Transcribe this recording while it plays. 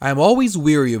I am always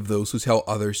weary of those who tell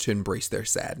others to embrace their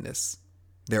sadness,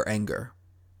 their anger,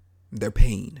 their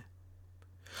pain.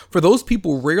 For those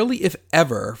people rarely, if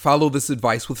ever, follow this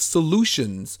advice with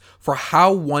solutions for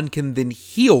how one can then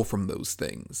heal from those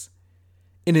things.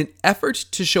 In an effort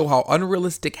to show how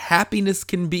unrealistic happiness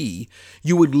can be,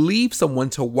 you would leave someone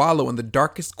to wallow in the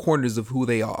darkest corners of who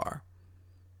they are.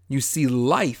 You see,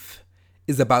 life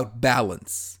is about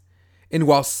balance. And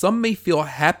while some may feel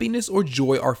happiness or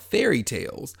joy are fairy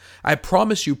tales, I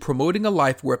promise you promoting a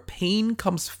life where pain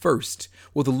comes first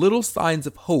with little signs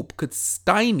of hope could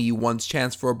stymie one's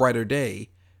chance for a brighter day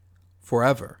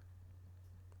forever.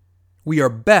 We are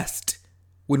best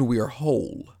when we are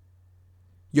whole.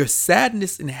 Your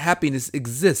sadness and happiness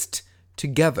exist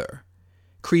together,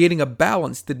 creating a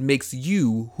balance that makes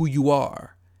you who you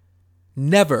are.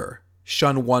 Never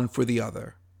shun one for the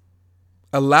other.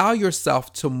 Allow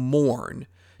yourself to mourn,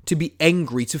 to be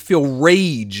angry, to feel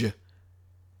rage.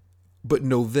 But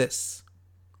know this,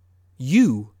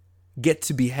 you get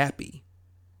to be happy.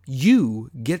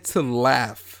 You get to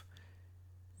laugh.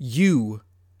 You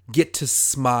get to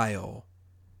smile.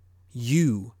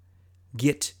 You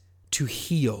get to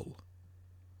heal.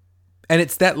 And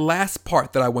it's that last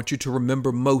part that I want you to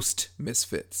remember most,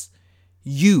 Misfits.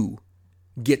 You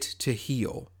get to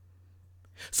heal.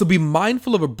 So be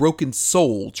mindful of a broken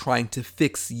soul trying to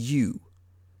fix you.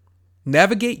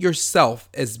 Navigate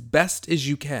yourself as best as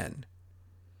you can,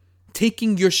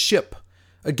 taking your ship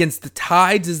against the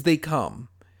tides as they come,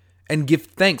 and give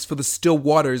thanks for the still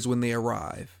waters when they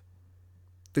arrive.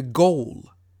 The goal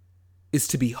is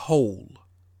to be whole.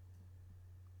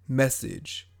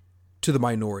 Message to the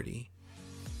minority.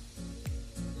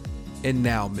 And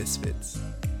now, Misfits,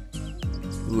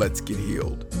 let's get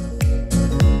healed.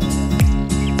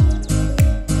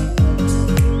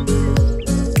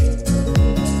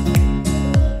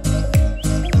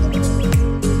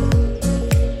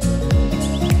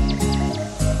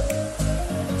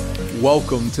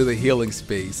 Welcome to The Healing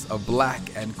Space, a Black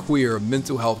and queer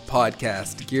mental health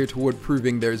podcast geared toward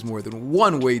proving there's more than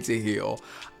one way to heal.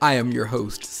 I am your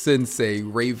host, Sensei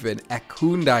Raven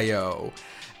Akundayo.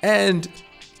 And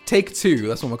take two,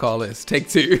 that's what I'm gonna call this, take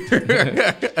two.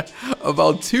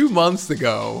 About 2 months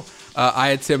ago, I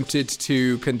attempted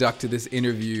to conduct this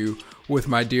interview with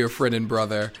my dear friend and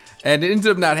brother, and it ended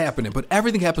up not happening, but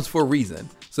everything happens for a reason.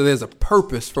 So there's a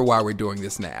purpose for why we're doing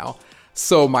this now.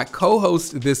 So my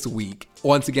co-host this week,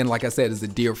 once again, like I said, is a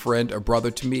dear friend, a brother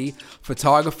to me,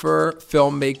 photographer,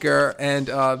 filmmaker, and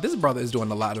this brother is doing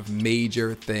a lot of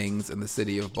major things in the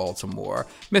city of Baltimore.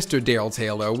 Mr. Daryl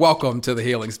Taylor, welcome to The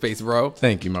Healing Space, bro.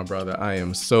 Thank you, my brother. I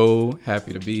am so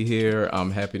happy to be here.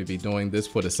 I'm happy to be doing this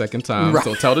for the second time. Right.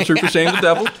 So tell the truth or shame the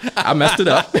devil. I messed it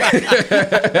up.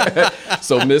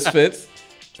 So Misfits,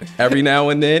 every now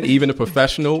and then, even a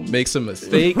professional makes a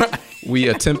mistake. We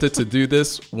attempted to do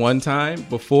this one time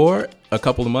before, a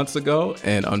couple of months ago,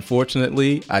 and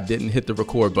unfortunately, I didn't hit the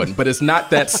record button. But it's not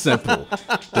that simple.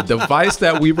 The device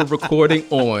that we were recording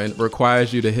on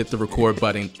requires you to hit the record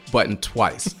button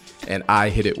twice. And I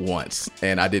hit it once,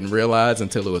 and I didn't realize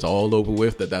until it was all over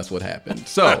with that that's what happened.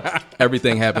 So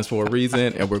everything happens for a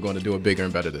reason, and we're going to do it bigger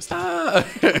and better this time.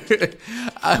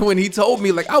 When he told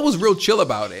me, I was real chill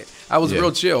about it. I was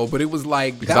real chill, but it was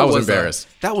like, I was embarrassed.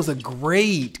 That was a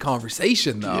great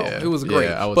conversation, though. Yeah. It was great.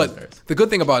 Yeah, I was but embarrassed. The good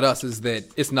thing about us is that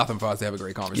it's nothing for us to have a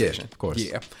great conversation. Yeah, of course.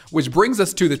 Yeah. Which brings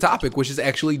us to the topic, which is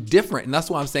actually different. And that's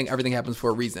why I'm saying everything happens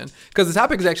for a reason. Because the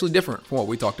topic is actually different from what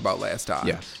we talked about last time.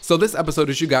 Yeah. So this episode,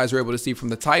 as you guys were able to see from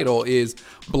the title, is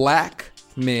Black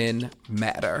Men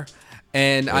Matter.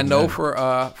 And I know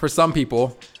for some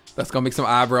people, that's going to make some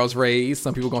eyebrows raised.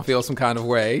 Some people are going to feel some kind of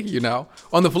way, you know.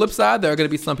 On the flip side, there are going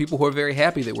to be some people who are very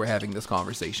happy that we're having this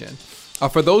conversation.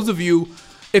 For those of you,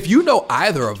 if you know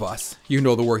either of us, you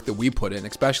know the work that we put in,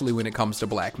 especially when it comes to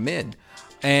Black men.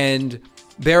 And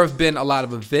there have been a lot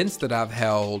of events that I've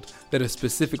held that have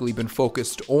specifically been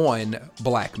focused on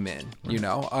Black men, you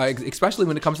know, especially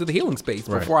when it comes to the healing space.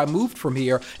 Right. Before I moved from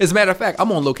here, as a matter of fact,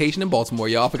 I'm on location in Baltimore,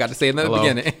 y'all. I forgot to say in the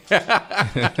beginning.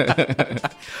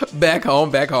 Back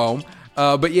home.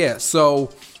 But yeah,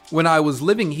 so when I was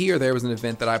living here, there was an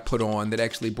event that I put on that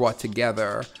actually brought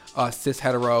together cis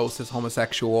hetero, cis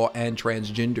homosexual, and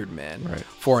transgendered men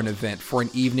for an event, for an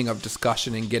evening of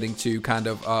discussion and getting to kind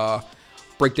of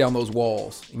break down those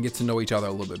walls and get to know each other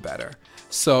a little bit better.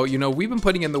 So, you know, we've been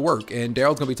putting in the work, and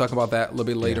Daryl's going to be talking about that a little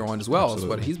bit later on as well, as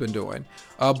what he's been doing.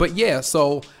 But yeah,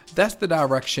 so that's the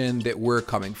direction that we're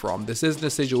coming from. This isn't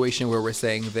a situation where we're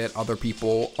saying that other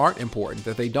people aren't important,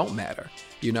 that they don't matter,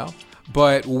 you know?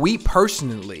 But we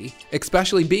personally,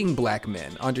 especially being Black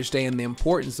men, understand the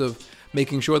importance of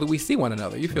making sure that we see one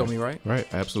another. You feel me, right? Right.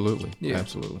 Absolutely. Yeah.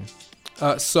 Absolutely.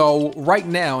 So right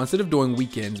now, instead of doing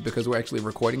weekends, because we're actually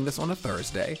recording this on a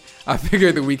Thursday, I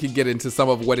figured that we could get into some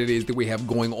of what it is that we have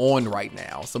going on right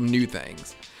now, some new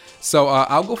things. So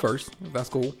I'll go first, if that's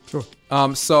cool. Sure.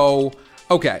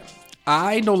 Okay.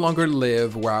 I no longer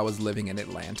live where I was living in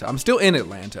Atlanta. I'm still in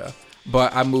Atlanta,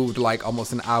 but I moved like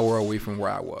almost an hour away from where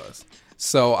I was.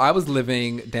 So I was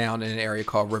living down in an area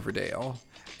called Riverdale.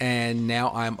 And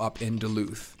now I'm up in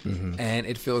Duluth, and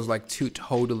it feels like two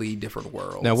totally different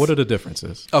worlds. Now, what are the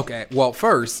differences? Okay, well,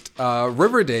 first,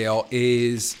 Riverdale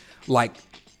is like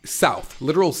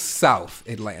literal South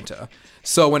Atlanta.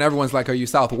 So when everyone's like, are you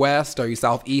Southwest? Are you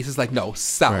Southeast? It's like, no,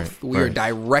 South. We are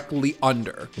directly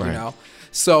under, you know?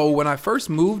 So when I first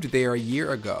moved there a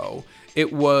year ago,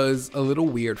 it was a little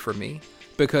weird for me,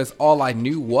 because all I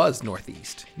knew was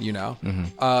Northeast, you know? And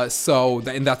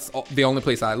that's the only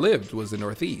place I lived was the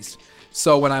Northeast.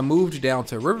 So when I moved down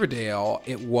to Riverdale,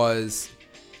 it was,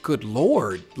 good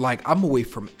Lord, like I'm away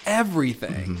from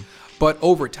everything. But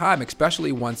over time,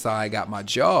 especially once I got my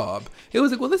job, it was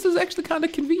like, well, this is actually kind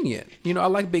of convenient. You know, I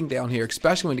like being down here,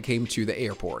 especially when it came to the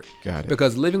airport. Got it.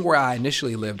 Because living where I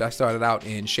initially lived, I started out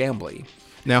in Chamblee.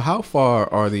 Now, how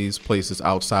far are these places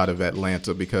outside of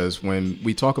Atlanta? Because when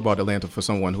we talk about Atlanta for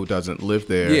someone who doesn't live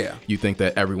there, you think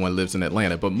that everyone lives in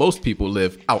Atlanta. But most people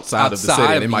live outside of the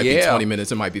city. And it might be 20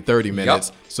 minutes, it might be 30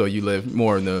 minutes. So you live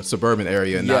more in the suburban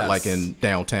area and not like in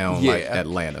downtown like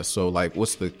Atlanta. So like,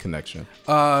 what's the connection?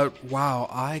 Wow,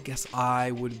 I guess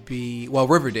I would be, well,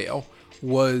 Riverdale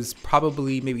was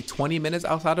probably maybe 20 minutes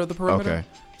outside of the perimeter. Okay.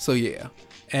 So yeah.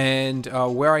 And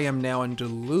where I am now in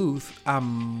Duluth, I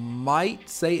might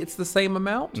say it's the same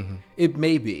amount. It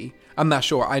may be. I'm not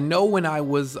sure. I know when I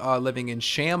was living in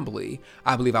Chamblee,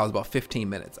 I believe I was about 15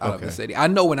 minutes out of the city. I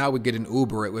know when I would get an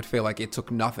Uber, it would feel like it took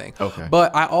nothing.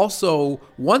 But I also,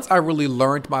 once I really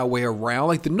learned my way around,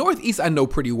 like the Northeast, I know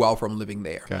pretty well from living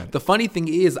there. The funny thing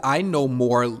is, I knew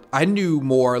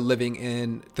more living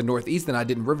in the Northeast than I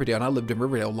did in Riverdale, and I lived in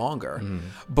Riverdale longer.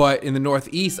 But in the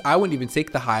Northeast, I wouldn't even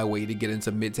take the highway to get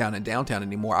into Midtown and downtown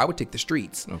anymore. I would take the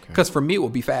streets, because for me, it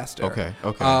would be faster.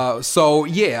 So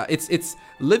yeah, it's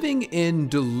living in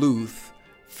Duluth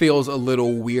feels a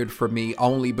little weird for me,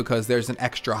 only because there's an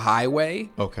extra highway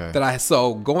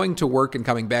so going to work and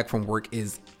coming back from work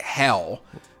is hell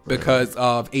because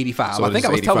of 85. So I think I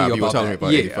was telling you about that.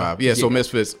 85. Yeah. So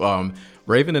Misfits,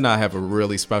 Raven and I have a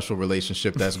really special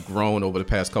relationship that's grown over the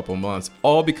past couple of months,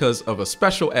 all because of a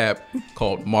special app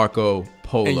called Marco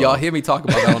Polo. And y'all hear me talk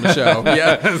about that on the show.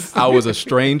 Yes. I was a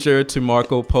stranger to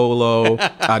Marco Polo.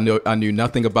 I knew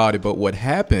nothing about it. But what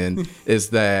happened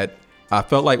is that I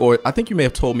felt like, or I think you may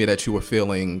have told me that you were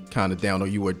feeling kind of down, or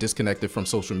you were disconnected from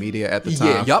social media at the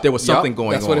time. There was something going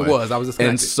on. That's what it was. I was disconnected.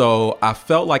 And so I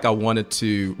felt like I wanted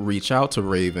to reach out to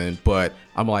Raven, but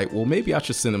I'm like, well, maybe I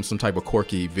should send him some type of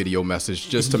quirky video message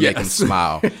just to make him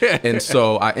smile. And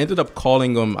so I ended up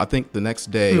calling him, I think the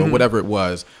next day or whatever it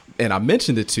was, and I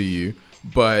mentioned it to you.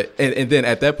 But and then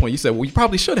at that point you said, well, you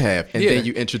probably should have, and then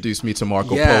you introduced me to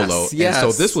Marco Polo. And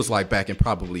so this was like back in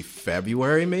probably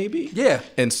February, maybe.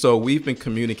 And so we've been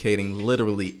communicating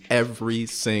literally every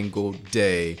single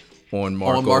day on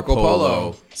Marco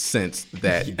Polo since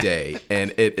that day,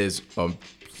 and it is a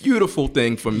beautiful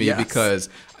thing for me because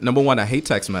number one, I hate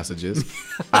text messages.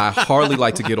 I hardly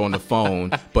like to get on the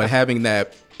phone, but having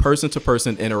that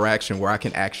person-to-person interaction where I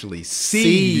can actually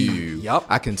see you.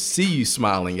 I can see you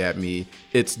smiling at me.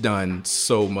 It's done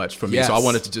so much for me. So I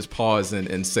wanted to just pause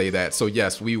and say that. So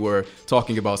yes, we were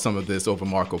talking about some of this over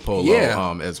Marco Polo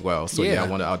as well. So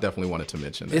I definitely wanted to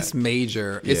mention that. It's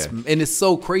major. And it's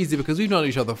so crazy because we've known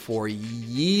each other for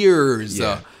years.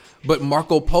 But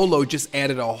Marco Polo just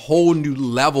added a whole new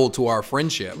level to our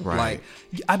friendship. Like,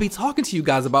 I be talking to you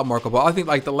guys about Marco Polo. I think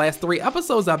like the last 3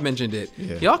 episodes I've mentioned it.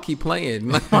 Y'all keep playing.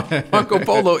 Marco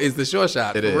Polo is the sure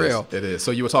shot, for real. It is. So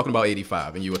you were talking about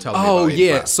 85 and you were telling me about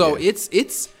 85. So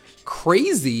it's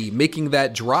crazy making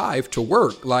that drive to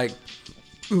work. Like,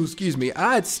 excuse me,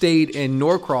 I had stayed in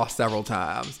Norcross several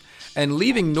times. And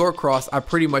leaving Norcross, I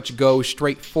pretty much go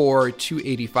straight for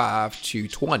 285 to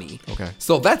 20.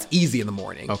 So that's easy in the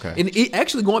morning. And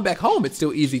actually going back home, it's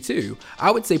still easy too.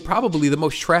 I would say probably the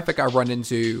most traffic I run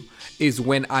into is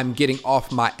when I'm getting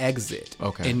off my exit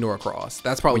in Norcross.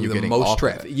 That's probably the most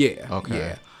traffic.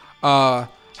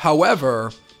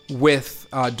 However, with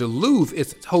Duluth,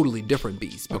 it's a totally different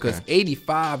beast because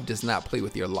 85 does not play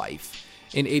with your life.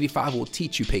 And 85 will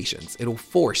teach you patience. It'll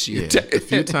force you. A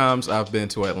few times I've been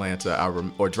to Atlanta,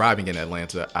 or driving in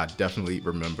Atlanta, I definitely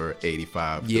remember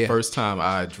 85. The first time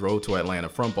I drove to Atlanta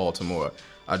from Baltimore,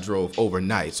 I drove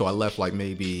overnight. So I left like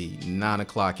maybe 9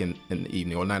 o'clock in the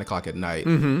evening or 9 o'clock at night.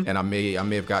 Mm-hmm. And I may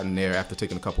have gotten there after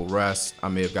taking a couple rests. I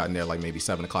may have gotten there like maybe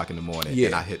 7 o'clock in the morning. Yeah.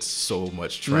 And I hit so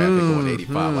much traffic on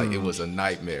 85. Like, it was a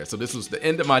nightmare. So this was the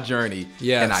end of my journey.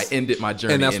 Yes. And I ended my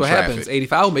journey in And that's what traffic. happens.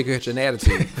 85 will make you catch an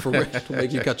attitude. For real, to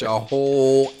make you catch a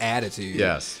whole attitude.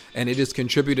 Yes. And it just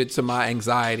contributed to my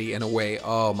anxiety in a way.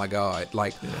 Oh my God.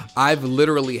 Like, I've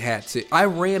literally I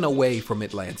ran away from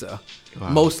Atlanta. Wow.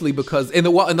 Mostly because in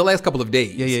the last couple of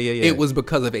days, it was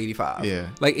because of 85. Yeah.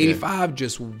 Like 85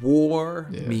 just wore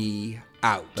me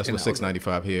out. That's what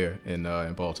 695 here in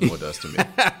Baltimore does to me.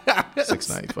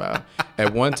 695.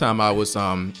 At one time, I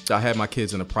had my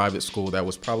kids in a private school that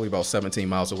was probably about 17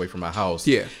 miles away from my house.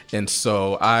 Yeah. And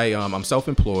so I'm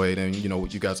self-employed, and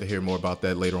you guys will hear more about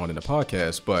that later on in the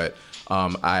podcast. But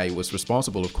I was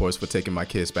responsible, of course, for taking my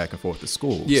kids back and forth to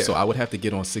school. Yeah. So I would have to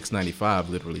get on 695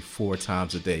 literally 4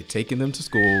 times a day, taking them to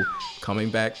school, coming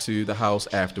back to the house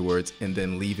afterwards, and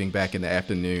then leaving back in the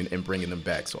afternoon and bringing them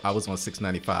back. So I was on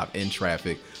 695 in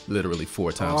traffic literally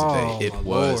 4 times a day. It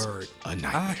was a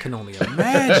nightmare. I can only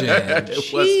imagine.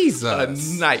 Jesus.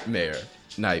 Was a nightmare.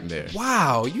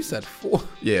 Wow, you said 4.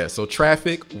 Yeah, so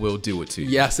traffic will do it to you.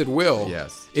 Yes, it will.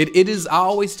 Yes. It is. I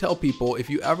always tell people, if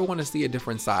you ever want to see a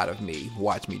different side of me,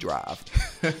 watch me drive.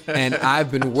 And I've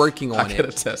been working on it. I can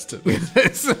attest to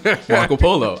this. Marco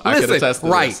Polo. I can attest to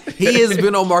right. this. He has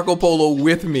been on Marco Polo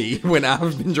with me when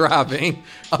I've been driving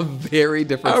a very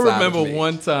different side of me. I remember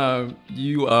one time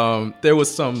you there was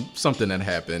something that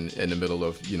happened in the middle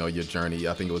of your journey.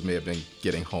 I think it may have been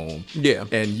getting home. Yeah.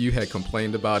 And you had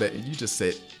complained about it, and you just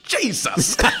said,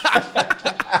 Jesus.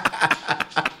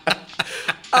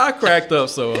 I cracked up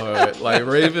so hard. Like,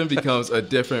 Raven becomes a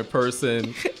different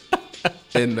person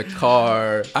in the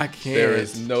car. I can't. There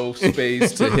is no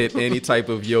space to hit any type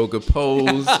of yoga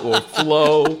pose or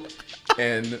flow.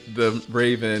 And the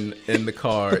Raven in the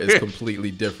car is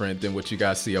completely different than what you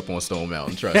guys see up on Stone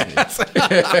Mountain. Trust me.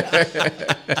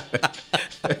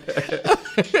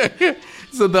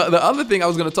 So the other thing I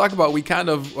was going to talk about, we kind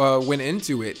of went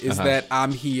into it, is that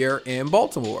I'm here in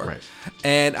Baltimore. Right.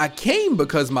 And I came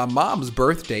because my mom's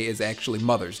birthday is actually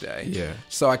Mother's Day. Yeah.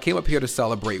 So I came up here to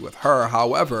celebrate with her.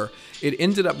 However, it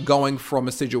ended up going from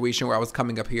a situation where I was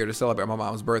coming up here to celebrate my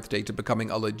mom's birthday to becoming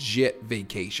a legit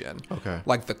vacation. Okay.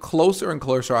 Like, the closer and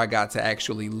closer I got to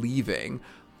actually leaving.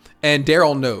 And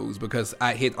Daryl knows, because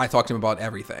I talked to him about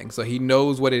everything. So he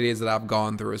knows what it is that I've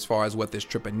gone through as far as what this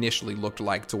trip initially looked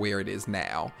like to where it is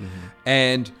now. Mm-hmm.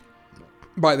 And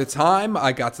by the time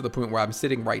I got to the point where I'm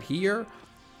sitting right here,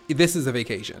 this is a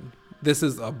vacation. This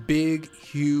is a big,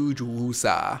 huge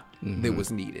woosah that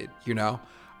was needed,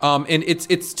 And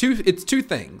it's two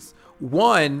things.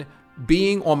 One,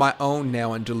 being on my own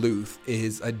now in Duluth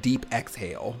is a deep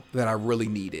exhale that I really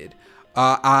needed.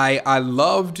 I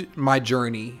loved my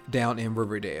journey down in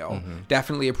Riverdale.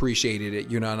 Definitely appreciated it,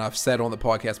 and I've said on the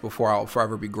podcast before, I'll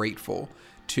forever be grateful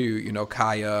to,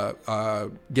 Kaya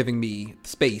giving me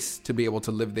space to be able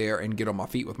to live there and get on my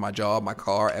feet with my job, my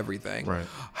car, everything. Right.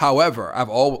 However, I've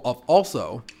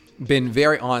also been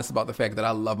very honest about the fact that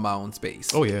I love my own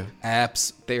space. Oh, yeah.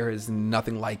 Apps, there is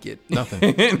nothing like it.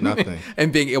 Nothing. Nothing.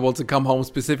 And being able to come home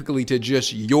specifically to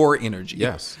just your energy.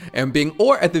 Yes. And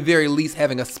or at the very least,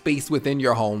 having a space within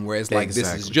your home where it's like,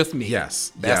 this is just me.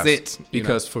 Yes. That's it.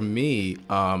 Because for me,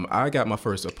 I got my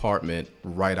first apartment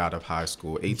right out of high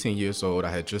school. 18 years old. I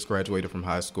had just graduated from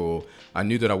high school. I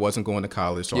knew that I wasn't going to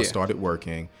college, so I started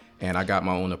working. And I got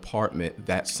my own apartment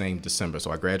that same December. So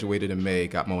I graduated in May,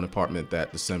 got my own apartment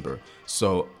that December.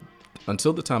 So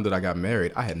until the time that I got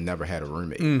married, I had never had a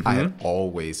roommate. I had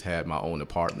always had my own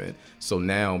apartment. So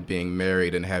now, being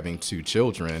married and having 2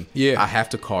 children, I have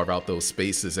to carve out those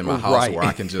spaces in my house where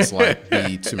I can just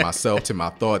be to myself, to my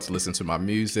thoughts, listen to my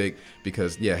music.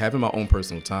 Because having my own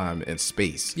personal time and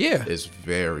space is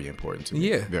very important to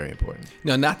me. Very important.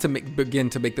 Now, not to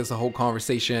begin to make this a whole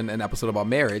conversation, an episode about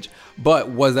marriage, but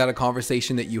was that a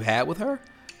conversation that you had with her?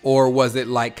 Or was it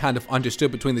kind of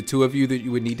understood between the two of you that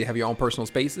you would need to have your own personal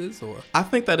spaces? Or I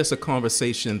think that it's a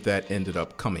conversation that ended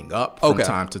up coming up from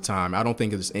time to time. I don't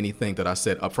think it's anything that I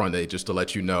said up front just to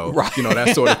let you know,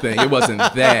 that sort of thing. It wasn't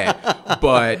that.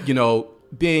 But,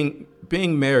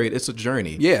 being married, it's a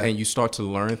journey. Yeah. And you start to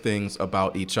learn things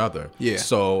about each other. Yeah.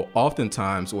 So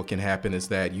oftentimes what can happen is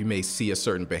that you may see a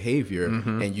certain behavior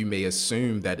and you may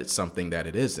assume that it's something that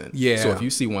it isn't. Yeah. So if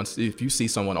you see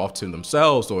someone off to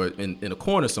themselves or in a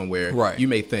corner somewhere, you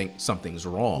may think something's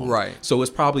wrong. Right. So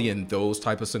it's probably in those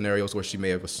type of scenarios where she may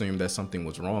have assumed that something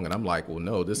was wrong. And I'm like, well,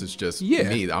 no, this is just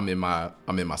me. I'm in my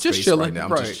space chilling, right now.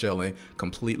 I'm just chilling,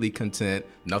 completely content.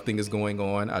 Nothing is going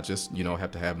on. I just,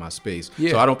 have to have my space.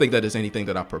 Yeah. So I don't think that there's anything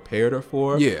that I prepared her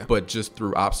for. Yeah. But just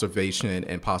through observation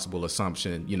and possible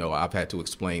assumption, I've had to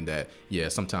explain that,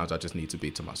 sometimes I just need to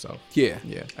be to myself. Yeah.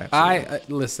 Yeah, absolutely. I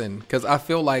listen, because I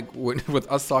feel like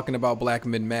with us talking about Black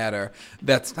Men Matter,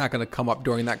 that's not going to come up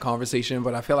during that conversation,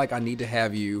 but I feel like I need to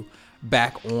have you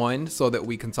back on so that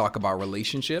we can talk about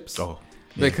relationships. Oh,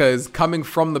 yeah. Because coming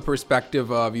from the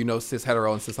perspective of, cis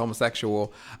hetero and cis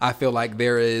homosexual, I feel like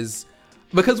there is,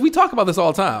 because we talk about this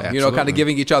all the time, Absolutely. kind of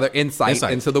giving each other insight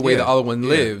into the way the other one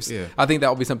lives. Yeah. I think that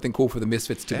would be something cool for the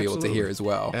misfits to be able to Absolutely. hear as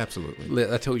well.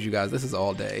 Absolutely. I told you guys, this is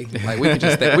all day. Like, we can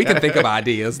just we can think of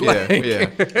ideas.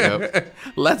 Yep.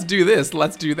 Let's do this.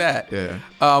 Let's do that.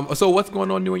 Yeah. So what's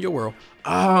going on new in your world?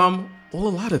 Well, a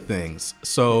lot of things.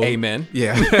 So, Amen.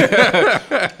 Yeah.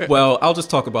 Well, I'll just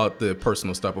talk about the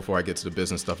personal stuff before I get to the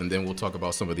business stuff, and then we'll talk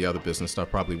about some of the other business stuff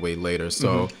probably way later.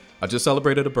 So, I just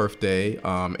celebrated a birthday,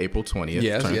 April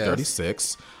 20th, turned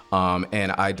 36.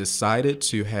 And I decided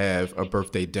to have a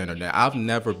birthday dinner. Now, I've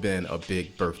never been a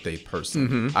big birthday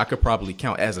person. I could probably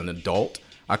count as an adult.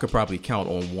 I could probably count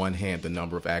on one hand the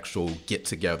number of actual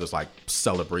get-togethers, like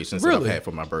celebrations that I've had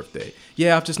for my birthday.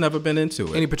 Yeah, I've just never been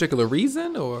into it. Any particular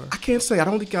reason, or? I can't say. I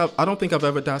don't think I've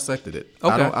ever dissected it.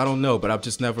 Okay. I don't know, but I've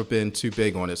just never been too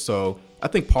big on it. So I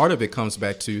think part of it comes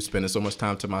back to spending so much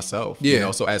time to myself.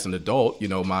 Yeah. So as an adult,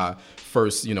 my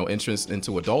first, entrance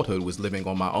into adulthood was living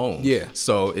on my own. Yeah.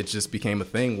 So it just became a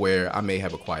thing where I may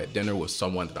have a quiet dinner with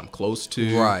someone that I'm close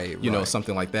to. Right.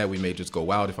 Something like that. We may just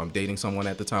go out. If I'm dating someone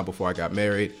at the time before I got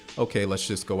married, okay, let's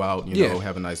just go out,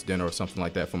 have a nice dinner or something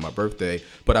like that for my birthday.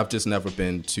 But I've just never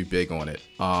been too big on it.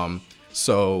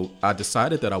 So I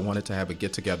decided that I wanted to have a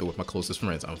get together with my closest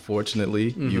friends.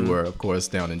 Unfortunately, you were, of course,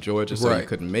 down in Georgia, so you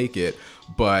couldn't make it.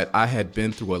 But I have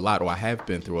been through a lot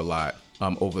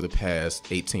over the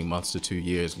past 18 months to 2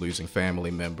 years, losing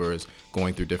family members,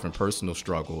 going through different personal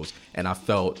struggles. And I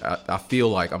feel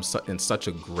like I'm in such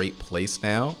a great place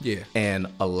now. Yeah. And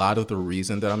a lot of the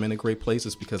reason that I'm in a great place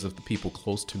is because of the people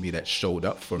close to me that showed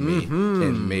up for me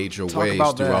in major ways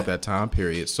throughout that time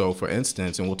period. So for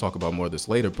instance, and we'll talk about more of this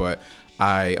later, but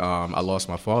I lost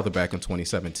my father back in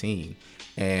 2017.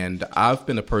 And I've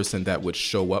been a person that would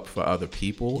show up for other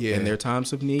people in their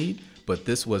times of need. But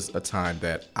this was a time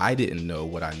that I didn't know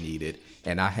what I needed.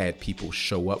 And I had people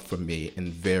show up for me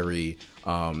in very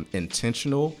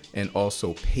intentional and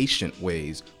also patient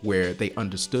ways where they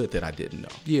understood that I didn't know.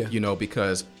 Yeah.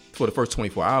 Because for the first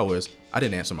 24 hours, I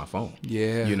didn't answer my phone.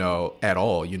 Yeah. At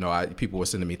all. People were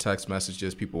sending me text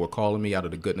messages. People were calling me out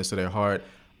of the goodness of their heart.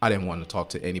 I didn't want to talk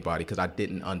to anybody because I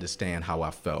didn't understand how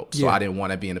I felt. So I didn't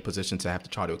want to be in a position to have to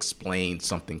try to explain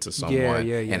something to someone.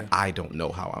 And I don't know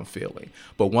how I'm feeling.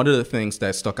 But one of the things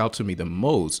that stuck out to me the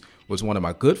most was one of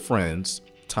my good friends,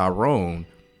 Tyrone.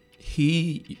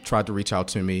 He tried to reach out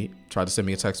to me, tried to send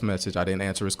me a text message. I didn't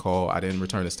answer his call. I didn't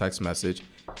return his text message.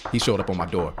 He showed up on my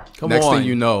door. Next thing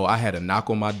you know, I had a knock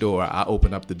on my door. I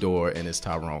opened up the door and it's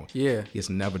Tyrone. Yeah. He's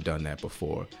never done that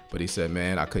before. But he said,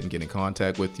 man, I couldn't get in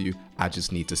contact with you. I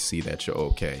just need to see that you're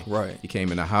okay. Right. He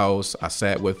came in the house. I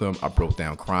sat with him. I broke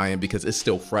down crying because it's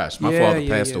still fresh. My father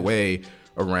passed away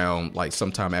around like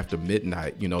sometime after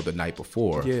midnight, the night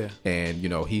before. Yeah. And,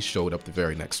 he showed up the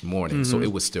very next morning. So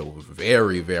it was still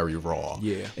very, very raw.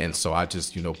 Yeah. And so I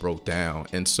just, broke down.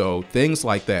 And so things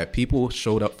like that, people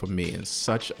showed up for me in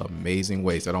such amazing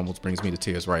ways that almost brings me to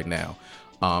tears right now.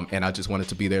 And I just wanted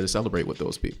to be there to celebrate with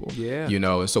those people. Yeah.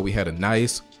 And so we had a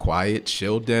nice, quiet,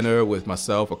 chill dinner with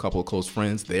myself, a couple of close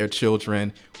friends, their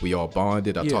children. We all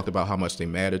bonded. I talked about how much they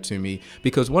mattered to me.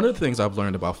 Because one of the things I've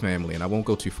learned about family, and I won't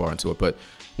go too far into it, but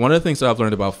one of the things that I've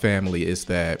learned about family is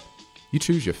that you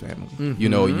choose your family.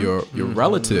 Your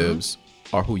relatives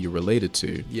are who you're related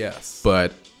to. Yes.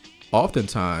 But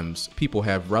oftentimes people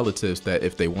have relatives that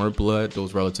if they weren't blood,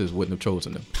 those relatives wouldn't have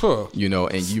chosen them.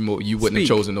 And you wouldn't have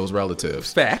chosen those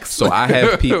relatives. Facts. So I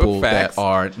have people that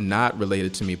are not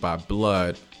related to me by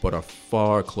blood, but are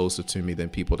far closer to me than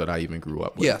people that I even grew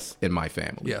up with in my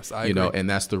family. Yes, I agree. And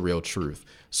that's the real truth.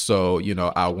 So,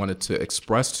 I wanted to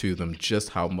express to them just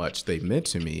how much they meant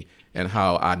to me and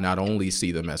how I not only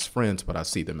see them as friends, but I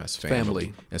see them as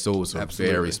family. And so it was a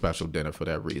very special dinner for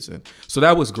that reason. So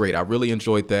that was great. I really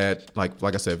enjoyed that. Like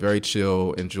I said, very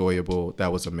chill, enjoyable.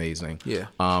 That was amazing. Yeah.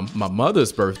 My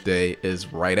mother's birthday is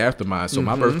right after mine. So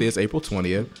my birthday is April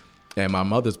 20th. And my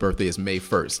mother's birthday is May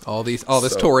 1st. All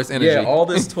this Taurus energy. Yeah, all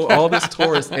this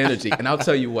Taurus energy. And I'll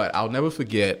tell you what, I'll never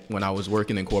forget when I was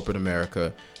working in corporate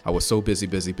America. I was so busy.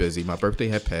 My birthday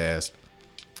had passed.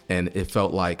 And it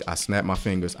felt like I snapped my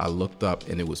fingers. I looked up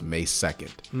and it was May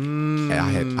 2nd. And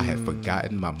I had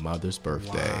forgotten my mother's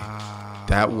birthday. Wow.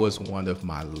 That was one of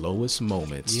my lowest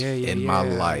moments in my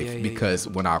life because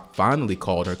when I finally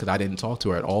called her, because I didn't talk to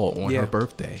her at all on her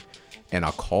birthday, and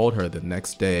I called her the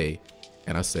next day,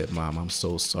 and I said, Mom, I'm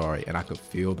so sorry. And I could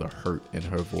feel the hurt in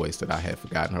her voice that I had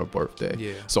forgotten her birthday.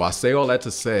 Yeah. So I say all that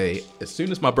to say, as soon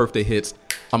as my birthday hits,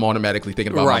 I'm automatically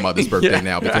thinking about my mother's birthday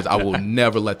now, because I will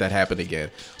never let that happen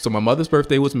again. So my mother's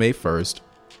birthday was May 1st.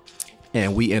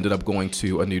 And we ended up going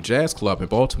to a new jazz club in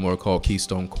Baltimore called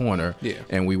Keystone Corner. Yeah.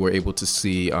 And we were able to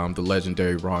see the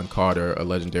legendary Ron Carter, a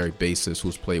legendary bassist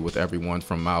who's played with everyone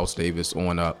from Miles Davis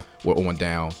on up or on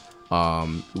down.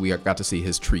 We got to see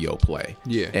his trio play.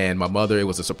 Yeah. And my mother, it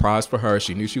was a surprise for her.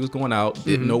 She knew she was going out,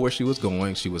 didn't know where she was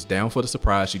going. She was down for the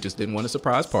surprise. She just didn't want a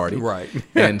surprise party. Right.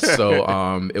 And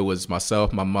so it was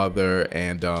myself, my mother,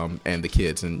 and the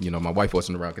kids. And, you know, my wife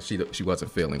wasn't around because she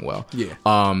wasn't feeling well. Yeah.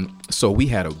 So we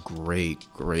had a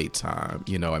great time,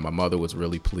 you know, and my mother was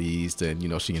really pleased, and, you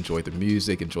know, she enjoyed the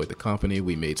music, enjoyed the company.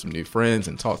 We made some new friends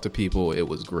and talked to people. It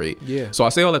was great. Yeah. So I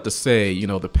say all that to say, you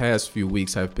know, the past few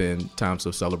weeks have been times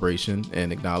of celebration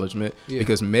and acknowledgement,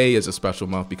 because May is a special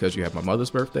month because you have my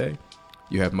mother's birthday,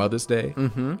 you have Mother's Day,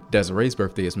 Desiree's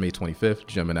birthday is May 25th,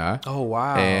 Gemini. Oh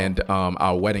wow. And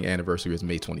our wedding anniversary is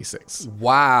May 26th.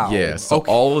 Wow. Yeah, so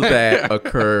all of that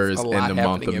occurs in the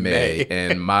month of May,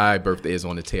 and my birthday is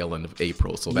on the tail end of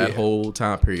April, so that whole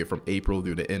time period from April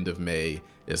through the end of May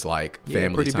is like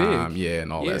family time,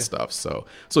 and all that stuff. So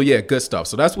yeah, good stuff.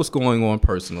 So that's what's going on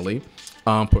personally.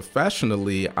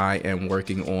 Professionally, I am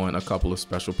working on a couple of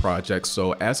special projects.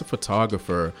 So as a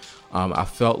photographer, I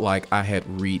felt like I had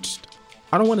reached,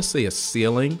 I don't want to say a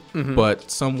ceiling, but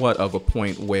somewhat of a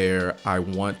point where I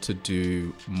want to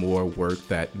do more work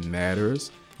that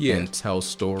matters and tell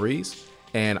stories.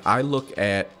 And I look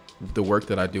at the work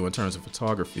that I do in terms of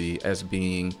photography as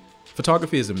being,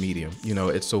 photography is a medium, you know,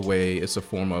 it's a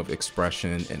form of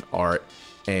expression and art.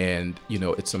 And, you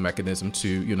know, it's a mechanism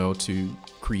to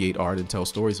create art and tell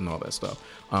stories and all that stuff.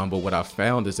 But what I've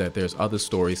found is that there's other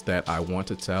stories that I want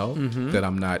to tell that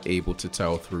I'm not able to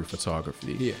tell through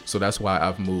photography. Yeah. So that's why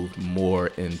I've moved more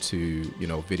into, you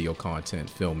know, video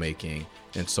content, filmmaking.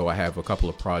 And so I have a couple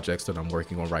of projects that I'm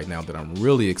working on right now that I'm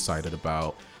really excited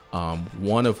about.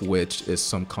 One of which is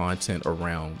some content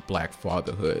around Black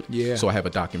fatherhood. Yeah. So I have a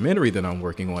documentary that I'm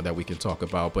working on that we can talk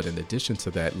about. But in addition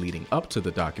to that, leading up to the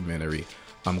documentary,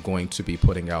 I'm going to be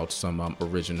putting out some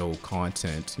original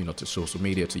content, you know, to social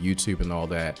media, to YouTube and all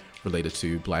that related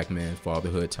to Black men,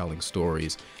 fatherhood, telling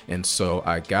stories. And so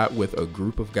I got with a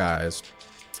group of guys,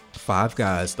 5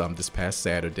 guys, this past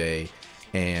Saturday,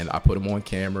 and I put them on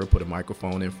camera, put a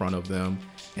microphone in front of them,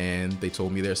 and they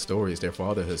told me their stories, their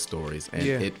fatherhood stories. And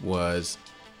it was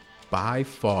by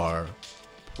far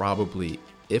probably,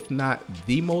 if not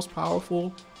the most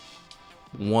powerful,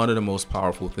 one of the most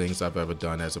powerful things I've ever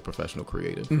done as a professional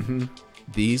creative.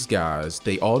 These guys,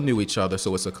 they all knew each other.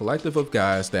 So it's a collective of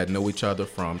guys that know each other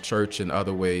from church and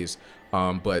other ways.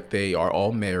 But they are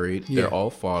all married. They're all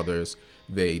fathers.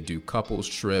 They do couples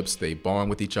trips. They bond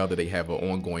with each other. They have an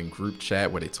ongoing group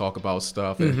chat where they talk about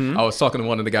stuff. And I was talking to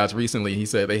one of the guys recently. He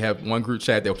said they have one group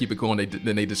chat. They'll keep it going.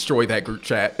 Then they destroy that group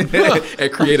chat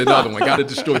and create another one. Got to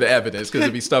destroy the evidence because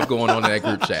there'll be stuff going on in that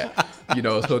group chat. You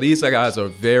know, so these guys are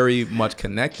very much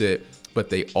connected, but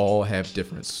they all have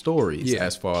different stories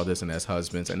as fathers and as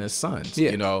husbands and as sons,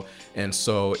 you know. And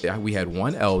so we had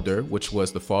one elder, which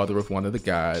was the father of one of the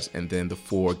guys, and then the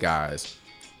 4 guys.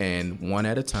 And one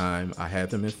at a time, I had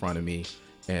them in front of me,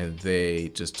 and they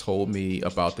just told me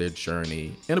about their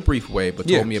journey in a brief way, but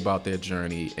told me about their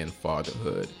journey in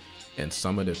fatherhood and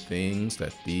some of the things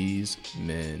that these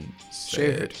men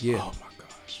said. Oh my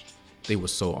gosh, they were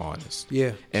so honest.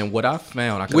 Yeah. And what I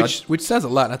found, which says a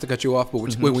lot. Not to cut you off,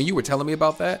 but when you were telling me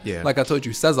about that, like I told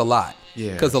you, says a lot.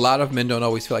 Yeah. Because a lot of men don't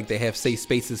always feel like they have safe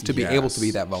spaces to be able to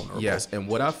be that vulnerable. Yes. And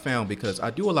what I found, because I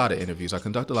do a lot of interviews, I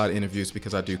conduct a lot of interviews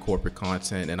because I do corporate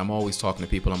content, and I'm always talking to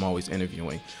people, I'm always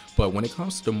interviewing. But when it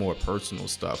comes to more personal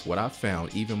stuff, what I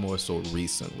found even more so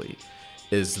recently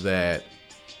is that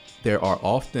there are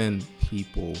often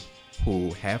people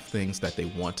who have things that they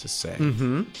want to say,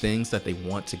 things that they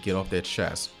want to get off their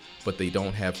chest, but they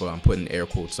don't have, I'm putting air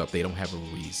quotes up, they don't have a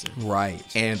reason. Right.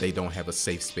 And they don't have a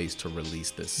safe space to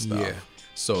release this stuff. Yeah.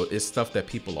 So it's stuff that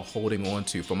people are holding on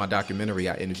to. For my documentary,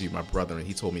 I interviewed my brother, and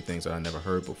he told me things that I never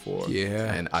heard before.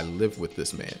 Yeah. And I lived with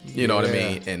this man. You know what I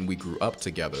mean? And we grew up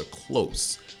together,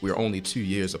 close. We were only 2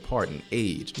 years apart in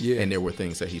age. Yeah. And there were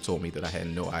things that he told me that I had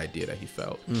no idea that he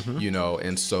felt. You know,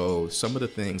 and so some of the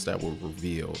things that were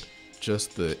revealed,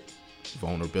 just the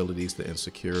vulnerabilities, the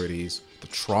insecurities, the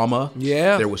trauma.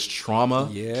 Yeah. There was trauma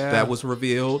that was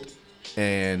revealed.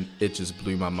 and it just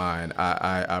blew my mind.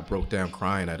 I broke down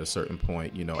crying at a certain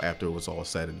point, after it was all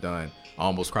said and done. I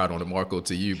almost cried on the Marco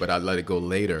to you, but I let it go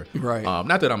later. Right.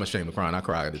 Not that I'm ashamed of crying. I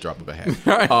cry at the drop of a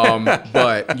hat.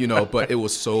 But it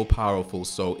was so powerful.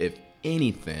 So if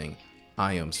anything,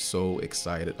 I am so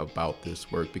excited about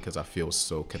this work because I feel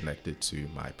so connected to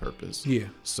my purpose. Yeah.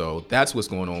 So that's what's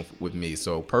going on with me.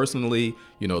 So personally,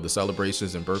 the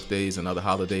celebrations and birthdays and other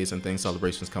holidays and things,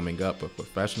 celebrations coming up, but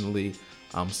professionally,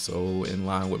 I'm so in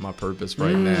line with my purpose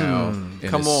right now. And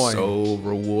come on. So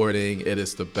rewarding. It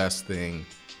is the best thing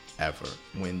ever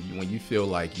when you feel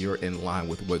like you're in line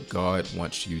with what God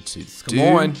wants you to do.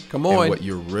 Come on. And what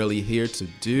you're really here to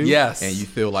do. Yes. And you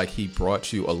feel like he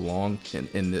brought you along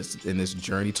in this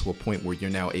journey to a point where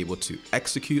you're now able to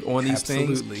execute on these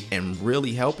things and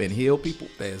really help and heal people.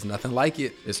 There's nothing like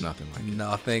it. It's nothing like it.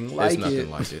 Nothing like it. It's nothing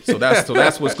like it. So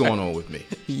that's what's going on with me.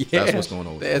 Yeah. That's what's going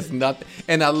on with There's me. nothing.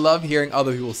 And I love hearing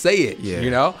other people say it,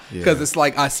 because it's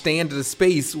like I stand in a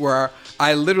space where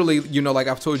I literally, like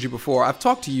I've told you before, I've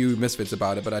talked to you, Misfits,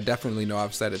 about it, but I definitely know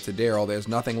I've said it to Daryl. There's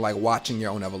nothing like watching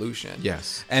your own evolution.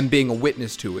 Yes. And being a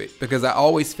witness to it. Because I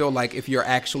always feel like if you're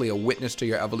actually a witness to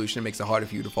your evolution, it makes it harder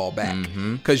for you to fall back.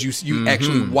 Because you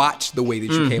actually watch the way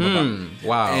that you came about.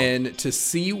 Wow. And to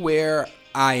see where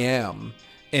I am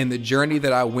and the journey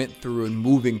that I went through in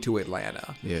moving to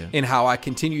Atlanta, and how I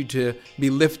continued to be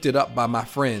lifted up by my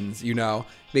friends,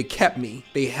 they kept me,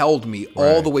 they held me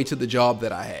all the way to the job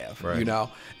that I have,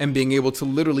 and being able to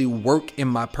literally work in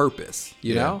my purpose,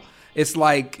 you know? It's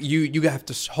like you have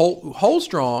to hold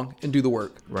strong and do the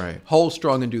work. Right. Hold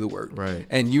strong and do the work. Right.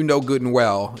 And you know good and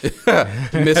well,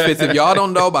 Misfits, if y'all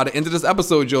don't know, by the end of this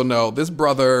episode, you'll know this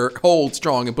brother holds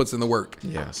strong and puts in the work.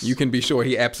 Yes. You can be sure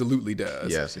he absolutely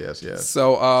does. Yes.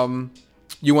 So,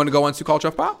 you want to go into Culture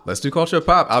of Pop? Let's do Culture of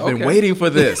Pop. I've been waiting for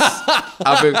this.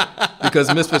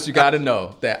 Because Misfits, you got to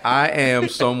know that I am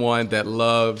someone that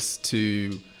loves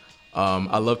to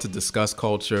I love to discuss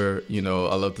culture. I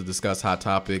love to discuss hot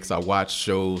topics. I watch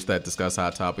shows that discuss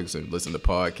hot topics and listen to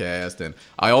podcasts, and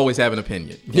I always have an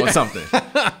opinion on something.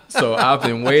 So I've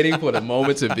been waiting for the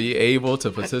moment to be able to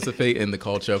participate in the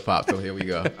Culture of Pop. So here we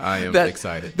go. I am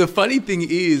excited. The funny thing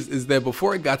is that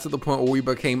before it got to the point where we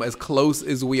became as close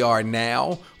as we are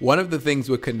now, one of the things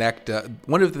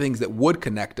that would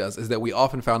connect us is that we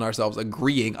often found ourselves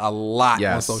agreeing a lot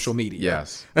on social media.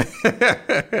 Yes.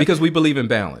 Because we believe in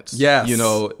balance. Yes.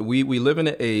 We live in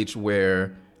an age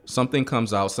where something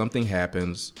comes out, something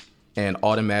happens, and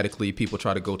automatically people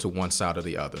try to go to one side or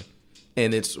the other.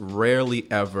 And it's rarely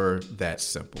ever that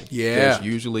simple. Yeah. There's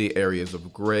usually areas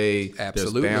of gray.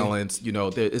 Absolutely. There's balance.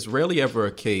 It's rarely ever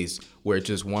a case where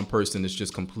just one person is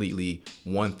just completely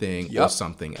one thing or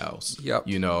something else. Yep.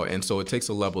 And so it takes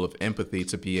a level of empathy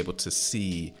to be able to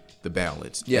see the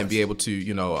balance and be able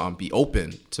to be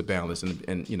open to balance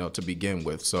and to begin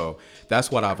with. So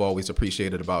that's what I've always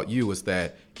appreciated about you, is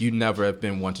that you never have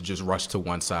been one to just rush to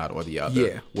one side or the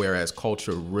other, whereas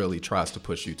culture really tries to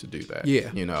push you to do that.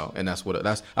 And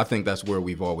I think that's where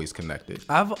we've always connected.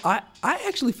 I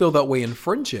actually feel that way in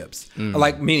friendships,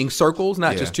 like meaning circles,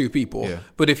 not just two people.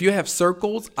 But if you have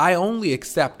circles, I only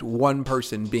accept one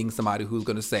person being somebody who's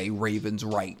going to say Raven's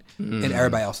right and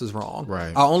everybody else is wrong.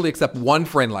 Right. I only accept one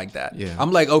friend like that.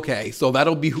 I'm like, okay, so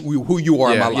that'll be who you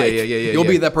are in my life. You'll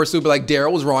be that person who'll be like,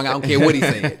 Daryl was wrong. I don't care what he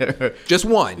said. Just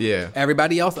one.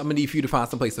 Everybody else, I'm gonna need for you to find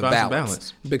some place of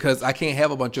balance, because I can't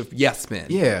have a bunch of yes men.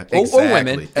 Or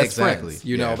women as friends.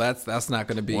 That's not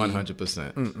going to be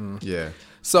 100%. Yeah.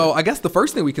 So I guess the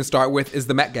first thing we can start with is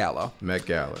the Met Gala.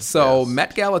 So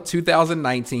Met Gala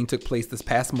 2019 took place this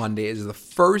past Monday. It is the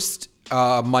first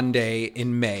Monday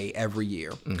in May every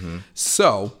year.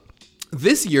 So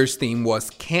this year's theme was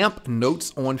Camp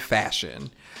Notes on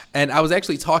Fashion. And I was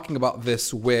actually talking about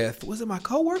this with, was it my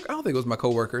coworker? I don't think it was my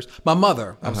coworkers. My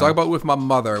mother. I was talking about it with my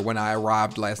mother when I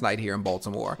arrived last night here in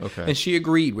Baltimore. Okay. And she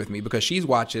agreed with me because she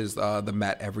watches the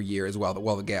Met every year as well,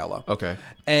 the gala. Okay.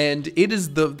 And it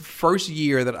is the first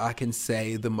year that I can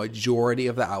say the majority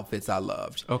of the outfits I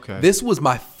loved. Okay. This was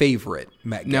my favorite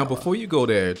Met Gala. Now, before you go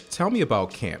there, tell me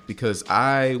about camp, because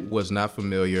I was not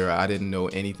familiar. I didn't know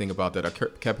anything about that. I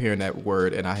kept hearing that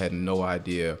word, and I had no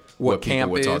idea what camp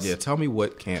people were is. talking. Yeah, tell me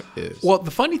what camp is. Well,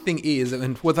 the funny thing is,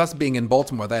 and with us being in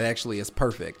Baltimore, that actually is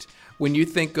perfect. When you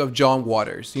think of John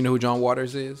Waters, you know who John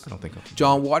Waters is? I don't think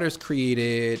John Waters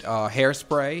created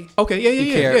Hairspray. Okay,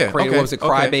 yeah. What was it?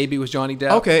 Cry Baby with Johnny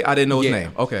Depp. Okay, I didn't know his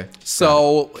name. Okay.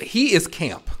 So he is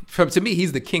camp to me,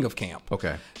 he's the king of camp.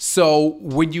 Okay. So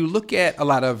when you look at a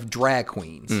lot of drag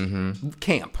queens,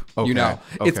 camp,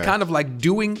 it's kind of like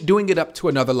doing it up to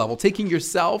another level, taking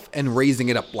yourself and raising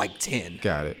it up like 10.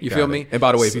 Got it. You feel me? And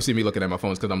by the way, if you see me looking at my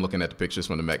phone, it's because I'm looking at the pictures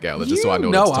from the Met Gala, just so I know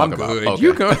what to talk I'm about. good. Okay.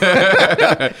 You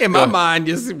can, in my mind,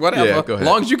 just whatever. Yeah, go ahead. As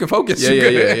long as you can focus.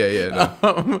 Yeah.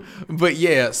 No. But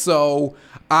yeah, so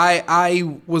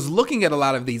I was looking at a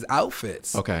lot of these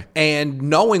outfits. Okay. And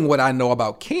knowing what I know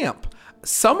about camp,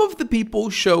 some of the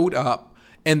people showed up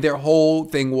and their whole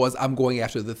thing was, I'm going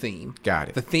after the theme. Got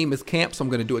it. The theme is camp, so I'm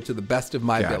going to do it to the best of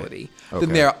my ability. Okay.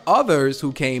 Then there are others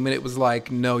who came and it was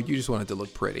like, no, you just wanted to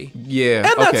look pretty. Yeah. And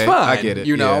that's okay. fine. I get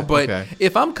it. But okay.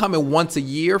 if I'm coming once a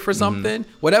year for something,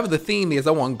 whatever the theme is,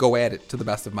 I want to go at it to the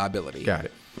best of my ability. Got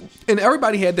it. And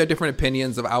everybody had their different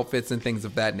opinions of outfits and things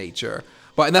of that nature.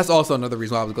 And that's also another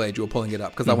reason why I was glad you were pulling it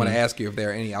up, because I want to ask you if there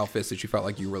are any outfits that you felt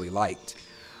like you really liked.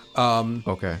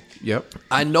 Okay. Yep.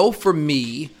 I know for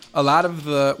me, a lot of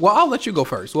I'll let you go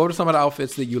first. What are some of the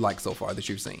outfits that you like so far that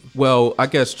you've seen? Well, I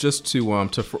guess just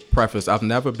to preface, I've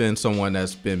never been someone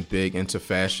that's been big into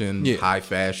fashion, high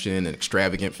fashion and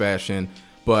extravagant fashion.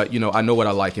 But, I know what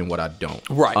I like and what I don't.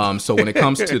 Right. So when it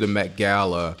comes to the Met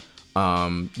Gala,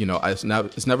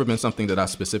 it's never been something that I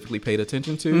specifically paid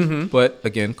attention to. But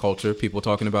again, culture, people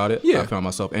talking about it, I found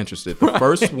myself interested. The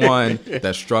first one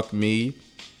that struck me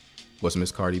was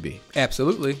Miss Cardi B.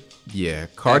 Absolutely. Yeah,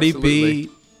 Cardi B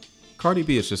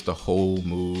is just a whole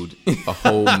mood, a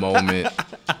whole moment.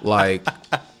 Like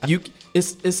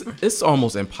it's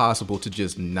almost impossible to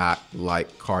just not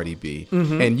like Cardi B.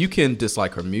 And you can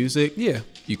dislike her music. Yeah.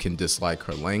 You can dislike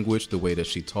her language, the way that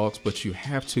she talks, but you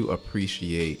have to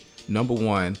appreciate, number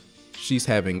one, she's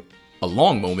having a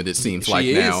long moment, it seems like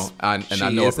now. And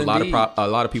I know a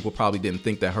lot of people probably didn't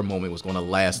think that her moment was going to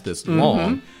last this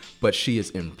long. But she is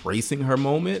embracing her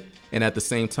moment, and at the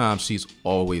same time, she's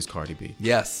always Cardi B.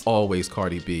 Yes. Always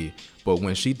Cardi B. But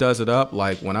when she does it up,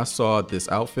 like when I saw this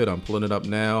outfit, I'm pulling it up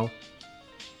now,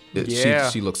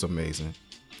 she looks amazing.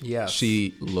 Yes.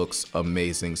 She looks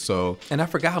amazing. So, and I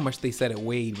forgot how much they said it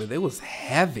weighed, but it was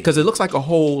heavy. Because it looks like a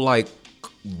whole, like,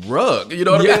 rug. You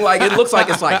know what I mean? Like, it looks like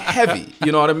it's, like, heavy.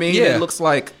 You know what I mean? Yeah. It looks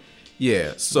like,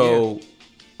 So... Yeah.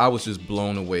 I was just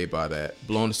blown away by that.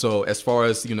 So as far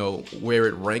as, where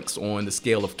it ranks on the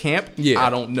scale of camp, I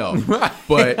don't know.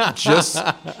 But just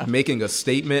making a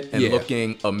statement and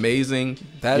looking amazing,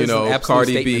 that is an absolute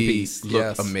Cardi B piece.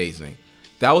 looked amazing.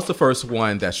 That was the first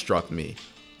one that struck me.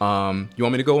 You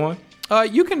want me to go on?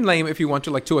 You can name, if you want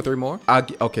to, like 2 or 3 more.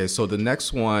 Okay, so the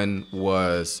next one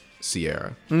was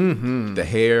Sierra. The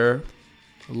hair.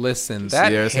 Listen, that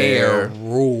Sierra's hair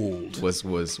ruled. Was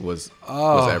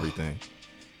everything.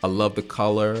 I love the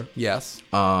color. Yes.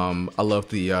 I love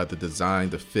the design,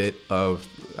 the fit of,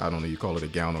 I don't know, you call it a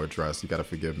gown or a dress. You got to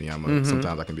forgive me.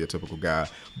 Sometimes I can be a typical guy.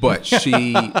 But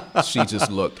she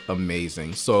just looked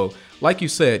amazing. So like you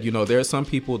said, there are some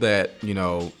people that,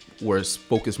 were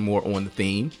focused more on the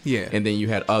theme. Yeah. And then you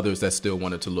had others that still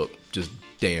wanted to look just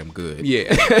damn good.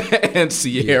 Yeah. And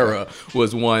Sierra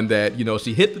was one that,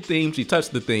 she hit the theme, she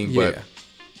touched the theme, but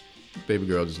baby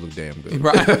girl just looked damn good.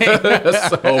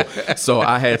 Right. so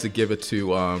I had to give it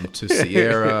to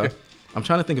Sierra. I'm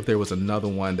trying to think if there was another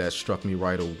one that struck me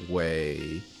right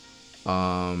away.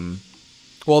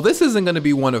 Well, this isn't going to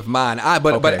be one of mine.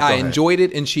 But I enjoyed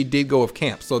it, and she did go with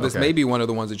camp. So this may be one of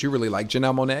the ones that you really like.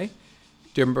 Janelle Monáe.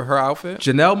 Do you remember her outfit?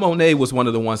 Janelle Monáe was one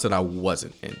of the ones that I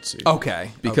wasn't into.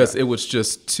 Okay. Because it was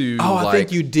just too. I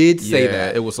think you did say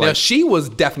that. It was like. Now, she was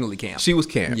definitely camp. She was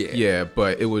camp. Yeah.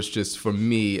 But it was just, for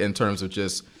me, in terms of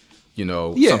just,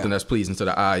 something that's pleasing to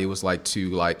the eye, it was like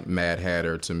too, like, Mad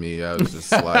Hatter to me. I was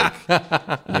just like,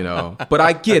 But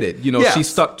I get it.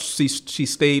 She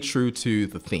stayed true to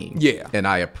the theme. Yeah. And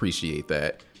I appreciate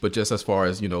that. But just as far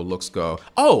as, looks go.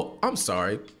 Oh, I'm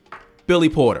sorry. Billy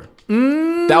Porter.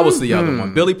 That was the other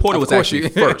one. Billy Porter was actually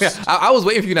first. I was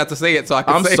waiting for you not to say it so I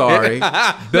could say sorry.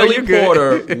 Billy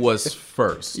Porter was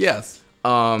first. Yes.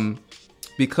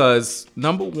 Because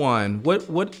number one,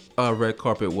 what red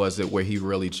carpet was it where he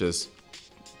really just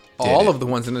all of the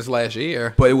ones in this last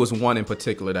year. But it was one in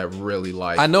particular that really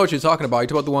I know what you're talking about. You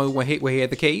talking about the one where he had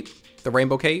the cape? The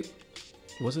rainbow cape?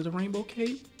 Was it a rainbow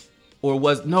cape? Or it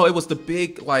was the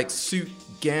big like suit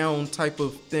gown type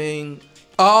of thing.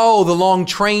 Oh, the long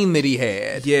train that he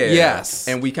had. Yeah. Yes.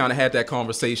 And we kind of had that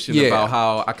conversation about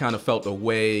how I kind of felt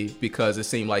away because it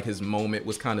seemed like his moment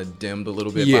was kind of dimmed a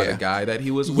little bit by the guy that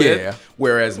he was with. Yeah.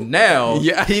 Whereas now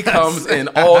he comes in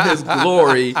all his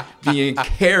glory being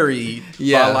carried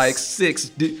by like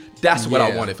 6 That's what I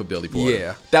Yeah. wanted for Billy Porter.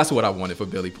 Yeah. That's what I wanted for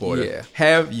Billy Porter. Yeah.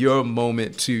 Have your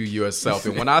moment to yourself.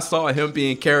 And when I saw him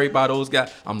being carried by those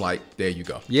guys, I'm like, there you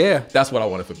go. Yeah. That's what I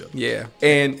wanted for Billy. Yeah.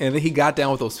 And then he got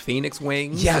down with those phoenix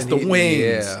wings. yes, and the he-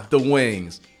 wings. Yeah. The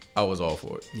wings. I was all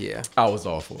for it. Yeah. I was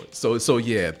all for it. So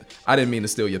yeah, I didn't mean to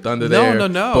steal your thunder No, there.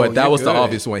 no. But that You're was the good.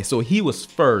 obvious way. So he was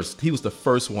first. He was the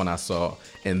first one I saw.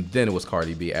 And then it was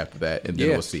Cardi B after that. And then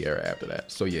Yeah. it was Sierra after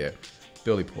that. So yeah,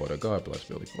 Billy Porter. God bless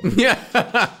Billy Porter. Yeah.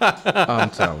 I'm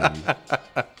telling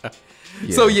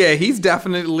you. So yeah, he's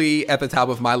definitely at the top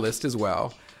of my list as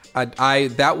well.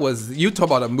 That was, you talk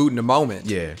about a mood in a moment.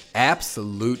 Yeah.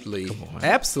 Absolutely. on.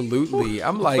 Absolutely.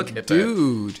 I'm Look like, at that.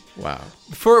 dude. Wow.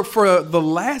 For the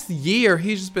last year,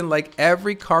 he's just been like,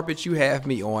 every carpet you have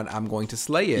me on, I'm going to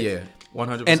slay it. Yeah.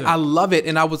 100%. And I love it.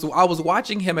 And I was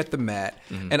watching him at the Met,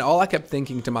 and all I kept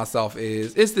thinking to myself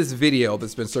is, it's this video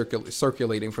that's been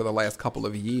circulating for the last couple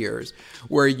of years,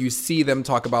 where you see them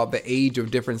talk about the age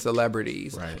of different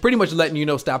celebrities, Right. pretty much letting you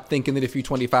know, stop thinking that if you're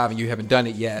 25 and you haven't done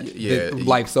it yet, Yeah. that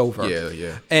life's over.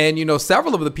 Yeah. And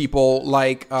several of the people,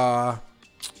 like, oh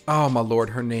my Lord,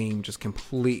 her name just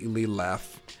completely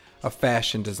left. A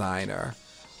fashion designer.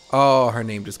 Oh, her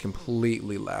name just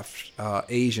completely left.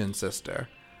 Asian sister.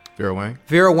 Vera Wang?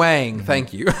 Vera Wang,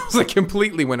 thank you. It was like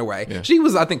completely went away. Yeah. She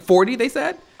was, I think, 40, they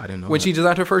said. I didn't know when that. she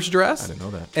designed her first dress. I didn't know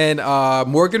that. And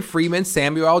Morgan Freeman,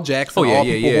 Samuel L. Jackson, all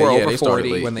people who were over they 40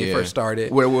 late, when they yeah. first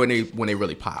started. When they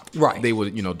really popped. Right. They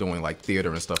were, doing like theater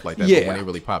and stuff like that. Yeah. But when they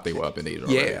really popped, they were up in age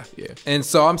already. Yeah. Yeah. And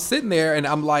so I'm sitting there and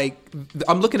I'm like,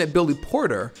 I'm looking at Billy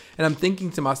Porter and I'm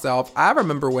thinking to myself, I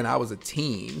remember when I was a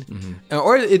teen,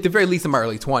 or at the very least in my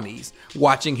early 20s,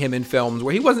 watching him in films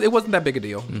where it wasn't that big a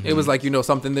deal. It was like,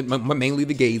 something that mainly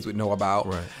the gays would know about.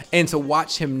 Right. And to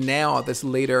watch him now at this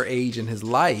later age in his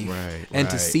life, and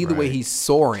to see the way he's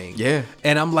soaring. Yeah.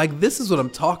 And I'm like, this is what I'm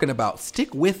talking about.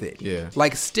 Stick with it. Yeah.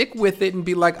 Like, stick with it and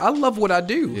be like, I love what I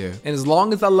do. Yeah. And as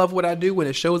long as I love what I do, when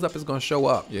it shows up, it's going to show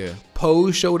up. Yeah.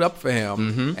 Pose showed up for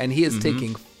him, and he is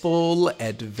taking full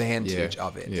advantage Yeah.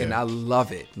 of it. Yeah. And I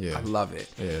love it. Yeah. I love it.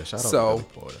 Yeah, shout out to so, Billy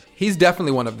Porter. he's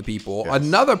definitely one of the people. Yes.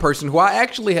 Another person who I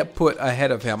actually have put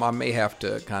ahead of him, I may have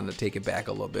to kind of take it back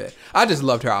a little bit. I just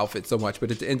loved her outfit so much,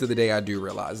 but at the end of the day, I do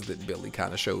realize that Billy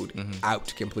kind of showed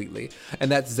out completely.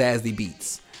 And that's Zazie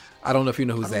Beetz. I don't know if you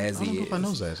know who Zazie is. I don't know if I know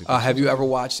Zazie Beetz. Have you ever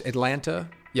watched Atlanta?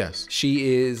 Yes.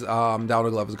 She is Donald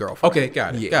Glover's girlfriend. Okay,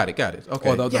 got it. Yeah. Got it. Okay.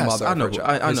 Or the Yes, mother I of know her who-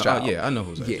 child, I his know. child. Yeah, I know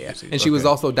who Zazie Yeah, Beetz is. and she was Okay.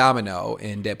 also Domino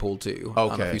in Deadpool 2. I don't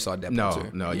know Okay. if you saw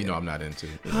Deadpool 2. No, Yeah. I'm not into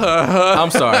it.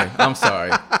 I'm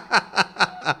sorry.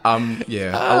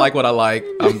 I like what I like.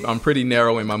 I'm pretty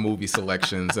narrow in my movie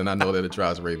selections, and I know that it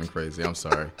drives Raven crazy. I'm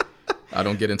sorry. I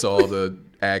don't get into all the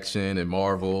action and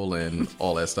Marvel and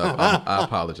all that stuff. I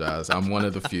apologize. I'm one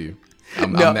of the few.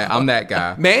 I'm that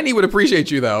guy. Manny would appreciate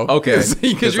you though. Okay.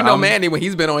 Because Manny, when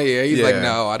he's been on here, he's like, Yeah.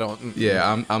 no, I don't.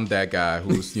 Yeah, I'm that guy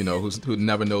who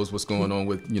never knows what's going on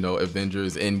with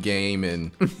Avengers Endgame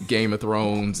and Game of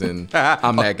Thrones, and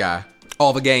I'm that guy.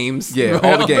 All the games. Yeah,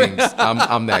 all the games.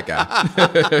 I'm that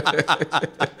guy.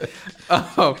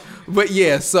 But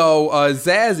yeah, so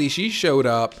Zazie, she showed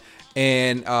up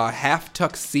in half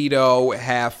tuxedo,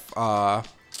 half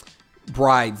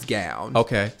bride's gown.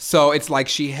 Okay. So it's like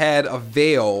she had a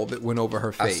veil that went over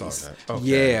her face. I saw that.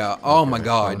 Okay. Yeah. Oh my Okay.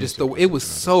 God. Just it was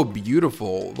so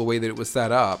beautiful the way that it was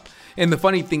set up. And the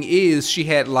funny thing is, she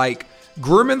had like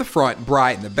groom in the front,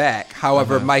 bride in the back.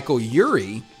 However, Michael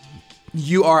Urie,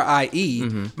 Urie,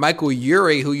 Michael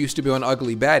Urie, who used to be on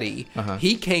Ugly Betty,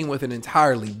 he came with an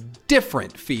entirely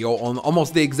different feel on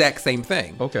almost the exact same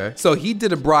thing. Okay. So he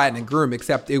did a bride and a groom,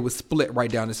 except it was split right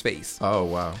down his face. Oh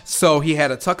wow. So he had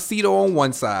a tuxedo on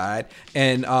one side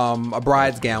and a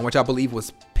bride's gown, which I believe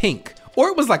was pink. Or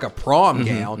it was like a prom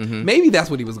gown. Maybe that's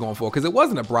what he was going for, because it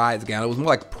wasn't a bride's gown. It was more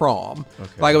like prom. Okay.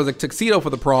 Like it was a tuxedo for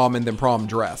the prom and then prom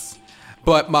dress.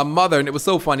 But my mother, and it was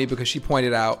so funny because she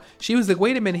pointed out, she was like,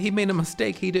 wait a minute, he made a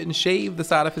mistake. He didn't shave the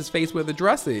side of his face where the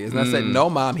dress is. And I said, no,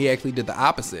 Mom, he actually did the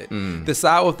opposite. The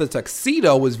side with the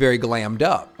tuxedo was very glammed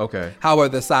up. Okay. However,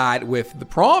 the side with the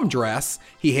prom dress,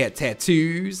 he had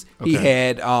tattoos. He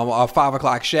had a 5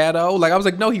 o'clock shadow. Like, I was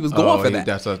like, no, he was going for that.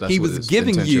 That's he what was his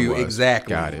giving intention you was.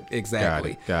 exactly. Got it.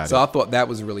 Exactly. Got it. So I thought that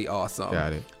was really awesome.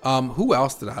 Got it. Who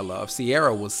else did I love?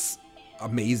 Sierra was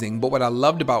amazing, but what I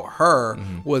loved about her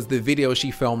was the video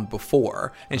she filmed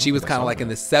before, and she was kind of like in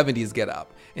the 70s get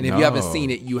up. And if you haven't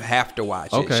seen it, you have to watch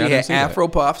it. Okay, I She didn't had see that. Afro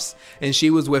puffs, and she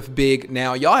was with big.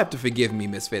 Now y'all have to forgive me,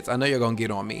 Misfits. I know you're gonna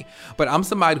get on me, but I'm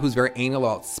somebody who's very anal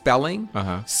about spelling.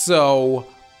 So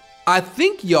I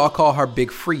think y'all call her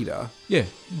Big Frida. Yeah.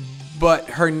 But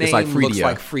her name like looks Freedia.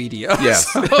 like Freedia.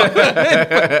 Yes. So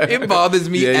it bothers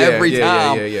me every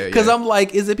time. Because I'm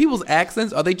like, is it people's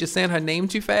accents? Are they just saying her name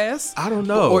too fast? I don't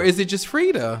know. Or is it just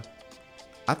Frida?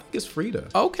 I think it's Frida.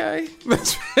 Okay.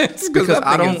 Because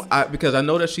I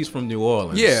know that she's from New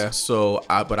Orleans. Yeah. So,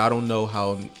 but I don't know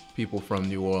how people from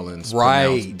New Orleans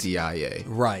pronounce DIA.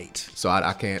 Right. So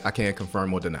I can't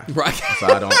confirm or deny. Right. So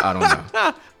I don't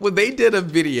know. Well, they did a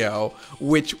video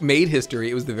which made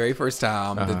history. It was the very first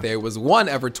time that there was one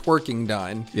ever twerking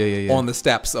done on the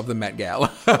steps of the Met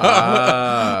Gala.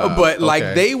 But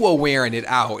like they were wearing it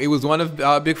out. It was one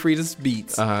of Big Frida's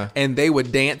beats, and they were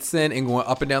dancing and going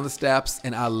up and down the steps.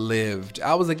 And I lived.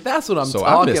 I was like, that's what I'm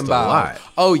talking about. A lot.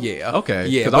 Oh yeah. Okay.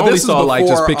 Yeah. Because I only saw like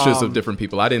just pictures of different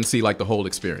people. I didn't see like the whole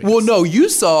experience. Well, no, you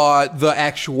saw the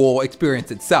actual experience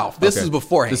itself. This is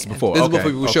beforehand. This is before. This is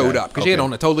before people showed up because she had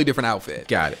on a totally different outfit.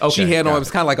 Got it. Okay. She had on, it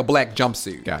was kind of like a black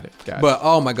jumpsuit. Got it. But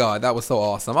oh my God, that was so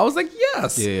awesome. I was like,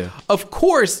 yes. Yeah. Of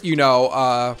course, you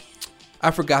know,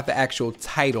 I forgot the actual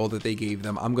title that they gave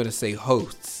them. I'm going to say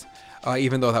hosts,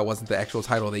 even though that wasn't the actual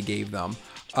title they gave them.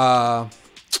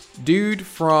 Dude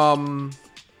from,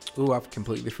 I've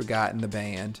completely forgotten the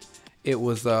band. It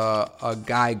was a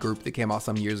guy group that came out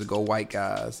some years ago, white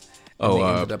guys. And they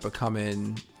ended up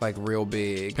becoming like real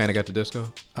big. Panic at the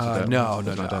Disco? No.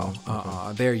 They're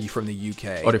from the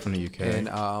UK. Oh, they're from the UK. And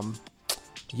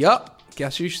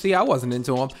guess you see I wasn't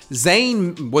into him.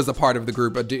 Zayn was a part of the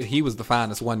group, but he was the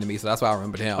finest one to me, so that's why I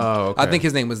remembered him. Oh, okay. I think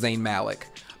his name was Zayn Malik.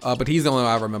 But he's the only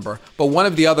one I remember. But one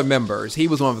of the other members, he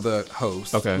was one of the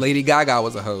hosts. Okay. Lady Gaga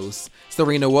was a host.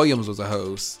 Serena Williams was a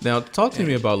host. Now, talk to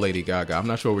me about Lady Gaga. I'm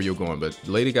not sure where you're going, but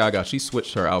Lady Gaga, she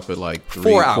switched her outfit like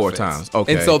four times.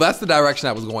 Okay. And so that's the direction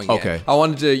I was going in. Okay. I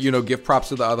wanted to, give props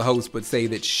to the other hosts, but say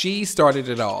that she started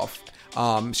it off.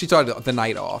 She started the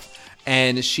night off.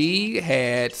 And she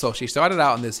started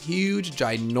out in this huge,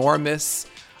 ginormous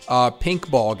pink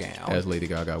ball gown. As Lady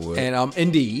Gaga would. And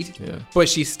indeed. Yeah. But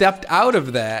she stepped out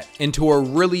of that into a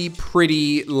really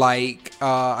pretty, like,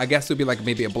 I guess it would be like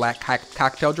maybe a black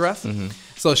cocktail dress. Mm-hmm.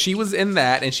 So she was in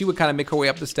that, and she would kind of make her way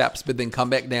up the steps, but then come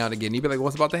back down again. You'd be like,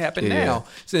 what's about to happen now?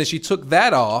 So then she took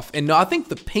that off, and no, I think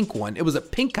the pink one, it was a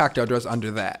pink cocktail dress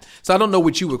under that. So I don't know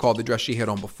what you would call the dress she had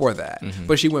on before that. Mm-hmm.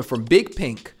 But she went from big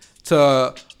pink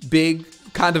to big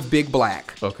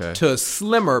black to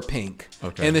slimmer pink.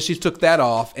 Okay. And then she took that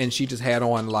off, and she just had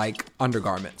on like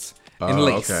undergarments and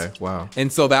lace. Okay, wow.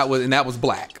 And so that was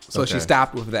black. So she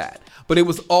stopped with that. But it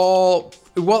was all,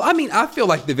 well, I mean, I feel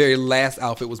like the very last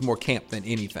outfit was more camp than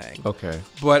anything. Okay.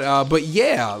 But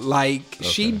yeah, like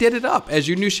she did it up as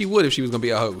you knew she would if she was going to be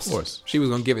a host. Of course. She was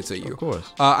going to give it to you. Of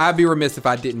course. I'd be remiss if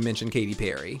I didn't mention Katy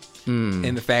Perry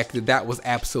and the fact that was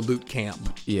absolute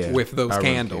camp with those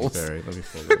candles. Let me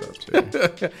pull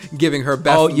it up too. Giving her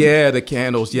best. Oh, yeah, the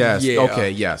candles. Yes. Yeah.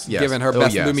 Okay, yes. Giving her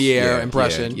best Lumiere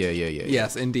impression. Yeah.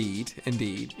 Yes, indeed.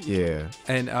 Yeah.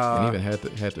 And even had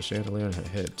the chandelier in her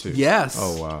head too. Yes.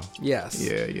 Oh, wow. Yes.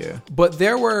 Yeah. But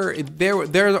there are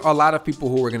a lot of people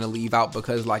who were going to leave out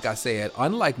because, like I said,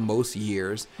 unlike most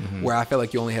years where I feel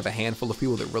like you only have a handful of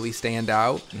people that really stand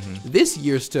out, this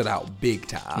year stood out big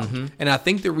time. And I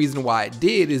think the reason why it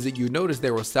did is that you notice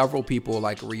there were several people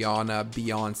like Rihanna,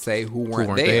 Beyonce who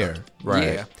weren't there. Right.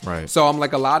 Yeah. Right. So I'm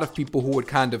like a lot of people who would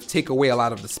kind of take away a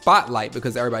lot of the spotlight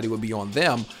because everybody would be on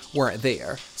them weren't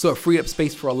there. So it freed up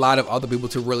space for a lot of other people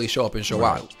to really show up and show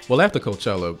out. Well, after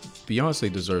Coachella,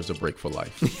 Beyonce deserves a break for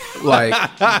life. Like,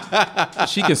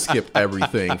 she can skip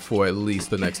everything for at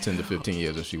least the next 10 to 15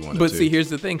 years if she wanted to. But see, here's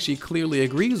the thing. She clearly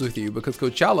agrees with you because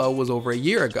Coachella was over a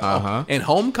year ago and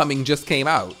Homecoming just came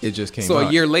out. It just came out. So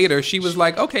a year later, she was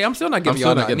like, okay, I'm still not giving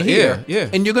y'all nothing here. Yeah.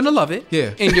 And you're going to love it.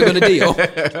 Yeah. And you're going to deal.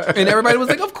 And everybody was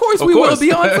like, of course we will,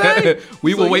 Beyonce.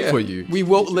 We will wait for you. We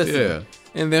will listen. Yeah.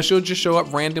 And then she'll just show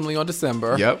up randomly on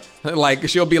December. Yep. Like,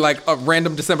 she'll be like a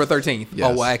random December 13th. Yes.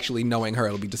 Oh, well, actually, knowing her,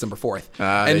 it'll be December 4th.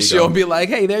 And she'll be like,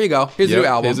 hey, there you go. Here's a new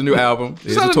album. Here's a new album.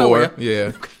 Here's a tour. Nowhere.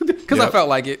 Yeah. Because I felt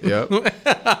like it. Yep.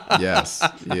 Yes.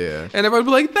 Yeah. And everybody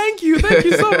be like, thank you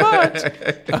so much.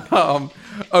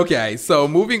 Okay, so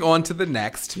moving on to the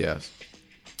next. Yes.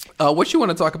 What you want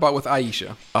to talk about with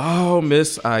Aisha? Oh,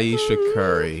 Miss Aisha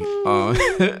Curry.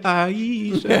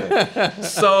 Aisha.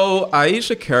 So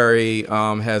Aisha Curry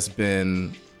has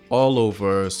been all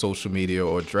over social media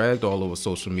or dragged all over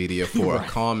social media for a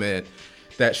comment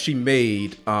that she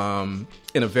made in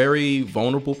a very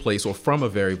vulnerable place or from a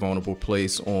very vulnerable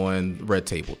place on Red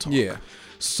Table Talk. Yeah.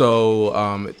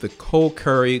 So the Cole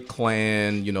Curry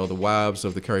clan, you know, the wives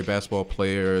of the Curry basketball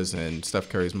players and Steph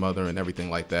Curry's mother and everything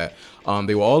like that,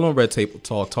 they were all on Red Table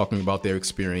Talk talking about their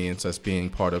experience as being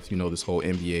part of, you know, this whole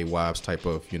NBA wives type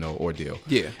of, you know, ordeal.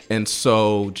 Yeah. And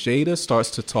so Jada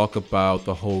starts to talk about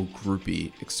the whole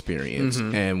groupie experience.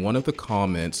 And one of the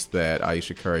comments that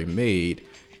Ayesha Curry made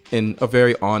in a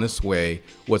very honest way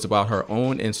was about her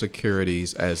own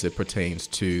insecurities as it pertains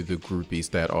to the groupies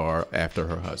that are after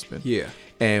her husband. Yeah.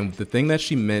 And the thing that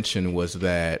she mentioned was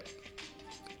that,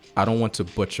 I don't want to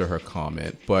butcher her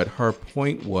comment, but her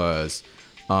point was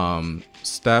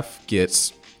Steph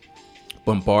gets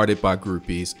bombarded by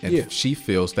groupies, and she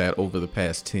feels that over the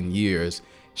past 10 years,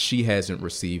 she hasn't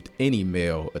received any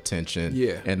male attention,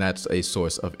 and that's a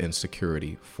source of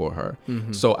insecurity for her.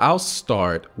 So I'll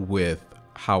start with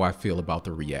how I feel about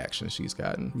the reaction she's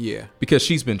gotten. Yeah. Because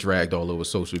she's been dragged all over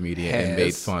social media and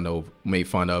made fun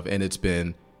of, and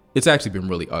it's actually been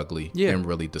really ugly and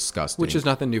really disgusting. Which is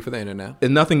nothing new for the internet.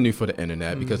 And nothing new for the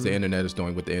internet, because the internet is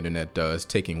doing what the internet does,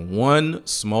 taking one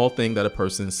small thing that a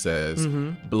person says,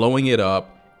 blowing it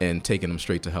up, and taking them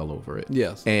straight to hell over it.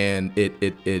 Yes. And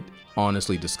it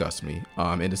honestly disgusts me.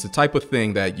 And it's the type of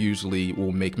thing that usually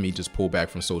will make me just pull back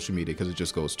from social media because it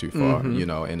just goes too far, you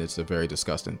know, and it's a very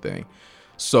disgusting thing.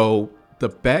 So the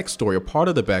backstory, or part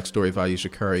of the backstory of Ayesha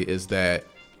Curry, is that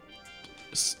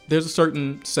there's a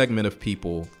certain segment of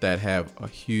people that have a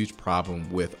huge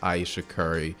problem with Ayesha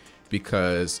Curry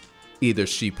because either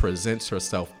she presents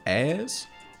herself as,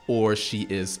 or she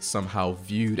is somehow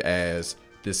viewed as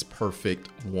this perfect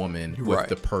woman with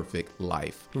the perfect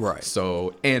life. Right.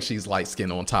 So, and she's light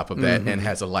skinned on top of that, and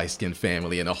has a light skinned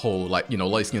family and a whole, like, you know,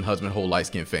 light skinned husband, whole light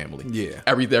skinned family. Yeah.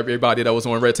 Everybody that was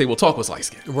on Red Table Talk was light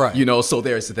skinned. Right. You know, so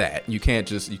there's that. You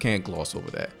can't gloss over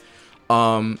that.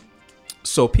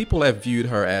 So people have viewed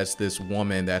her as this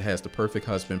woman that has the perfect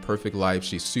husband, perfect life.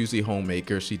 She's Susie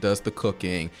Homemaker. She does the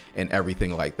cooking and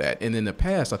everything like that. And in the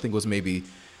past, I think it was maybe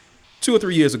 2 or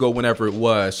 3 years ago, whenever it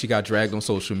was, she got dragged on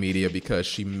social media because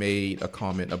she made a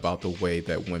comment about the way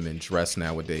that women dress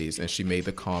nowadays. And she made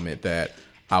the comment that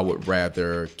I would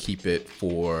rather keep it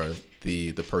for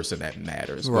the person that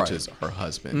matters, which is her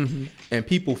husband. And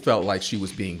people felt like she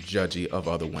was being judgy of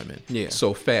other women. Yeah.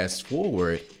 So fast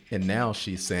forward, and now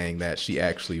she's saying that she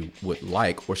actually would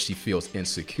like, or she feels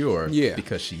insecure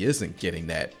because she isn't getting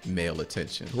that male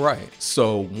attention. Right.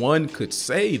 So one could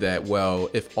say that, well,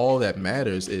 if all that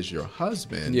matters is your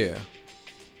husband,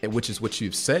 which is what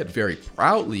you've said very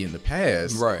proudly in the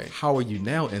past, right? How are you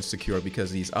now insecure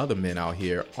because these other men out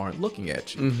here aren't looking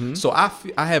at you? So I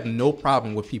have no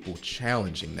problem with people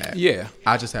challenging that. Yeah.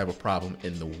 I just have a problem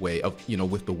in the way of, you know,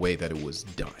 with the way that it was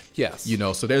done. Yes. You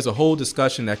know, so there's a whole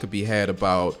discussion that could be had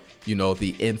about, you know,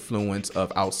 the influence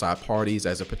of outside parties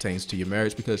as it pertains to your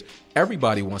marriage, because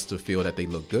everybody wants to feel that they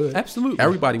look good. Absolutely.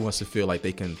 Everybody wants to feel like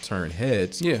they can turn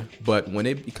heads. Yeah. But when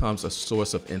it becomes a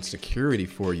source of insecurity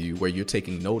for you, where you're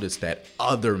taking notice that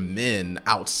other men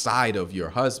outside of your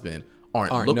husband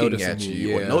aren't looking at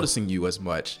you or noticing you as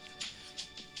much,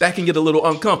 that can get a little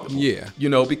uncomfortable. Yeah. You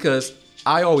know, because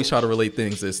I always try to relate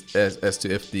things as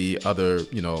to if the other,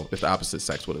 you know, if the opposite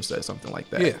sex would have said something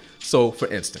like that. Yeah. So for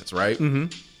instance, right?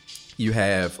 You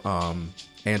have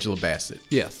Angela Bassett.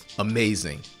 Yes.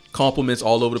 Amazing. Compliments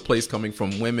all over the place coming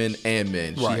from women and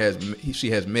men. Right. She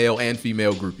has male and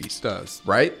female groupies. Does.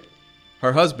 Right?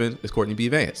 Her husband is Courtney B.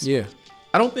 Vance. Yeah.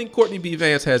 I don't think Courtney B.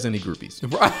 Vance has any groupies.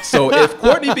 Right. So if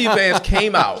Courtney B. Vance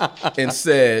came out and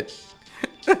said,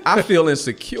 I feel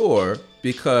insecure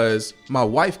because my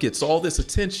wife gets all this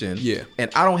attention, and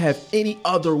I don't have any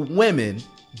other women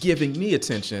giving me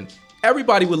attention,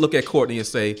 everybody would look at Courtney and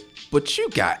say, but you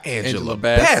got Angela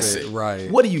Bassett.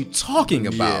 Right. What are you talking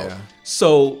about? Yeah.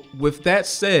 So with that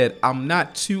said, I'm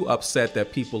not too upset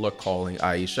that people are calling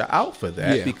Ayesha out for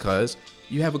that, because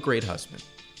you have a great husband,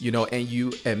 you know, and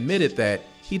you admitted that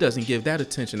he doesn't give that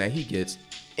attention that he gets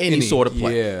any sort of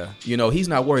play. Yeah. You know, he's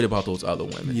not worried about those other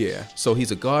women. Yeah. So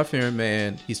he's a God-fearing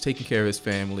man. He's taking care of his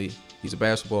family. He's a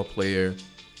basketball player.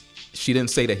 She didn't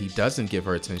say that he doesn't give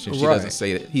her attention. She doesn't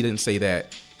say that. He didn't say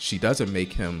that she doesn't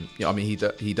make him, you know, I mean,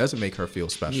 he doesn't make her feel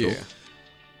special. Yeah.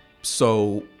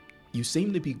 So you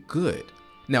seem to be good.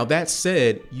 Now, that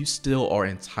said, you still are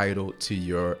entitled to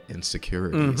your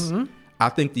insecurities. I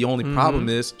think the only problem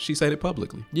is she said it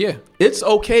publicly. Yeah. It's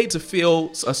okay to feel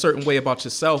a certain way about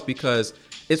yourself, because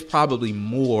it's probably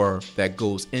more that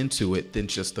goes into it than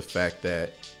just the fact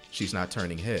that she's not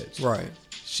turning heads. Right.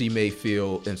 She may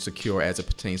feel insecure as it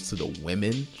pertains to the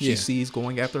women she sees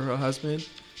going after her husband.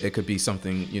 It could be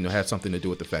something, you know, have something to do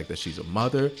with the fact that she's a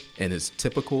mother, and it's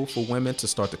typical for women to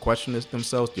start to question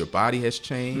themselves. Your body has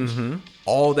changed.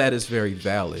 All that is very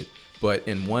valid. But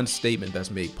in one statement that's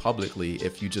made publicly,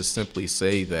 if you just simply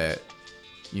say that,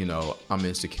 you know, I'm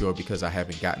insecure because I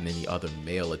haven't gotten any other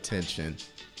male attention,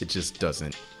 it just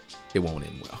doesn't, it won't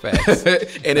end well. Facts. And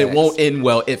Facts. it won't end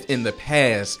well if in the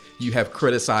past you have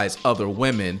criticized other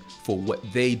women for what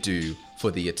they do for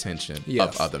the attention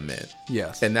of other men.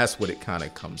 Yes. And that's what it kind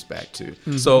of comes back to.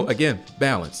 So again,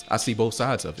 balance. I see both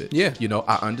sides of it. Yeah. You know,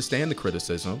 I understand the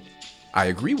criticism. I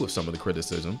agree with some of the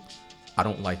criticism. I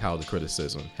don't like how the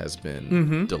criticism has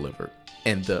been delivered.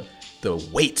 And the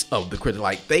weight of the critic,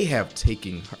 like they have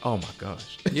taken her, oh my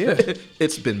gosh. Yeah.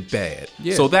 It's been bad.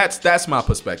 Yeah. So that's my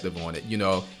perspective on it. You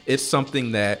know, it's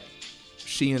something that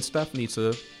she and Steph need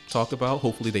to talk about.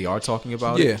 Hopefully they are talking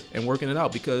about it and working it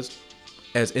out, because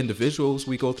as individuals,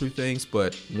 we go through things,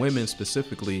 but women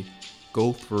specifically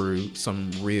go through some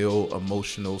real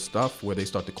emotional stuff where they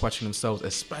start to question themselves,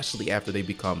 especially after they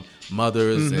become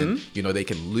mothers and, you know, they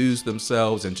can lose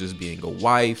themselves in just being a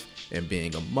wife and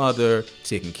being a mother,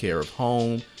 taking care of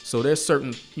home. So there's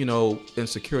certain, you know,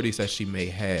 insecurities that she may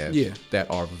have that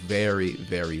are very,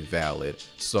 very valid.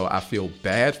 So I feel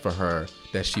bad for her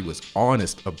that she was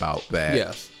honest about that.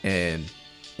 Yes. And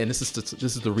this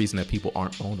is the reason that people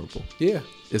aren't vulnerable. Yeah.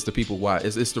 It's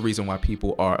the reason why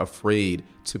people are afraid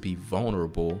to be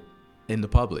vulnerable in the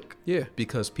public. Yeah.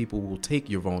 Because people will take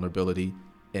your vulnerability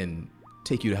and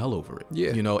take you to hell over it.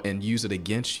 Yeah. You know, and use it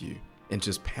against you and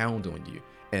just pound on you.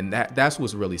 And that's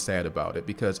what's really sad about it,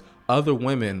 because other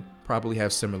women probably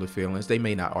have similar feelings. They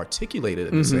may not articulate it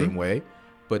in the same way,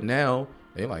 but now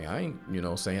they're like, I ain't, you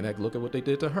know, saying that. Look at what they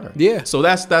did to her. Yeah. So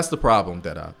that's the problem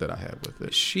that I have with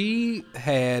it. She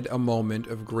had a moment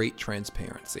of great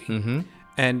transparency,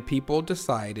 and people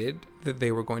decided that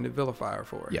they were going to vilify her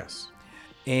for it. Yes.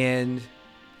 And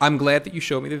I'm glad that you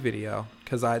showed me the video,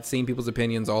 because I had seen people's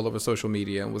opinions all over social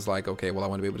media and was like, okay, well, I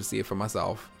want to be able to see it for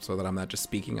myself so that I'm not just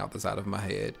speaking out the side of my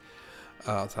head,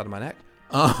 side of my neck.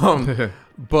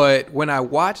 But when I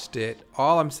watched it,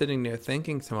 all I'm sitting there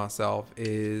thinking to myself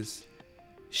is,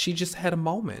 she just had a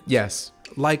moment. Yes.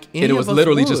 Like, And it was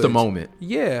literally just a moment.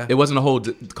 Yeah. It wasn't a whole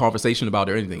conversation about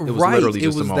it or anything. It was literally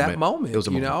just a moment. That moment. It was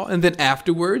a moment. You know? And then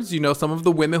afterwards, you know, some of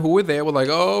the women who were there were like,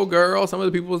 oh, girl. Some of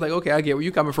the people was like, okay, I get where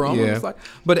you're coming from. Yeah. It's like,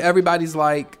 but everybody's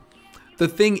like, the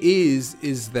thing is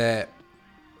that,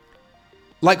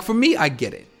 like, for me, I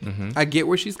get it. I get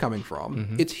where she's coming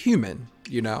from. It's human,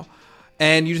 you know?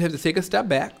 And you just have to take a step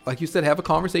back. Like you said, have a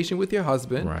conversation with your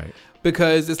husband. Right.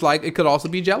 Because it's like, it could also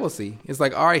be jealousy. It's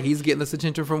like, all right, he's getting this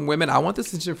attention from women. I want this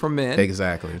attention from men.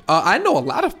 Exactly. I know a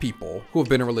lot of people who have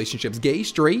been in relationships, gay,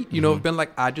 straight, you know, have been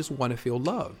like, I just want to feel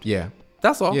loved. Yeah.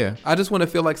 That's all. Yeah. I just want to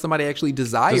feel like somebody actually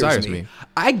desires me. me.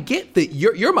 I get that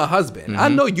you're my husband. I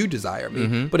know you desire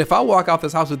me. But if I walk out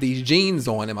this house with these jeans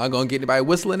on, am I going to get anybody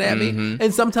whistling at me?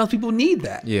 And sometimes people need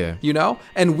that. Yeah. You know?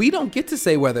 And we don't get to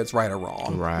say whether it's right or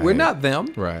wrong. Right. We're not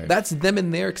them. Right. That's them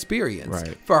and their experience.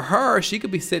 Right. For her, she could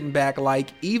be sitting back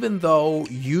like, even though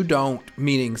you don't,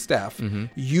 meaning Steph,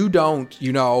 you don't,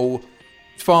 you know,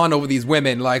 fawn over these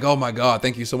women like, oh my God,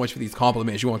 thank you so much for these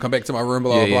compliments. You want to come back to my room,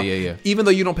 blah, blah, blah. Yeah. Even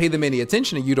though you don't pay them any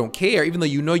attention and you don't care, even though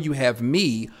you know you have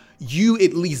me, you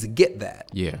at least get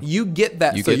that. Yeah. You get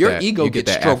that. You So get your that. ego You get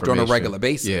gets that stroked on a affirmation. regular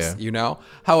basis, Yeah. you know?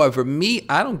 However, me,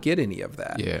 I don't get any of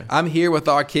that. Yeah. I'm here with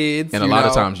our kids. And a lot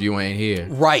of times you ain't here.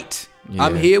 Right. Yeah.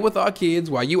 I'm here with our kids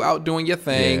while you out doing your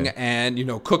thing and, you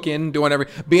know, cooking, doing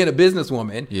being a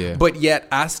businesswoman. Yeah. But yet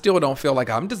I still don't feel like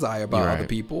I'm desired by Right. other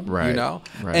people, you Right. know?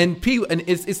 Right. And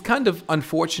it's kind of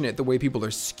unfortunate the way people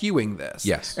are skewing this.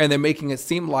 Yes. And they're making it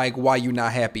seem like, why you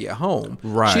not happy at home?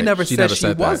 Right. She never said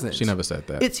that. wasn't. She never said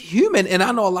that. It's human. And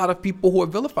I know a lot of people who are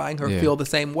vilifying her feel the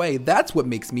same way. That's what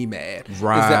makes me mad.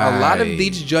 Right. Is that a lot of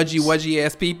these judgy-wudgy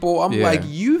ass people, I'm Yeah. like,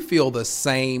 you feel the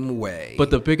same way.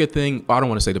 But the bigger thing, I don't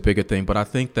want to say the bigger thing, but I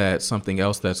think that something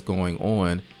else that's going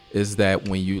on is that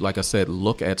when you, like I said,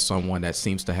 look at someone that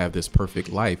seems to have this perfect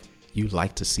life, you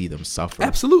like to see them suffer.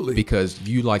 Absolutely. Because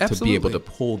you like to be able Absolutely. to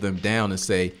pull them down and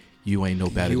say, you ain't no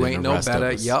better You than ain't the no rest better.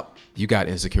 of us. Yup. You got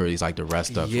insecurities like the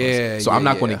rest of Yeah, us. So I'm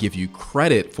yeah, not going yeah. to give you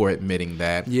credit for admitting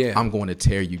that. Yeah. I'm going to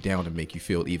tear you down and make you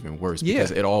feel even worse Yeah.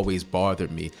 because it always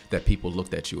bothered me that people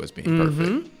looked at you as being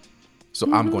perfect.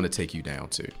 So I'm going to take you down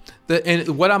too.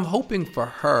 And what I'm hoping for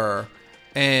her,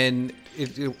 and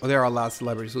there are a lot of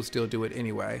celebrities who still do it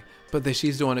anyway, but that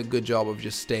she's doing a good job of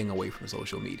just staying away from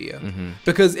social media.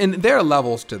 Because, and there are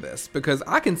levels to this, because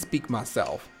I can speak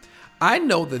myself. I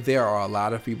know that there are a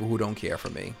lot of people who don't care for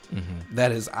me.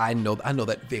 That is, I know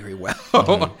that very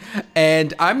well.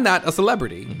 And I'm not a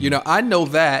celebrity. You know, I know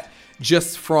that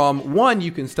just from one,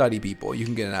 you can study people, you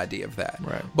can get an idea of that.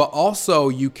 Right. But also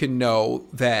you can know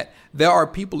that there are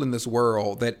people in this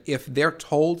world that if they're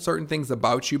told certain things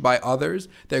about you by others,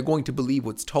 they're going to believe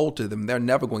what's told to them. They're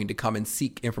never going to come and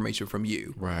seek information from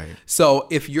you. Right. So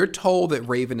if you're told that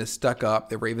Raven is stuck up,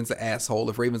 that Raven's an asshole,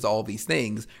 if Raven's all these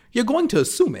things, you're going to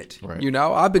assume it. Right. You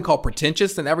know, I've been called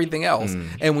pretentious and everything else.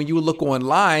 And when you look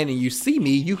online and you see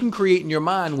me, you can create in your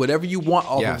mind whatever you want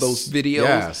off of those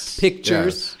videos,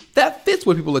 pictures. That fits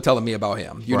what people are telling me about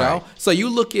him, you know? So you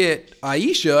look at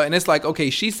Aisha and it's like, okay,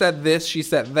 she said this, she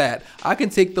said that. I can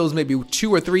take those maybe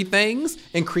 2 or 3 things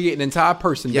and create an entire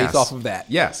person based off of that.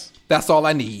 Yes. That's all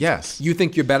I need. Yes. You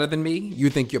think you're better than me? You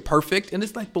think you're perfect? And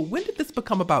it's like, but when did this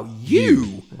become about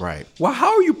you? Right. Well,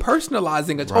 how are you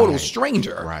personalizing a total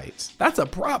stranger? Right. That's a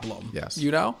problem. Yes.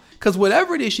 You know? Because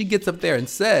whatever it is she gets up there and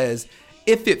says,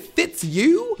 if it fits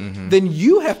you, then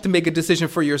you have to make a decision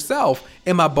for yourself.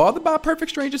 Am I bothered by a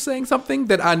perfect stranger saying something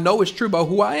that I know is true about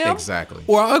who I am? Exactly.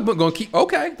 Or I'm going to keep,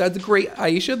 okay, that's great,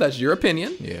 Aisha. That's your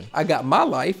opinion. Yeah. I got my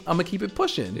life. I'm going to keep it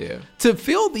pushing. Yeah. To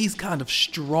feel these kind of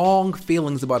strong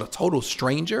feelings about a total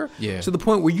stranger to the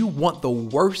point where you want the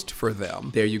worst for them.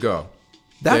 There you go.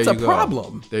 That's a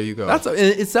problem. There you go.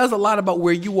 It says a lot about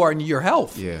where you are in your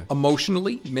health. Yeah.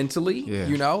 Emotionally, mentally. Yeah.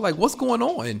 You know, like what's going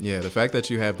on? Yeah, the fact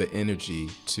that you have the energy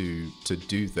to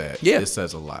do that, Yeah. it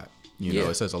says a lot. You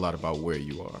know, it says a lot about where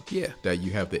you are. Yeah. That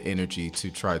you have the energy to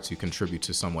try to contribute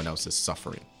to someone else's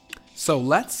suffering. So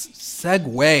let's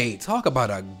segue. Talk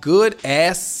about a good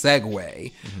ass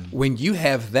segue. When you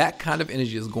have that kind of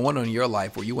energy that's going on in your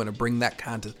life where you want to bring that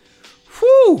kind of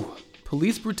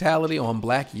police brutality on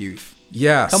black youth.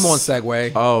 Yes. Come on,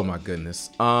 segue. Oh my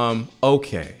goodness.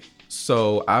 Okay.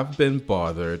 So I've been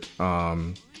bothered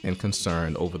and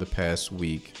concerned over the past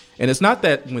week. And it's not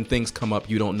that when things come up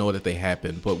you don't know that they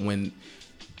happen, but when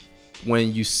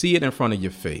you see it in front of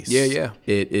your face,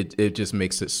 it just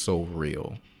makes it so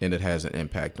real and it has an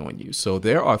impact on you. So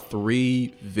there are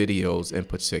 3 videos in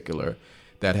particular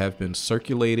that have been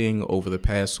circulating over the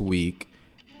past week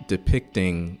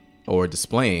depicting or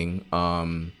displaying,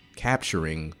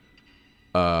 capturing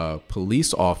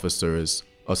police officers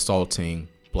assaulting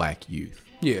black youth.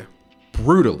 Yeah.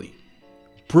 Brutally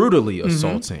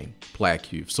assaulting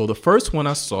black youth. So the first one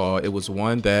I saw, it was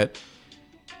one that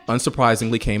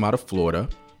unsurprisingly came out of Florida,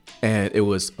 and it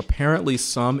was apparently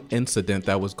some incident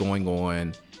that was going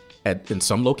on in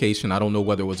some location. I don't know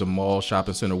whether it was a mall,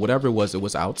 shopping center, whatever it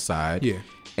was outside. Yeah.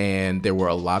 And there were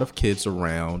a lot of kids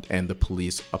around, and the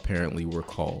police apparently were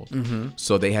called.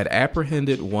 So they had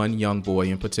apprehended one young boy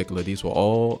in particular. These were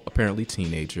all apparently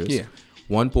teenagers. Yeah.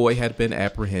 One boy had been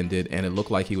apprehended, and it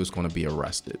looked like he was going to be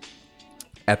arrested.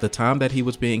 At the time that he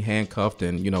was being handcuffed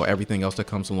and, you know, everything else that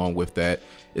comes along with that,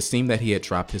 it seemed that he had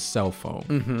dropped his cell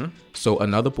phone. So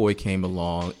another boy came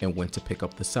along and went to pick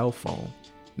up the cell phone.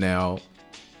 Now,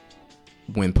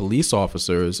 when police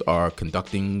officers are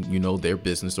conducting, you know, their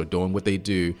business or doing what they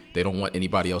do, they don't want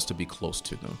anybody else to be close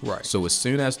to them. Right. So as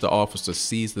soon as the officer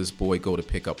sees this boy go to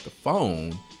pick up the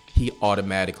phone, he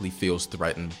automatically feels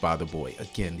threatened by the boy.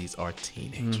 Again, these are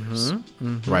teenagers,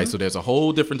 right? So there's a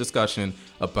whole different discussion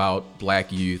about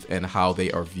black youth and how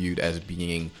they are viewed as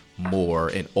being more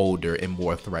and older and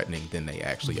more threatening than they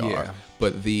actually are.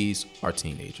 But these are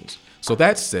teenagers. So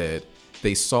that said,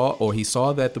 he saw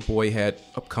that the boy had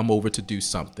come over to do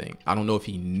something. I don't know if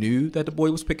he knew that the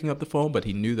boy was picking up the phone, but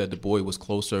he knew that the boy was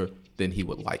closer than he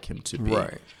would like him to be.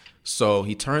 Right. So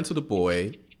he turned to the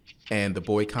boy, and the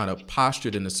boy kind of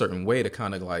postured in a certain way to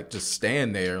kind of like just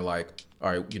stand there like,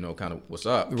 all right, you know, kind of what's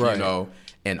up, you know,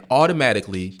 and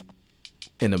automatically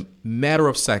in a matter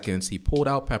of seconds, he pulled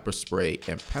out pepper spray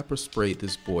and pepper sprayed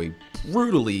this boy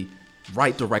brutally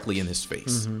right directly in his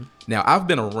face. Now, I've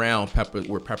been around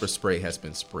where pepper spray has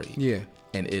been sprayed. Yeah.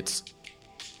 And it's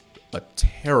a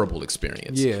terrible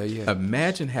experience. Yeah.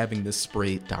 Imagine having this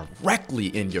sprayed directly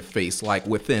in your face, like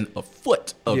within a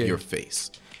foot of your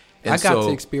face. And I got to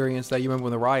experience that. You remember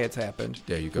when the riots happened?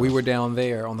 There you go. We were down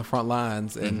there on the front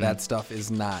lines, and that stuff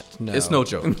is not. No. It's no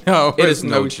joke. No, it is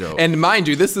no joke. And mind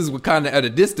you, this is kind of at a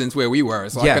distance where we were,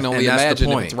 so I can only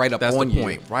imagine if it's right up on you. That's the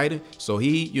point, right? So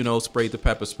he, you know, sprayed the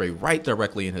pepper spray right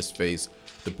directly in his face.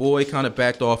 The boy kind of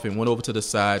backed off and went over to the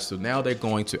side. So now they're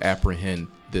going to apprehend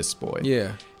this boy.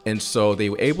 Yeah. And so they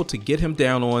were able to get him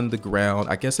down on the ground.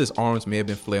 I guess his arms may have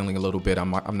been flailing a little bit.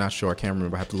 I'm not sure. I can't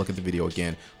remember. I have to look at the video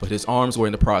again. But his arms were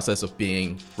in the process of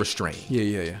being restrained.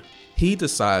 Yeah. He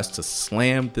decides to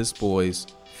slam this boy's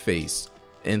face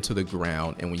into the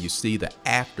ground. And when you see the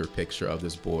after picture of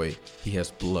this boy, he has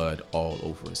blood all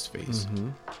over his face.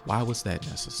 Why was that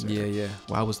necessary? Yeah.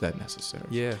 Why was that necessary?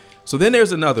 Yeah. So then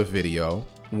there's another video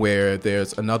where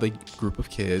there's another group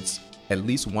of kids At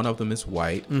least one of them is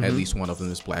white. At least one of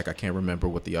them is black. I can't remember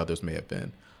what the others may have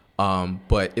been.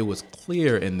 But it was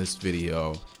clear in this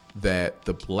video that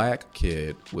the black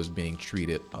kid was being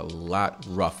treated a lot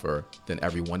rougher than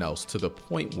everyone else, to the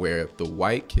point where the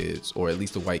white kids, or at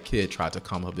least the white kid, tried to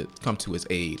come to his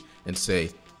aid and say,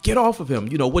 get off of him.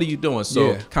 What are you doing?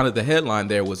 So kind of the headline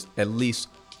there was, at least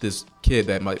this kid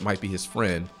that might be his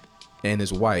friend and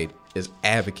is white is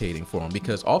advocating for him,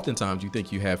 because oftentimes you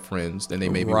think you have friends and they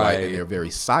may be white and they're very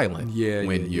silent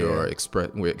when you're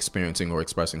experiencing or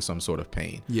expressing some sort of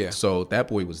pain. So that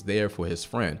boy was there for his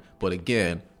friend. But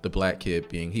again, the black kid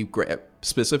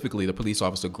specifically the police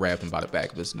officer grabbed him by the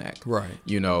back of his neck.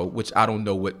 Which I don't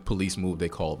know what police move they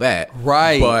call that.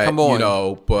 But, come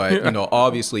on. But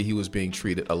obviously he was being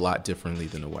treated a lot differently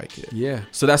than the white kid.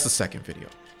 So that's the second video.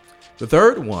 The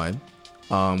third one,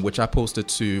 which I posted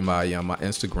to my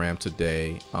Instagram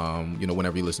today.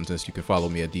 Whenever you listen to this, you can follow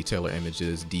me at Detailer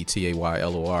Images,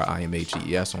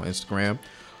 DTAYLORIMAGES on Instagram.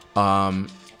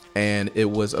 And it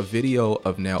was a video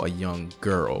of now a young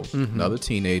girl, another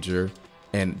teenager.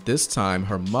 And this time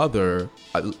her mother,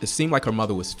 it seemed like her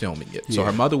mother was filming it. So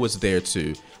her mother was there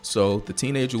too. So the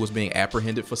teenager was being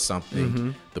apprehended for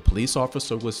something. The police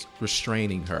officer was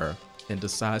restraining her and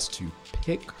decides to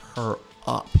pick her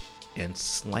up and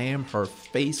slam her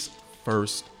face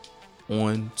first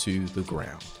onto the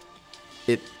ground.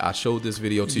 I showed this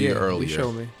video to you earlier. You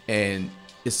showed me. And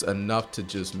it's enough to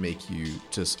just make you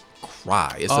just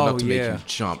cry. It's enough to make you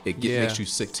jump. It makes you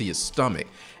sick to your stomach.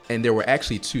 And there were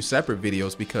actually two separate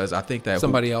videos, because I think that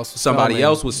somebody else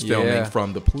was filming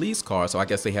from the police car. So I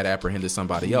guess they had apprehended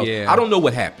somebody else. I don't know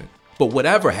what happened, but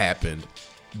whatever happened,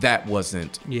 that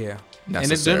wasn't necessary.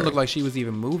 And it didn't look like she was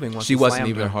even moving. She wasn't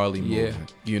even hardly moving,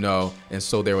 And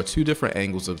so there were two different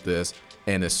angles of this.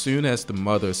 And as soon as the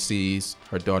mother sees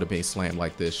her daughter being slammed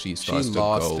like this, she starts to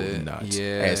go nuts,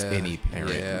 as any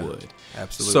parent would.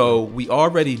 Absolutely. So we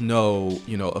already know,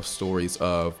 of stories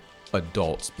of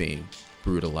adults being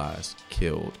brutalized,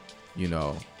 killed,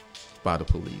 by the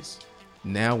police.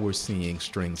 Now we're seeing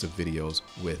strings of videos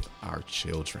with our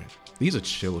children. These are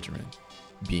children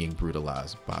being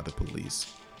brutalized by the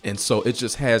police. And so it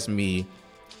just has me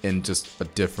in just a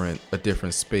different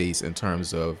space in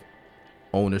terms of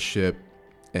ownership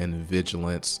and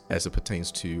vigilance as it pertains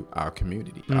to our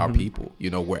community, our people,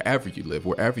 wherever you live,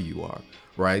 wherever you are,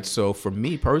 right? So for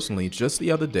me personally, just the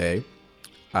other day,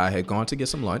 I had gone to get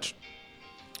some lunch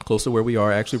close to where we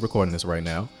are actually recording this right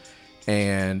now.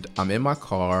 And I'm in my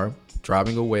car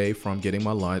driving away from getting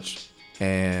my lunch.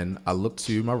 And I looked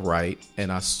to my right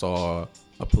and I saw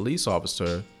a police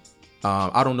officer.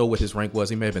 I don't know what his rank was.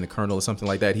 He may have been a colonel or something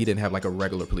like that. He didn't have like a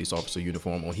regular police officer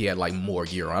uniform on. He had like more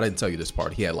gear on. I didn't tell you this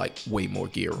part. He had like way more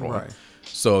gear on. Right.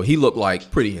 So he looked like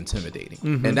pretty intimidating.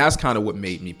 And that's kind of what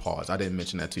made me pause. I didn't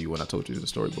mention that to you when I told you the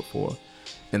story before.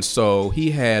 And so he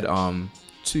had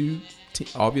two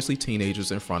obviously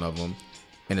teenagers in front of him.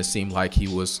 And it seemed like he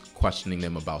was questioning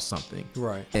them about something.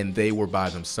 Right. And they were by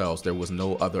themselves. There was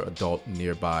no other adult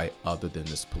nearby other than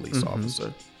this police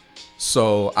officer.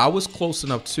 So I was close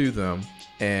enough to them,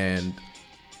 and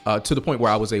to the point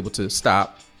where I was able to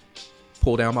stop,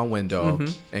 pull down my window,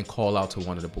 and call out to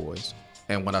one of the boys.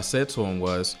 And what I said to him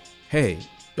was, "Hey,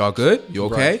 y'all good? You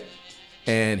okay?" Right.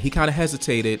 And he kind of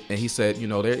hesitated, and he said,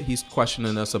 he's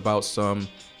questioning us about some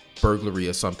burglary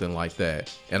or something like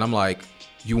that. And I'm like,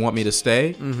 "You want me to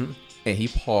stay?" And he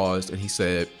paused, and he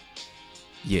said,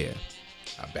 "Yeah."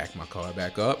 I backed my car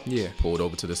back up, pulled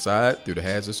over to the side, threw the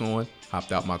hazards on,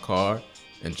 hopped out my car,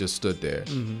 and just stood there.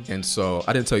 And so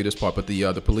I didn't tell you this part, but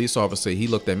the police officer, he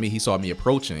looked at me, he saw me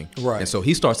approaching. Right. And so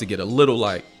he starts to get a little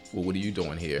like, "Well, what are you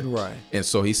doing here?" Right. And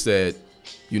so he said,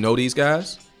 "You know these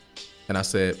guys?" And I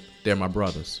said, "They're my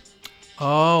brothers."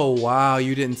 Oh, wow.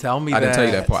 You didn't tell me that. I didn't tell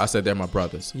you that part. I said, "They're my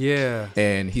brothers." Yeah.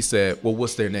 And he said, "Well,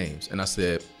 what's their names?" And I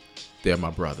said, "They're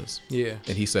my brothers." Yeah.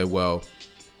 And he said, "Well,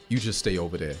 you just stay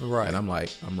over there." Right. And I'm like,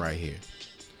 "I'm right here."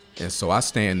 And so I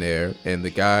stand there, and the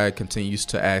guy continues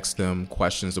to ask them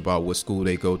questions about what school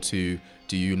they go to.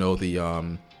 Do you know the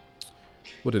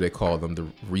what do they call them? The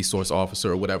resource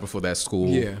officer or whatever for that school.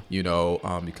 Yeah.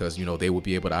 Because, they will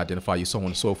be able to identify you, so on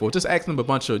and so forth. Just ask them a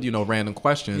bunch of, random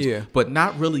questions, but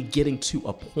not really getting to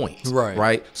a point. Right.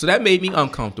 Right. So that made me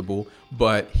uncomfortable,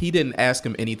 but he didn't ask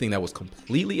him anything that was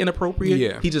completely inappropriate.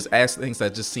 Yeah. He just asked things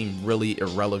that just seemed really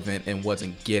irrelevant and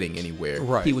wasn't getting anywhere.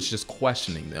 Right. He was just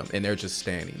questioning them, and they're just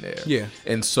standing there. Yeah.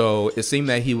 And so it seemed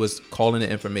that he was calling the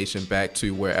information back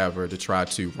to wherever to try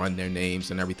to run their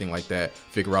names and everything like that,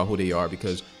 figure out who they are,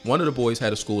 because one of the boys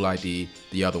had a school ID,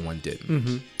 the other one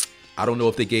didn't. I don't know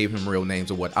if they gave him real names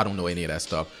or what. I don't know any of that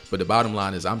stuff. But the bottom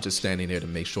line is I'm just standing there to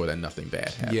make sure that nothing bad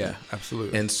happens. Yeah,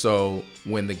 absolutely. And so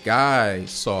when the guy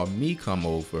saw me come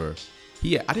over,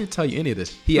 I didn't tell you any of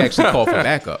this. He actually called for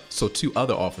backup. So 2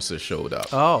 other officers showed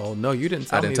up. Oh, no, you didn't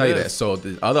tell me I didn't tell you that. So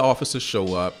the other officers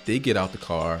show up. They get out the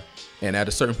car. And at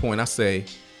a certain point, I say,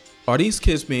 are these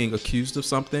kids being accused of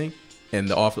something? And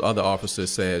the other officer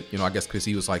said, I guess because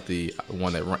he was like the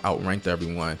one that outranked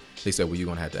everyone, they said, well, you're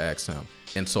going to have to ask him.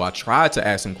 And so I tried to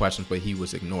ask him questions, but he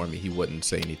was ignoring me. He wouldn't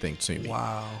say anything to me.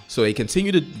 Wow. So they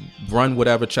continue to run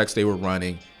whatever checks they were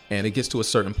running. And it gets to a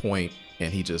certain point,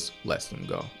 and he just lets them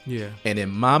go. Yeah. And in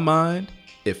my mind,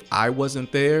 if I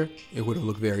wasn't there, it would have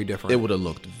looked very different. It would have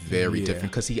looked very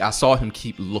different because I saw him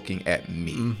keep looking at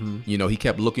me. Mm-hmm. He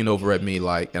kept looking over at me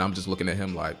and I'm just looking at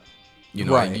him like,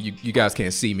 right. you guys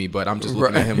can't see me, but I'm just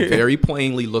looking at him very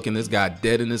plainly, looking this guy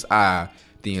dead in his eye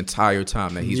the entire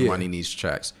time that he's running these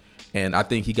checks. And I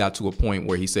think he got to a point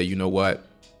where he said, you know what?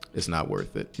 It's not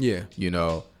worth it. Yeah.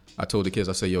 I told the kids,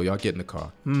 I said, yo, y'all get in the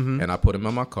car. Mm-hmm. And I put them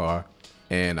in my car.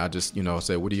 And I just,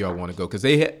 said, where do y'all want to go? Because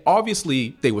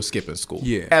obviously they were skipping school.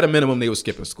 Yeah. At a minimum, they were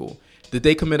skipping school. Did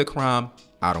they commit a crime?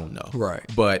 I don't know. Right.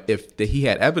 But if he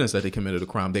had evidence that they committed a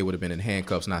crime, they would have been in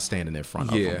handcuffs, not standing in front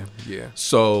of them. Yeah.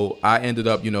 So I ended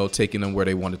up, taking them where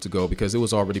they wanted to go because it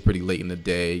was already pretty late in the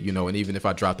day, and even if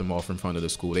I dropped them off in front of the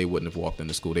school, they wouldn't have walked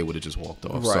into school. They would have just walked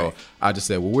off. Right. So I just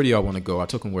said, well, where do y'all want to go? I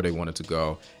took them where they wanted to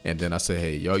go. And then I said,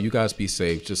 hey, yo, you guys be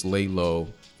safe. Just lay low,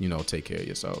 take care of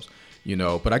yourselves.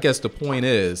 But I guess the point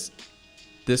is,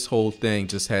 this whole thing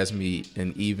just has me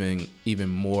in even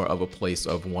more of a place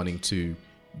of wanting to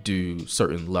do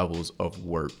certain levels of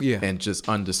work and just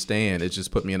understand. It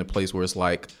just put me in a place where it's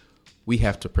like, we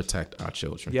have to protect our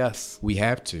children. Yes. We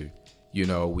have to. We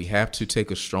have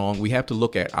to we have to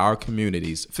look at our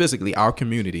communities, physically our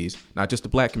communities, not just the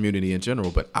Black community in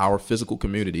general, but our physical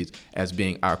communities as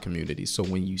being our communities. So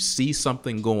when you see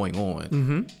something going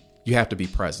on, you have to be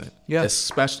present,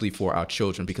 especially for our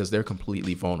children, because they're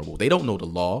completely vulnerable. They don't know the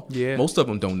law. Yeah. Most of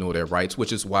them don't know their rights,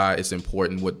 which is why it's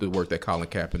important with the work that Colin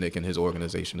Kaepernick and his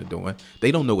organization are doing.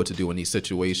 They don't know what to do in these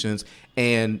situations.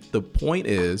 And the point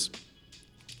is,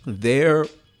 they're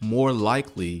more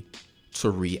likely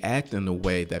to react in a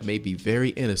way that may be very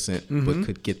innocent, but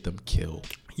could get them killed.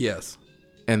 Yes.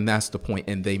 And that's the point.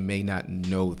 And they may not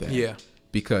know that. Yeah.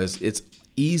 Because it's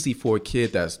easy for a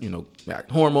kid that's,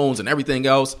 hormones and everything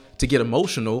else to get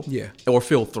emotional or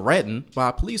feel threatened by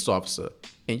a police officer.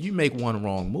 And you make one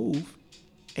wrong move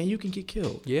and you can get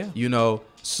killed. Yeah.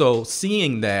 So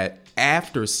seeing that,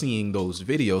 after seeing those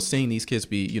videos, seeing these kids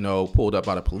be, pulled up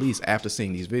by the police, after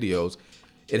seeing these videos,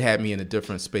 it had me in a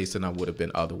different space than I would have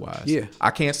been otherwise. Yeah.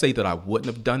 I can't say that I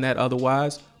wouldn't have done that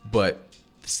otherwise, but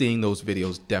seeing those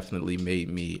videos definitely made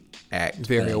me act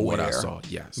very aware. What I saw.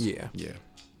 Yes. Yeah. Yeah.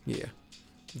 Yeah.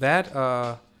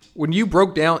 That, when you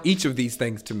broke down each of these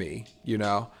things to me,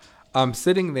 I'm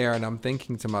sitting there and I'm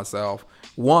thinking to myself,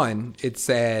 one, it's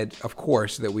sad, of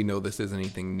course, that we know this isn't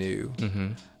anything new. Mm-hmm.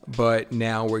 But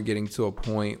now we're getting to a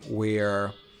point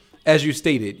where, as you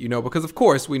stated, because of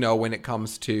course we know when it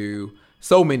comes to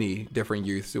so many different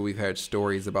youths that we've heard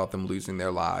stories about them losing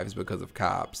their lives because of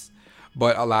cops.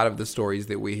 But a lot of the stories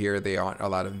that we hear, they aren't a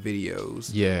lot of videos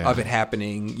of it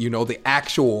happening, the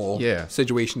actual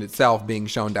situation itself being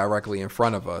shown directly in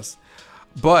front of us.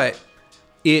 But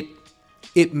it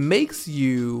makes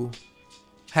you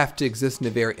have to exist in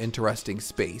a very interesting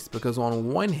space, because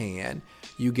on one hand,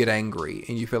 you get angry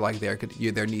and you feel like there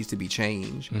needs to be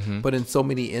change. Mm-hmm. But in so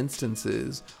many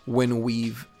instances, when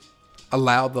we've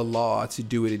allowed the law to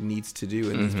do what it needs to do,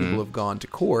 and these people have gone to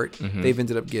court, they've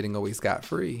ended up getting away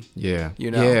scot-free. Yeah.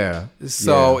 Yeah.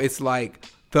 So it's like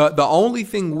the only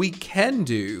thing we can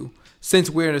do, since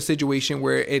we're in a situation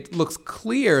where it looks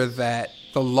clear that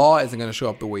the law isn't going to show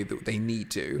up the way that they need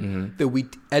to, that we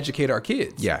educate our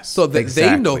kids. Yes. So that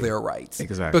they know their rights.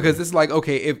 Exactly. Because it's like,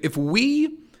 okay, if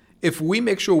we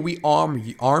make sure we arm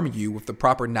you with the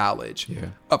proper knowledge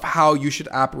of how you should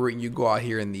operate and you go out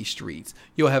here in these streets,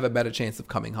 you'll have a better chance of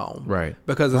coming home. Right.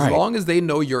 Because as long as they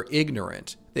know you're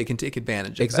ignorant, they can take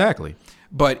advantage of that.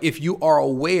 But if you are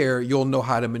aware, you'll know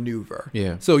how to maneuver.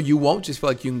 Yeah. So you won't just feel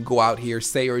like you can go out here,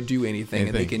 say or do anything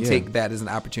and they can take that as an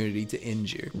opportunity to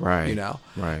end you. Right.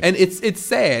 Right. And it's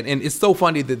sad, and it's so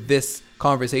funny that this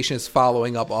conversation is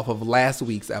following up off of last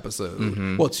week's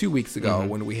episode. Well, 2 weeks ago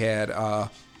when we had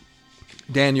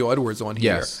Daniel Edwards on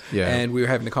here. Yes, yeah. And we were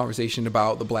having a conversation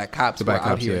about the black cops who are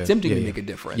out here attempting to make a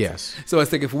difference. Yes. So I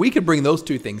think if we could bring those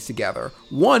two things together,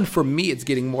 one, for me, it's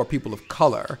getting more people of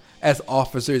color as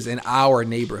officers in our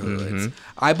neighborhoods.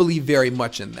 I believe very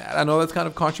much in that. I know that's kind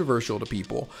of controversial to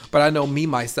people, but I know me,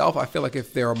 myself, I feel like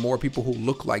if there are more people who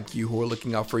look like you, who are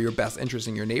looking out for your best interest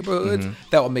in your neighborhoods,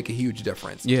 that will make a huge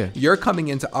difference. Yeah. You're coming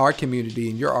into our community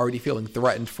and you're already feeling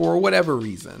threatened for whatever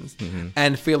reasons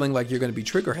and feeling like you're going to be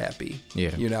trigger happy,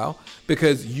 you know,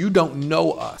 because you don't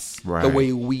know us the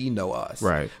way we know us.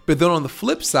 Right. But then on the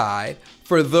flip side,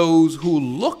 for those who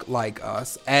look like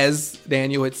us, as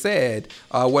Daniel had said,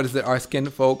 what is it? Our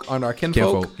kinfolk on our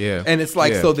kinfolk. Yeah. And it's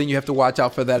like, so then you have to watch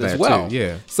out for that as well. Too,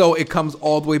 yeah. So it comes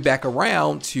all the way back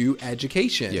around to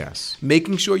education. Yes.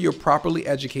 Making sure you're properly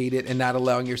educated and not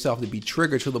allowing yourself to be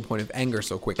triggered to the point of anger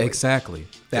so quickly. Exactly.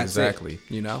 That's exactly. it,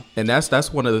 you know? And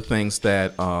that's one of the things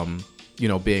that, you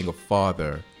know, being a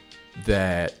father,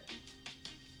 that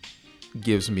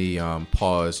gives me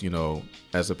pause, you know,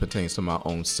 as it pertains to my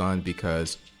own son,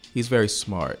 because he's very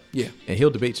smart. Yeah. And he'll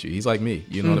debate you. He's like me.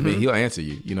 You know what I mean? He'll answer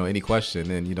you, you know, any question,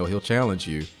 and, you know, he'll challenge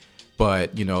you.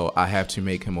 But, you know, I have to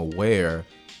make him aware.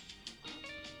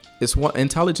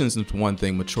 Intelligence is one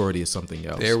thing, maturity is something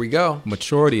else. There we go.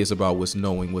 Maturity is about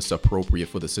knowing what's appropriate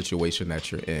for the situation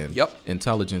that you're in. Yep.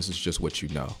 Intelligence is just what you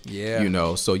know. Yeah. You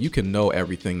know, so you can know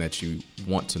everything that you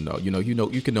want to know.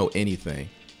 You can know anything,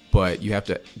 but you have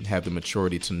to have the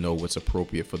maturity to know what's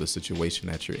appropriate for the situation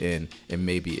that you're in, and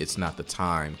maybe it's not the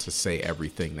time to say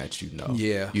everything that you know.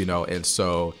 Yeah. You know, and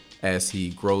so as he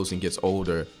grows and gets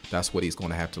older, that's what he's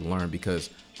going to have to learn, because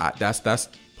that's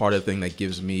part of the thing that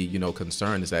gives me, you know,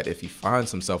 concern, is that if he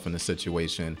finds himself in a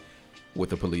situation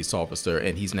with a police officer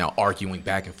and he's now arguing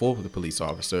back and forth with a police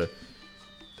officer,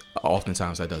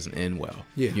 oftentimes that doesn't end well.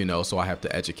 Yeah. You know, so I have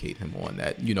to educate him on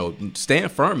that. You know,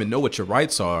 stand firm and know what your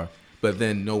rights are, but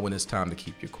then know when it's time to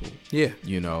keep your cool. Yeah.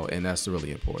 You know, and that's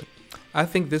really important. I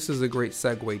think this is a great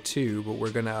segue too, but we're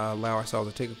going to allow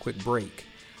ourselves to take a quick break,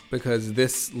 because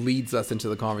this leads us into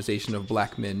the conversation of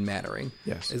black men mattering.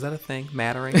 Yes. Is that a thing?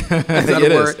 Mattering? Is that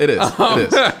it is. It is.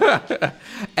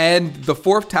 And the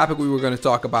fourth topic we were going to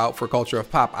talk about for Culture of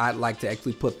Pop, I'd like to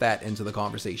actually put that into the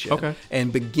conversation. Okay.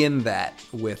 And begin that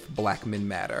with Black Men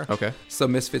Matter. Okay. So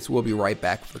Misfits, will be right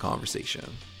back for the conversation.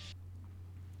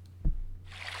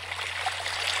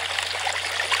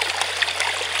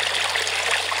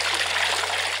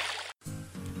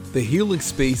 The Healing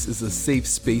Space is a safe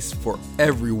space for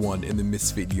everyone in the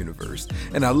Misfit universe,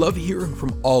 and I love hearing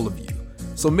from all of you.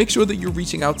 So make sure that you're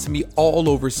reaching out to me all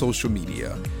over social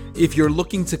media. If you're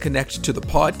looking to connect to the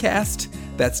podcast,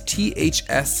 that's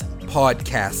THS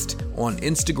Podcast on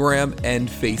Instagram and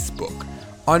Facebook,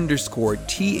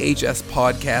 _THS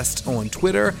Podcast on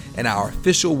Twitter, and our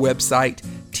official website,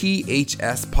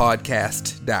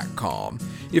 thspodcast.com.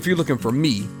 If you're looking for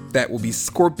me, that will be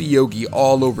Scorpy Yogi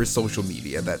all over social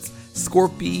media. That's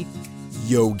Scorpy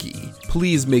Yogi.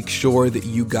 Please make sure that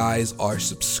you guys are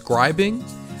subscribing,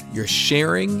 you're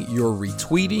sharing, you're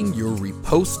retweeting, you're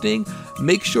reposting.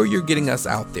 Make sure you're getting us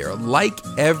out there. Like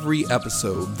every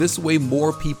episode. This way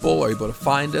more people are able to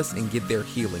find us and get their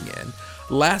healing in.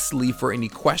 Lastly, for any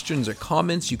questions or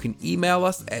comments, you can email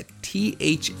us at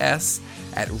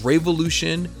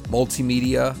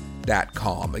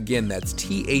ths@revolutionmultimedia.com. Again, that's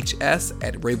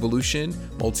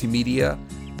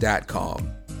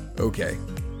ths@revolutionmultimedia.com. Okay,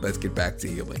 let's get back to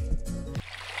healing.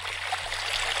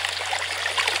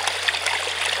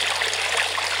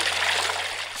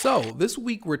 So this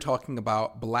week we're talking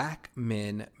about Black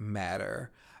Men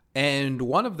Matter. And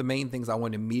one of the main things I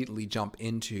want to immediately jump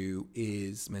into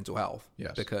is mental health.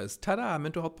 Yes. Because, ta-da,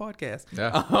 mental health podcast.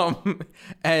 Yeah.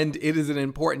 And it is an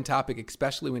important topic,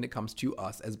 especially when it comes to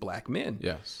us as Black men.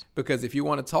 Yes. Because if you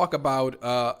want to talk about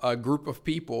a group of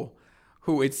people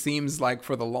who it seems like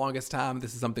for the longest time,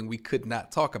 this is something we could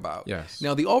not talk about. Yes.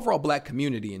 Now, the overall Black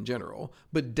community in general,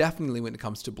 but definitely when it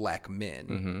comes to Black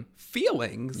men,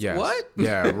 feelings, yes. What?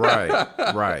 Yeah,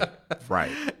 right.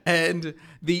 And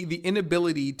the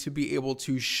inability to be able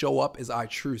to show up as our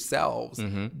true selves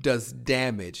does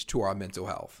damage to our mental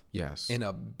health. Yes. In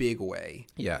a big way.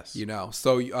 Yes. You know,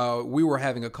 so we were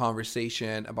having a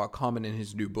conversation about Common in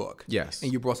his new book. Yes.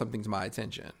 And you brought something to my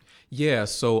attention. Yeah,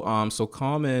 so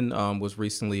Common was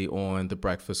recently on The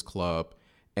Breakfast Club,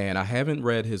 and I haven't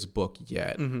read his book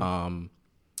yet.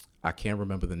 I can't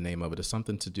remember the name of it. It's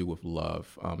something to do with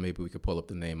love. Maybe we could pull up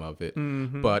the name of it.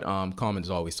 But Common is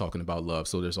always talking about love,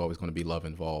 so there's always going to be love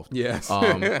involved. Yes.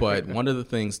 But one of the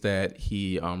things that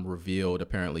he revealed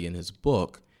apparently in his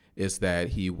book is that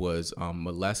he was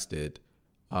molested,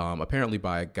 apparently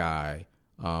by a guy,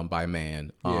 by a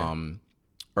man. Yeah.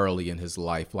 early in his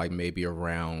life, like maybe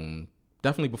around,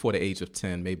 definitely before the age of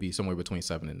 10, maybe somewhere between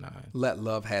 7 and 9. Let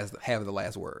love have the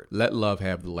last word. Let love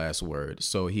have the last word.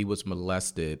 So he was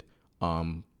molested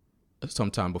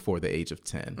sometime before the age of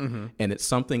 10. And it's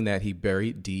something that he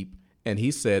buried deep. And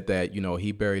he said that,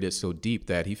 he buried it so deep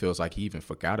that he feels like he even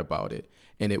forgot about it.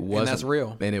 And that's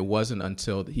real. And it wasn't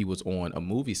until he was on a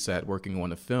movie set working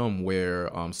on a film where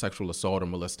sexual assault or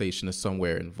molestation is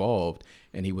somewhere involved.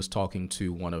 And he was talking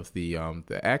to one of the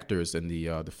actors in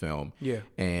the film. Yeah.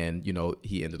 And,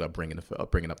 he ended up bringing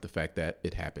up the fact that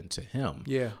it happened to him.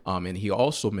 Yeah. And he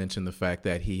also mentioned the fact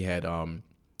that he had,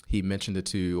 he mentioned it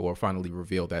to, or finally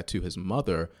revealed that to his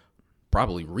mother,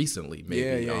 probably recently,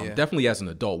 maybe. Yeah. Definitely as an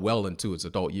adult, well into his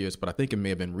adult years. But I think it may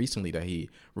have been recently that he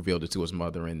revealed it to his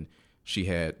mother, and she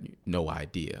had no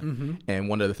idea. And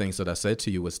one of the things that I said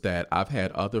to you was that I've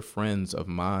had other friends of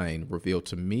mine reveal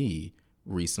to me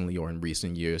recently or in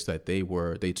recent years that they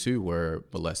too were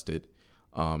molested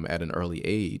at an early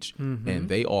age. And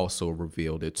they also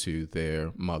revealed it to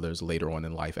their mothers later on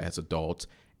in life as adults.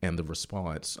 And the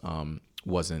response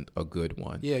wasn't a good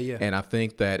one. Yeah. And I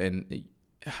think that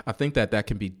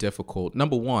can be difficult.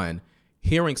 Number one,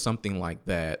 hearing something like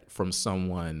that from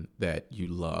someone that you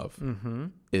love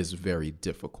is very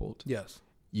difficult. Yes.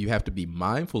 You have to be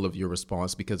mindful of your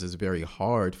response because it's very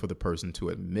hard for the person to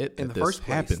admit that this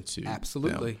happened to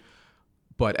Absolutely. them.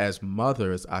 But as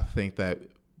mothers, I think that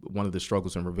one of the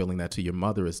struggles in revealing that to your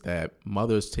mother is that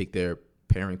mothers take their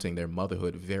parenting, their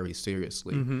motherhood very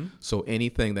seriously. So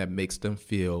anything that makes them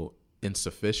feel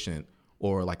insufficient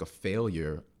or like a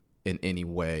failure in any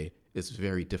way is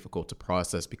very difficult to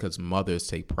process because mothers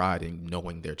take pride in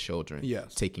knowing their children,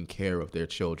 taking care of their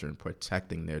children,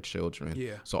 protecting their children.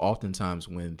 Yeah. So oftentimes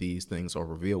when these things are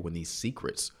revealed, when these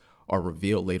secrets are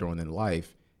revealed later on in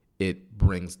life, it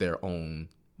brings their own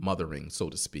mothering, so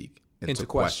to speak, into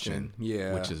question.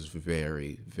 Yeah. Which is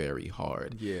very, very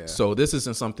hard. Yeah. So this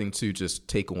isn't something to just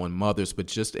take on mothers, but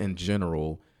just in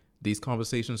general, these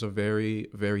conversations are very,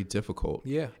 very difficult.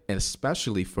 Yeah. And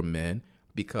especially for men,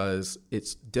 because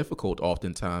it's difficult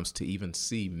oftentimes to even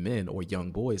see men or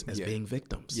young boys as being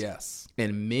victims. Yes.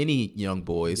 And many young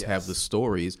boys have the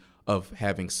stories of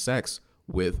having sex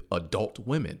with adult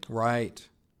women. Right.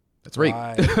 That's rape.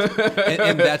 Right.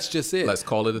 and that's just it. Let's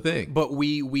call it a thing. But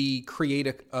we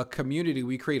create a community,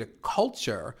 we create a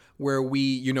culture where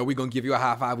we're going to give you a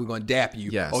high five, we're going to dap you.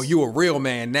 Yes. Oh, you a real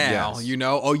man now, Yes.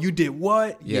 Oh, you did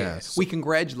what? Yes. Yeah. We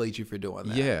congratulate you for doing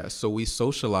that. Yeah, so we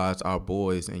socialize our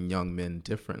boys and young men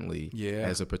differently Yeah.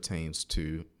 as it pertains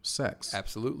to sex.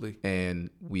 Absolutely. And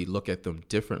we look at them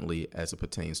differently as it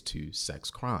pertains to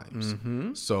sex crimes.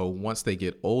 So once they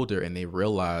get older and they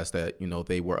realize that,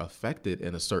 they were affected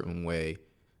in a certain way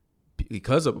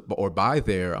because of or by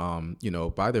their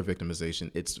by their victimization,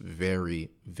 it's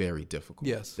very, very difficult.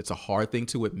 Yes. It's a hard thing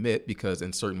to admit because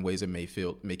in certain ways it may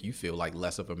make you feel like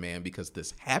less of a man because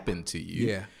this happened to you.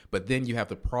 Yeah. But then you have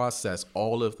to process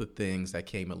all of the things that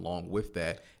came along with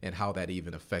that and how that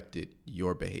even affected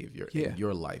your behavior in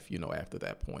your life, after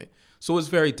that point. So it's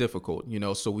very difficult,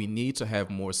 so we need to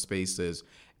have more spaces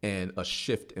and a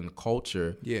shift in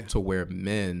culture to where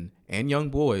men and young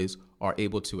boys are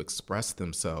able to express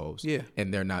themselves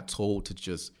and they're not told to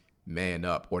just man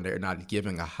up or they're not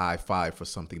giving a high five for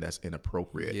something that's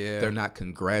inappropriate. They're not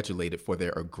congratulated for their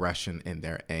aggression and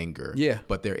their anger,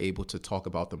 but they're able to talk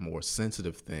about the more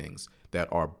sensitive things that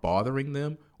are bothering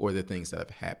them or the things that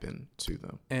have happened to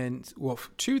them. And well,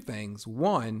 two things.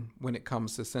 One, when it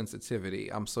comes to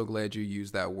sensitivity, I'm so glad you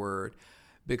used that word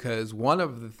because one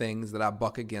of the things that I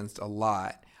buck against a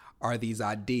lot are these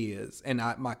ideas. And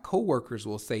my coworkers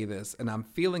will say this, and I'm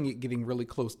feeling it getting really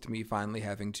close to me finally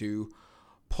having to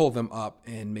pull them up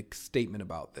and make a statement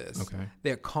about this. Okay.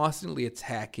 They're constantly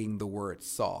attacking the word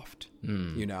soft,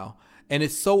 and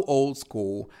it's so old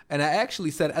school. And I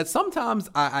actually said, sometimes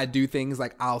I do things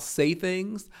like I'll say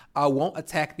things. I won't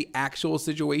attack the actual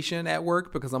situation at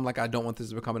work because I'm like, I don't want this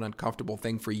to become an uncomfortable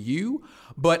thing for you.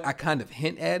 But I kind of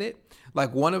hint at it.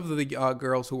 Like one of the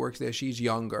girls who works there, she's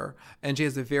younger and she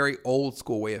has a very old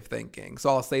school way of thinking. So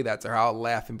I'll say that to her. I'll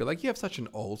laugh and be like, you have such an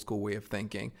old school way of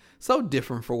thinking. So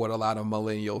different for what a lot of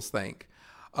millennials think.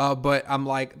 But I'm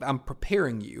like, I'm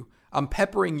preparing you. I'm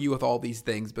peppering you with all these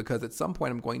things because at some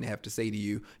point I'm going to have to say to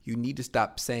you, you need to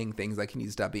stop saying things like you need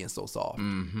to stop being so soft,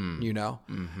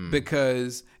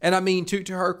 because, and I mean,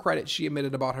 to her credit, she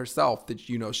admitted about herself that,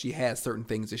 she has certain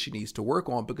things that she needs to work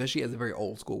on because she has a very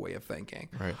old school way of thinking.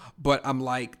 Right. But I'm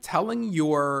like telling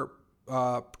your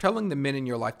telling the men in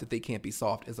your life that they can't be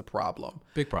soft is a problem.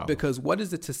 Big problem. Because what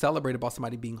is it to celebrate about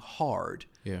somebody being hard?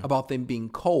 Yeah. About them being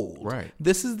cold. Right.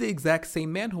 This is the exact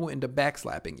same man who will end up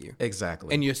backslapping you.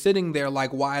 Exactly. And you're sitting there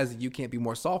like, why is it you can't be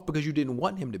more soft? Because you didn't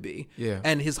want him to be. Yeah.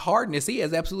 And his hardness, he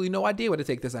has absolutely no idea where to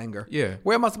take this anger. Yeah.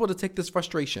 Where am I supposed to take this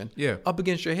frustration? Yeah. Up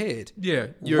against your head. Yeah.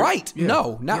 Right. Yeah.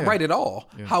 No, not Yeah. right at all.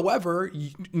 Yeah. However,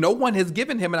 no one has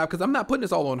given him enough, because I'm not putting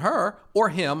this all on her or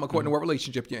him, according to what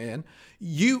relationship you're in.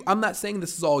 I'm not saying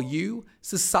this is all you.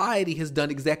 Society has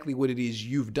done exactly what it is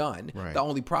you've done. Right. The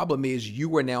only problem is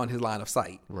you are now in his line of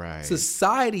sight. Right.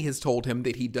 Society has told him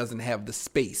that he doesn't have the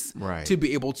space Right. to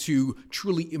be able to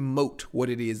truly emote what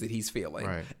it is that he's feeling.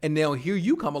 Right. And now here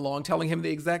you come along telling him the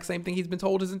exact same thing he's been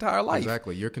told his entire life.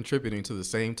 Exactly. You're contributing to the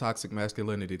same toxic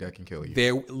masculinity that can kill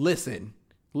you.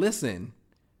 Listen.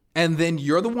 And then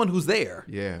you're the one who's there.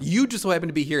 Yeah. You just so happen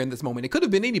to be here in this moment. It could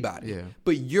have been anybody. Yeah.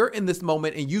 But you're in this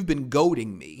moment and you've been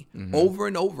goading me over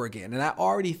and over again. And I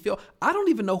already feel, I don't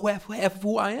even know half of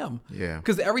who I am. Yeah.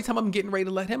 Because every time I'm getting ready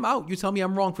to let him out, you tell me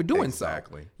I'm wrong for doing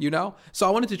Exactly. so. You know? So I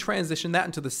wanted to transition that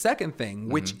into the second thing,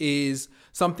 which is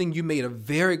something you made a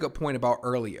very good point about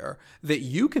earlier, that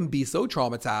you can be so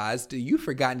traumatized that you've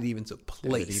forgotten it even took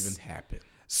place. It even happened.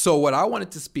 So what I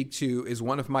wanted to speak to is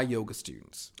one of my yoga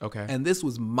students. Okay. And this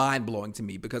was mind-blowing to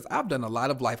me because I've done a lot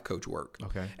of life coach work.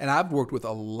 Okay. And I've worked with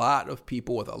a lot of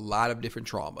people with a lot of different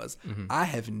traumas. I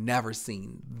have never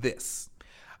seen this.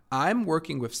 I'm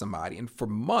working with somebody, and for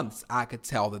months I could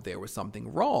tell that there was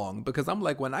something wrong, because I'm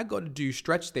like, when I go to do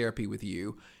stretch therapy with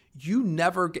you, you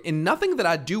never get, and nothing that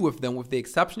I do with them with the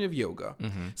exception of yoga.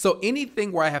 So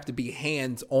anything where I have to be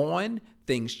hands-on,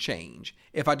 things change.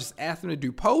 If I just ask them to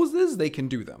do poses, they can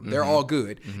do them. They're all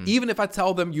good. Even if I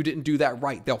tell them you didn't do that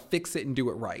right, they'll fix it and do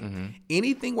it right.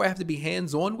 Anything where I have to be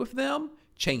hands-on with them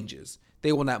changes.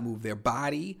 They will not move their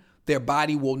body. Their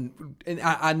body will, and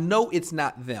I know it's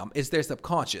not them, it's their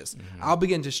subconscious. I'll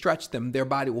begin to stretch them. Their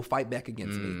body will fight back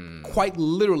against me, quite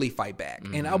literally fight back.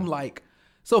 And I'm like,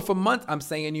 so for months, I'm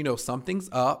saying, something's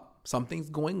up, something's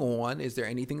going on. Is there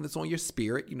anything that's on your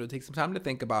spirit? Take some time to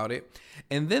think about it.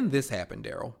 And then this happened,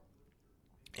 Daryl.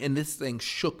 And this thing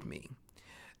shook me.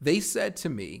 They said to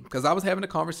me, because I was having a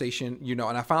conversation, and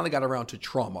I finally got around to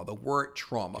trauma, the word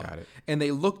trauma. Got it. And they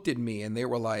looked at me and they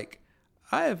were like,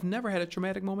 I have never had a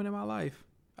traumatic moment in my life.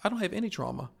 I don't have any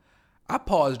trauma. I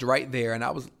paused right there and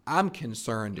I'm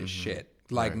concerned as shit.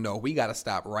 Like, no, we got to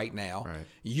stop right now.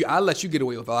 Right. I let you get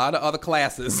away with a lot of other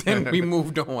classes and we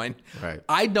moved on. Right.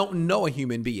 I don't know a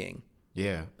human being.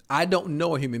 Yeah. I don't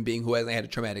know a human being who hasn't had a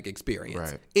traumatic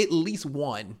experience. Right. At least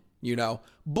one,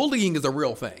 Bullying is a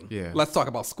real thing. Yeah. Let's talk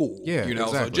about school. Yeah, So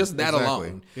exactly. just that Exactly.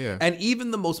 alone. Yeah. And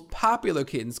even the most popular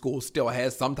kid in school still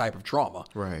has some type of trauma.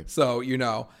 Right. So,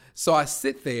 so I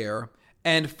sit there,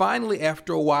 and finally,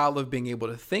 after a while of being able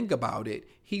to think about it,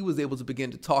 he was able to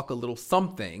begin to talk a little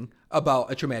something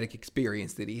about a traumatic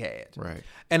experience that he had. Right.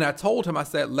 And I told him, I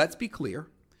said, let's be clear.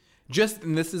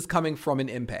 And this is coming from an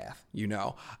empath,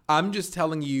 I'm just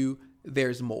telling you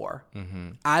there's more.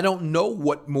 I don't know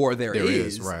what more there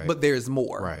is, right. but there's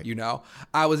more, Right.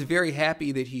 I was very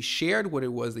happy that he shared what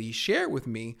it was that he shared with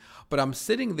me, but I'm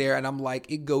sitting there and I'm like,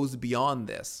 it goes beyond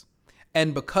this.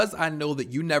 And because I know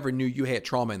that you never knew you had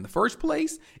trauma in the first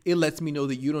place, it lets me know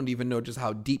that you don't even know just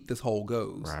how deep this hole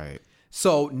goes. Right.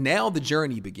 So now the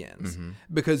journey begins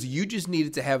because you just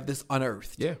needed to have this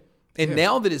unearthed. Yeah. And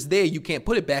now that it's there, you can't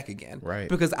put it back again. Right.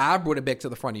 Because I brought it back to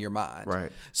the front of your mind.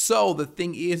 Right. So the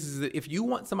thing is that if you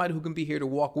want somebody who can be here to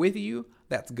walk with you,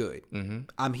 that's good.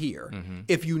 I'm here.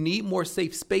 If you need more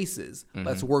safe spaces,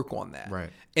 let's work on that.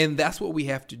 Right. And that's what we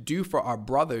have to do for our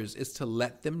brothers, is to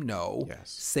let them know Yes.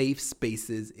 safe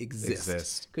spaces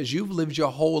exist. Because you've lived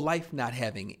your whole life not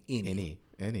having any.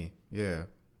 Any. Yeah.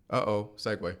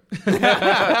 Segue.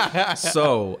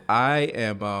 So I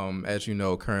am, as you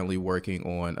know, currently working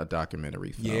on a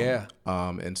documentary film. Yeah.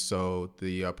 And so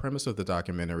the premise of the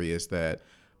documentary is that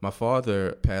my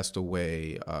father passed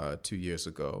away 2 years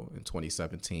ago in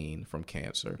 2017 from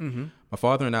cancer. My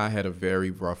father and I had a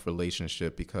very rough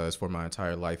relationship because for my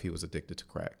entire life he was addicted to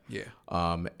crack. Yeah.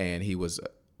 And he was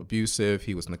abusive,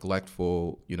 he was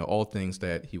neglectful, all things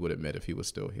that he would admit if he was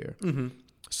still here.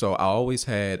 So I always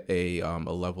had a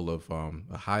level of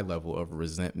a high level of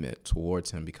resentment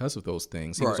towards him because of those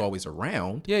things. He was always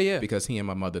around, because he and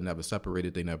my mother never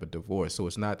separated, they never divorced. So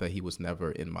it's not that he was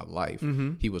never in my life.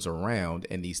 He was around,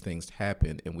 and these things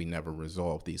happened, and we never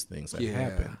resolved these things that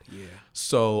happened. Yeah.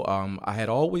 So I had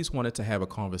always wanted to have a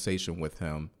conversation with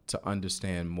him to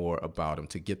understand more about him,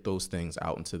 to get those things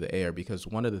out into the air, because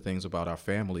one of the things about our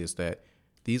family is that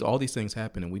all these things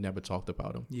happen and we never talked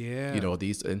about them. Yeah.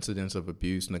 These incidents of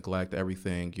abuse, neglect,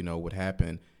 everything, would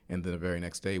happen And then the very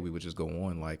next day we would just go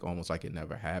on like almost like it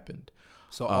never happened.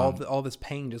 So all this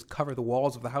pain just covered the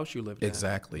walls of the house you lived in.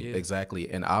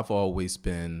 Exactly. And I've always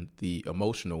been the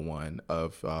emotional one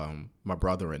of my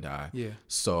brother and I. Yeah.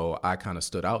 So I kind of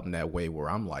stood out in that way where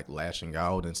I'm like lashing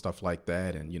out and stuff like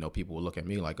that. And, people will look at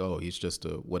me like, oh, he's just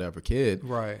a whatever kid.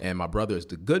 Right. And my brother is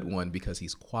the good one because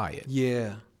he's quiet.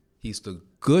 Yeah. He's the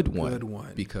good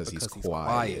one because he's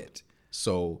quiet.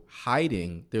 So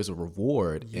hiding, there's a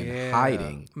reward in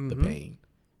hiding the pain,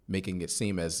 making it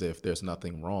seem as if there's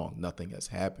nothing wrong, nothing has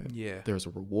happened. Yeah. There's a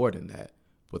reward in that.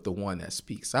 But the one that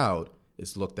speaks out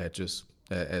is looked at just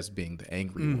as being the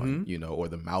angry one, or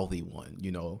the mouthy one,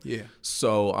 Yeah.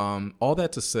 So all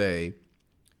that to say,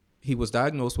 he was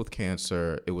diagnosed with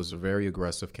cancer. It was a very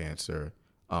aggressive cancer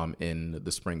in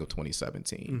the spring of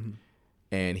 2017.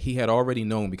 And he had already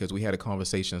known because we had a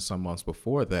conversation some months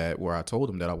before that where I told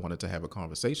him that I wanted to have a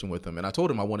conversation with him. And I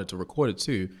told him I wanted to record it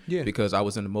too because I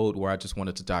was in the mode where I just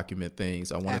wanted to document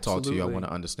things. I want to talk to you. I want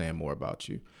to understand more about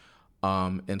you.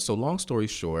 And so long story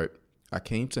short, I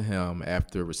came to him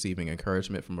after receiving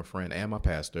encouragement from a friend and my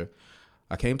pastor.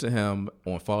 I came to him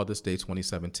on Father's Day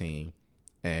 2017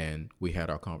 and we had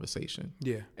our conversation.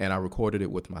 Yeah. And I recorded it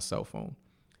with my cell phone.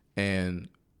 And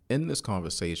in this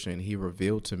conversation, he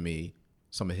revealed to me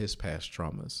some of his past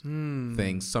traumas,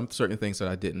 certain things that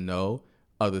I didn't know,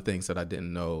 other things that I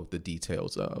didn't know the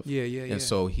details of. And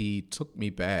so he took me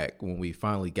back when we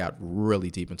finally got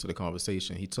really deep into the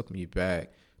conversation. He took me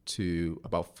back to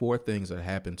about 4 things that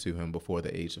happened to him before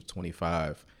the age of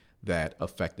 25 that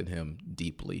affected him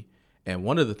deeply. And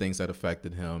one of the things that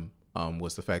affected him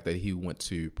was the fact that he went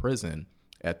to prison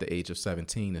at the age of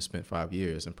 17 and spent 5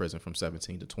 years in prison from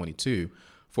 17 to 22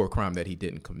 for a crime that he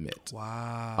didn't commit.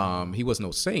 Wow. He was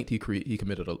no saint. He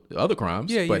committed other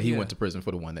crimes, but he went to prison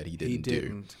for the one that he didn't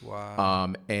do.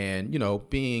 Wow. And,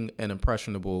 being an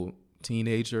impressionable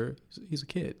teenager, he's a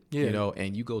kid,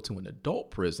 and you go to an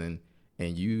adult prison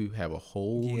and you have a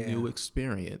whole new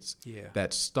experience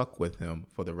that stuck with him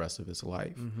for the rest of his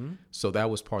life. So that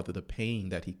was part of the pain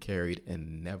that he carried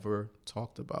and never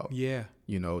talked about.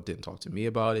 Didn't talk to me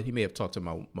about it. He may have talked to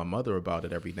my mother about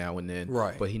it every now and then,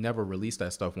 but he never released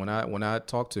that stuff. When I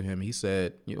talked to him, he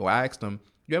said, I asked him,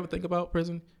 you ever think about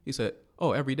prison? He said,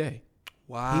 oh, every day.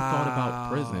 Wow. He thought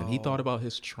about prison. He thought about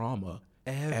his trauma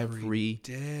every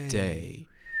day.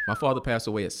 My father passed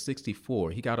away at 64.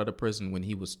 He got out of prison when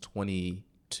he was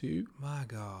 22. My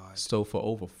God. So for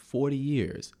over 40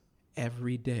 years,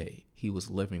 every day he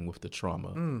was living with the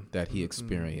trauma that he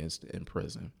experienced in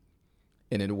prison.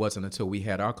 And it wasn't until we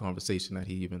had our conversation that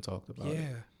he even talked about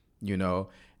it.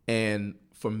 And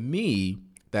for me,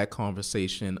 that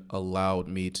conversation allowed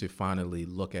me to finally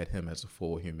look at him as a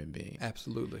full human being.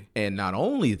 Absolutely. And not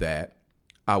only that,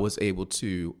 I was able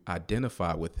to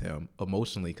identify with him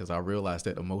emotionally because I realized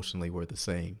that emotionally we're the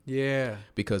same. Yeah.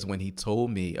 Because when he told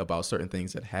me about certain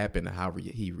things that happened and how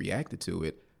he reacted to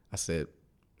it, I said,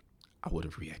 I would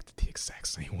have reacted the exact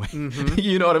same way.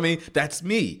 You know what I mean? That's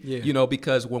me. Yeah.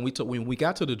 Because when we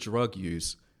got to the drug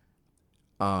use,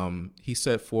 he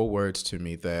said 4 words to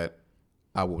me that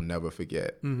I will never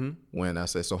forget. When I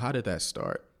said, so how did that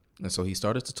start? And so he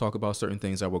started to talk about certain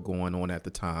things that were going on at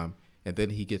the time. And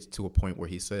then he gets to a point where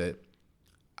he said,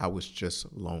 I was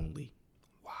just lonely.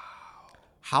 Wow.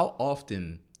 How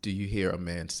often do you hear a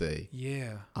man say,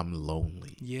 I'm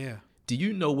lonely? Yeah. Do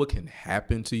you know what can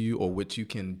happen to you or what you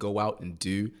can go out and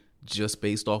do just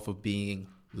based off of being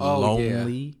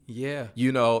lonely? Yeah.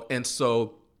 And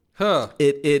so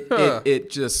it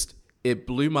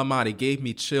blew my mind. It gave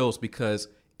me chills because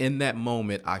in that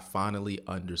moment, I finally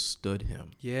understood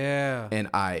him. Yeah. And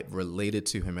I related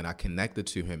to him and I connected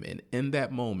to him. And in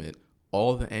that moment,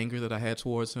 all the anger that I had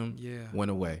towards him went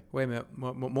away. Wait a minute.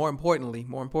 More importantly,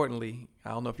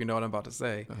 I don't know if you know what I'm about to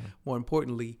say. More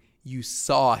importantly, you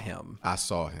saw him. I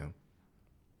saw him.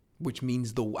 Which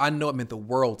means I know it meant the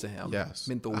world to him. Yes. It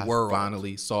meant the world. I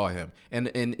finally saw him.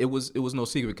 And it was no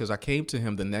secret because I came to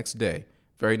him the next day,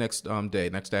 very next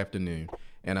next afternoon.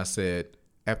 And I said,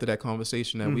 after that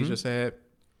conversation that we just had,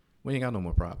 we ain't got no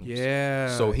more problems.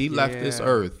 Yeah. So he left this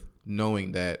earth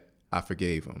knowing that I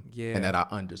forgave him and that I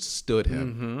understood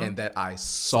him and that I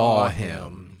saw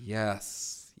him.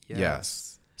 Yes.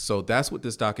 So that's what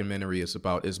this documentary is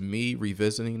about, is me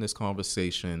revisiting this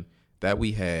conversation that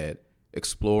we had,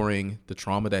 exploring the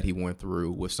trauma that he went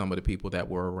through with some of the people that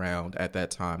were around at that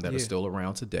time that are still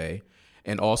around today.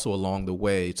 And also along the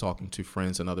way, talking to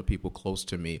friends and other people close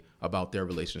to me about their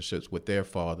relationships with their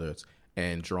fathers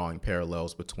and drawing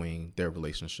parallels between their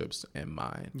relationships and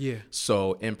mine. Yeah.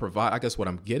 So I guess what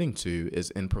I'm getting to is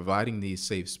in providing these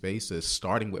safe spaces,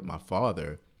 starting with my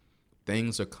father,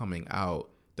 things are coming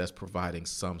out that's providing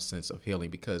some sense of healing,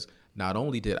 because not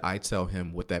only did I tell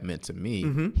him what that meant to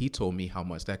me, he told me how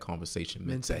much that conversation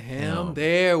meant to him.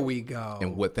 There we go.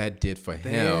 And what that did for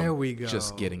him. There we go.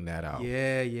 Just getting that out.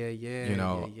 Yeah. You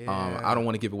know, I don't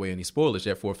want to give away any spoilers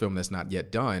yet for a film that's not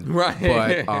yet done.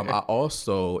 Right. But I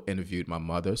also interviewed my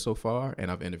mother so far, and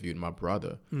I've interviewed my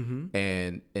brother.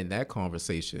 And in that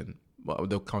conversation,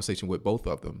 the conversation with both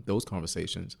of them, those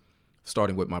conversations,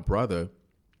 starting with my brother,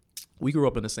 we grew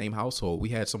up in the same household. We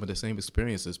had some of the same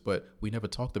experiences, but we never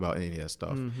talked about any of that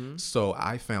stuff. So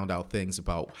I found out things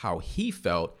about how he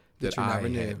felt that I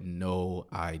had no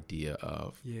idea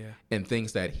of. Yeah. And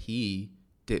things that he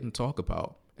didn't talk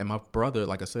about. And my brother,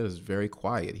 like I said, is very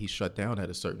quiet. He shut down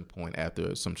at a certain point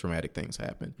after some traumatic things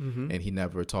happened. And he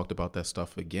never talked about that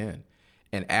stuff again.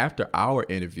 And after our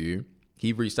interview,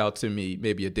 he reached out to me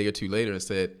maybe a day or two later and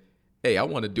said, hey, I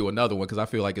want to do another one because I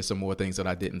feel like it's some more things that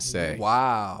I didn't say.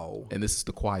 Wow. And this is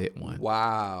the quiet one.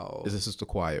 Wow. This is the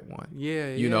quiet one.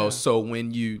 Yeah. You know, so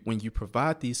when you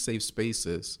provide these safe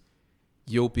spaces,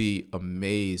 you'll be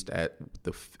amazed at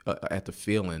the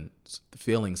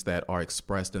feelings that are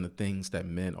expressed and the things that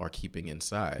men are keeping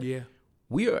inside. Yeah.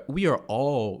 We are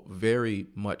all very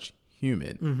much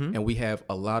human, and we have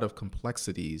a lot of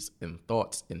complexities and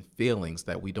thoughts and feelings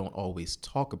that we don't always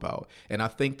talk about. And I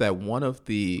think that one of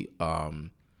the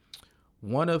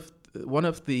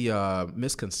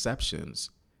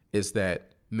misconceptions is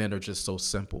that men are just so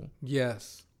simple.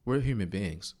 Yes. We're human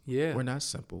beings. Yeah. We're not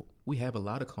simple. We have a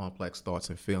lot of complex thoughts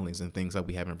and feelings and things that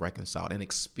we haven't reconciled, and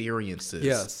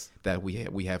experiences that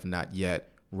we have not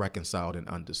yet reconciled and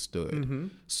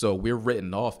understood. So we're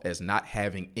written off as not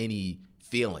having any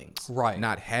feelings, right?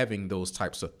 Not having those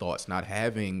types of thoughts, not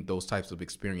having those types of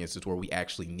experiences where we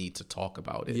actually need to talk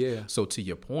about it. Yeah. So to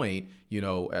your point, you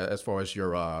know, as far as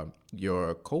your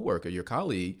coworker, your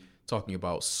colleague talking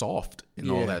about soft and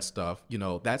all that stuff, you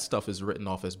know, that stuff is written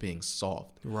off as being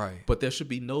soft. Right. But there should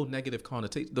be no negative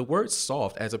connotation. The word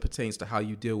soft, as it pertains to how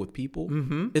you deal with people,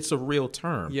 it's a real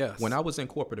term. Yes. When I was in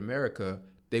corporate America,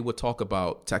 they would talk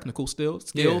about technical skills,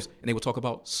 and they would talk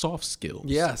about soft skills.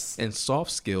 Yes. And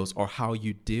soft skills are how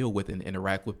you deal with and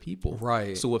interact with people.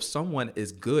 Right. So if someone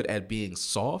is good at being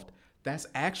soft, that's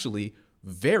actually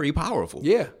very powerful.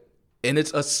 Yeah. And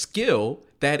it's a skill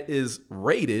that is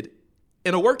rated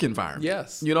in a work environment.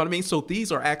 Yes. You know what I mean? So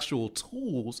these are actual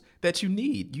tools that you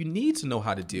need. You need to know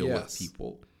how to deal with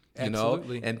people. You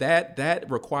Absolutely. know, and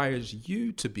that requires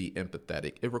you to be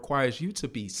empathetic. It requires you to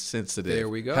be sensitive. There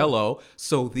we go. Hello.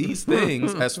 So these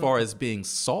things, as far as being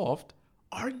soft,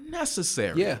 are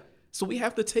necessary. Yeah. So we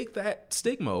have to take that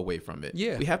stigma away from it.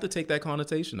 Yeah. We have to take that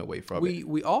connotation away from it.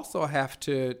 We also have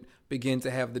to begin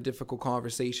to have the difficult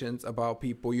conversations about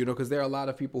people, you know, because there are a lot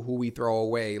of people who we throw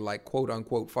away, like quote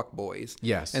unquote fuckboys.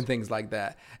 Yes. And things like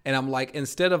that. And I'm like,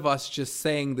 instead of us just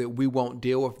saying that we won't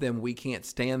deal with them, we can't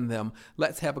stand them,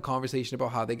 let's have a conversation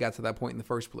about how they got to that point in the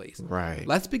first place. Right.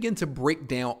 Let's begin to break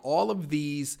down all of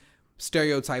these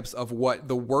stereotypes of what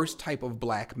the worst type of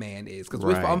black man is, because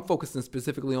I'm focusing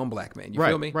specifically on black men. You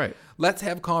feel me? Right. Let's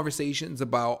have conversations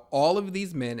about all of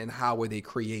these men and how were they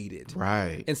created.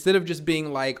 Right. Instead of just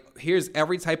being like, here's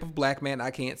every type of black man I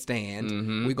can't stand.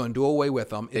 We're going to do away with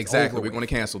them. It's exactly. We're going to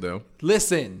cancel them.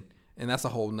 Listen. And that's a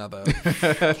whole nother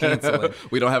canceling.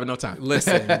 We don't have enough time.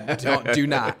 Listen, do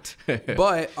not.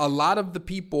 But a lot of the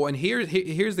people, and here's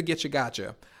the get you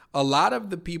gotcha. A lot of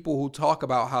the people who talk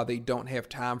about how they don't have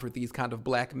time for these kind of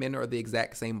black men are the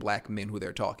exact same black men who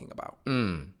they're talking about.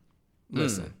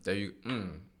 Listen. There you.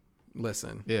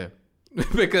 Listen. Yeah.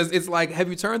 Because it's like, have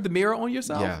you turned the mirror on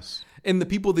yourself? Yes. And the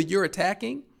people that you're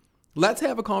attacking? Let's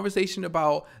have a conversation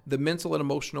about the mental and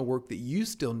emotional work that you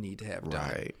still need to have done.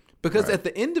 Right. Because at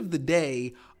the end of the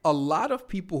day, a lot of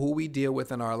people who we deal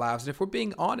with in our lives, and if we're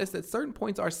being honest at certain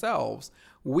points ourselves,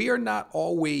 we are not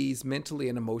always mentally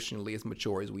and emotionally as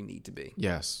mature as we need to be.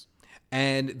 Yes.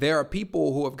 And there are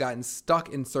people who have gotten stuck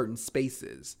in certain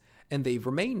spaces and they've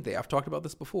remained there. I've talked about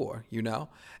this before, you know,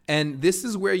 and this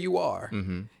is where you are,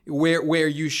 where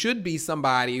you should be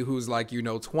somebody who's like, you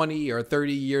know, 20 or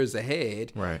 30 years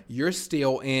ahead. Right. You're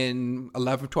still in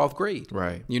 11th, 12th grade.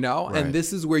 Right. You know, Right. and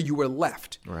this is where you were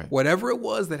left. Right. Whatever it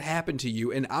was that happened to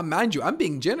you. And mind you, I'm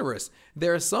being generous.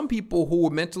 There are some people who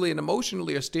mentally and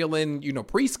emotionally are still in, you know,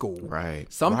 preschool.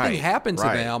 Right. Something happened to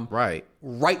them. Right.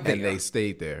 Right there. And they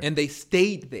stayed there. And they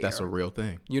stayed there. That's a real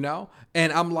thing. You know?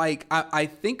 And I'm like, I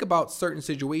think about certain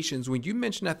situations. When you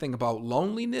mentioned that thing about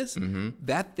loneliness,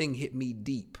 that thing hit me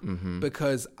deep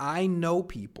because I know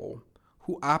people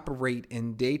who operate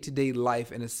in day-to-day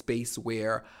life in a space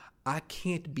where I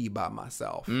can't be by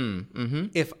myself.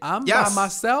 If I'm by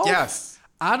myself,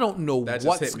 I don't know That just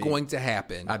what's hit me. going to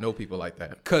happen. I know people like that.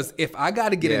 Because if I got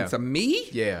to get Yeah. into me,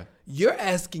 Yeah. you're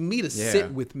asking me to Yeah.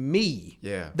 sit with me.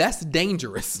 Yeah. That's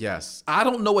dangerous. Yes. I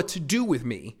don't know what to do with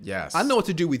me. Yes. I know what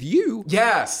to do with you.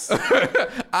 Yes.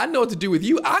 I know what to do with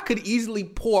you. I could easily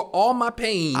pour all my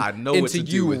pain I know into what to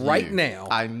do you with right you. now.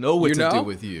 I know what to do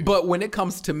with you. But when it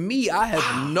comes to me, I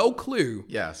have no clue.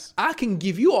 Yes. I can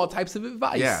give you all types of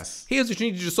advice. Yes. Here's what you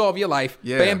need to do to solve your life.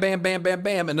 Yeah. Bam, bam, bam, bam,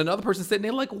 bam. And another person sitting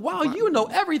there like, wow, you know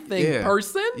everything, Yeah.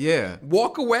 person. Yeah.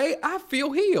 Walk away. I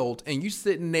feel healed. And you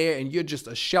sitting there and you're just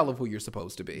a shell of who you're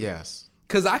supposed to be. Yes.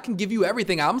 Because I can give you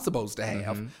everything I'm supposed to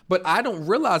have, but I don't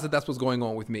realize that that's what's going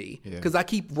on with me because I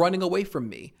keep running away from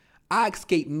me. I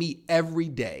escape me every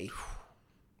day.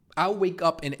 I wake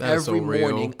up and That is so every real.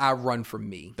 morning I run from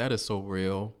me. That is so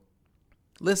real.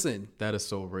 Listen, That is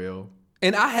so real.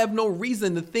 and I have no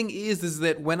reason. The thing is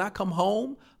that when I come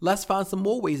home, let's find some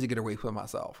more ways to get away from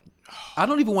myself. I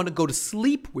don't even want to go to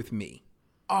sleep with me.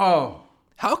 Oh.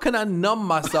 How can I numb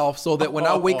myself so that when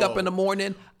I wake up in the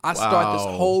morning, I start this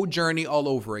Wow. whole journey all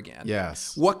over again?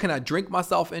 Yes. What can I drink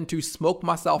myself into, smoke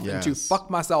myself into, Yes. fuck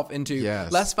myself into?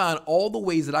 Yes. Let's find all the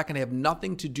ways that I can have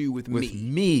nothing to do with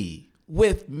me.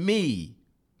 With me.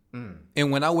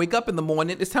 And when I wake up in the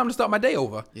morning, it's time to start my day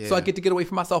over. Yeah. So I get to get away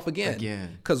from myself again.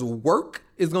 Because work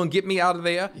is going to get me out of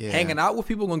there. Yeah. Hanging out with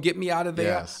people going to get me out of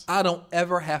there. Yes. I don't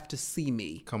ever have to see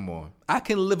me. Come on. I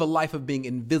can live a life of being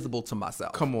invisible to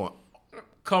myself. Come on.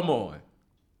 Come on.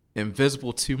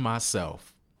 Invisible to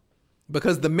myself.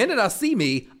 Because the minute I see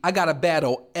me, I got to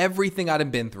battle everything I done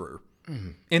been through.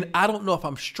 And I don't know if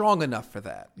I'm strong enough for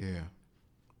that. Yeah.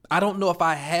 I don't know if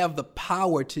I have the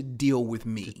power to deal with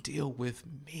me. Deal with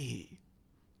me.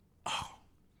 Oh.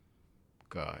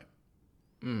 God.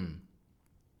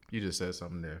 You just said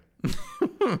something there.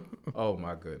 Oh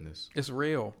my goodness. It's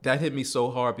real. That hit me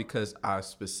so hard because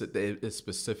it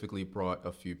specifically brought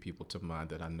a few people to mind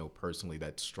that I know personally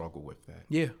that struggle with that.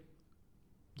 Yeah.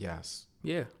 Yes.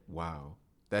 Yeah. Wow.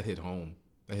 That hit home.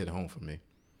 That hit home for me.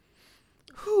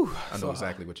 Whew. I know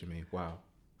exactly what you mean. Wow.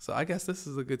 So I guess this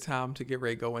is a good time to get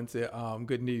ready to go into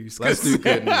good news. Let's do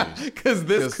good news. Because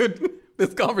this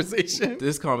conversation.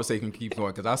 This conversation keeps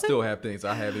going because I still have things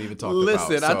I haven't even talked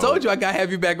Listen, about. I told you I got to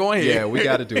have you back on here. Yeah, we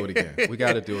got to do it again. We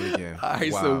got to do it again. All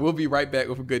right, Wow. so we'll be right back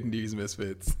with good news,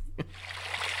 Misfits.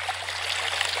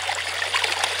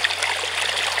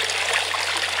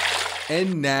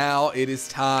 And now it is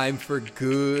time for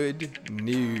good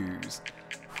news.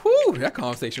 Whew, that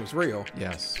conversation was real.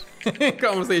 Yes.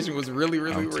 Conversation was really,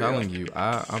 really I'm real. telling you,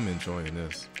 I'm enjoying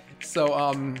this.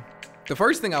 So, the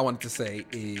first thing I wanted to say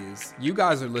is you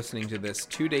guys are listening to this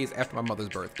 2 days after my mother's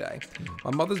birthday.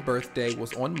 My mother's birthday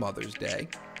was on Mother's Day.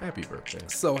 Happy birthday.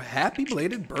 So happy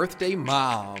belated birthday,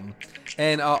 Mom.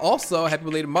 And also happy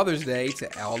belated Mother's Day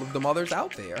to all of the mothers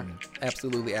out there.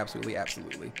 Absolutely, absolutely,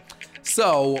 absolutely.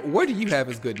 So what do you have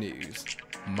as good news?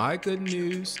 My good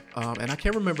news, and I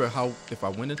can't remember if I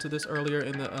went into this earlier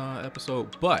in the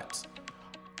episode, but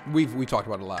We talked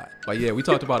about it a lot. yeah, we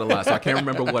talked about it a lot, so I can't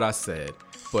remember what I said.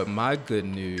 But my good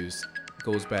news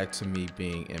goes back to me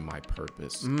being in my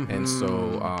purpose. And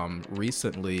so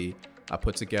recently I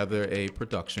put together a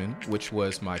production, which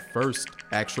was my first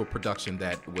actual production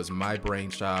that was my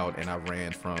brainchild, and I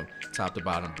ran from top to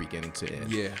bottom, beginning to end.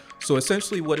 Yeah. So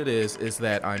essentially what it is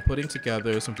that I'm putting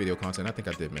together some video content. I think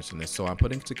I did mention this. So I'm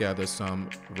putting together some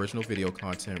original video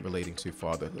content relating to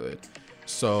fatherhood.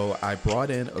 So I brought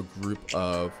in a group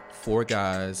of 4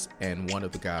 guys and one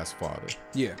of the guys' father.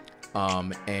 Yeah.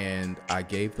 And I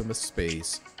gave them a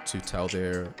space to tell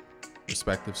their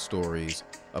respective stories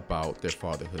about their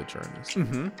fatherhood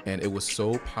journeys. And it was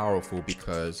so powerful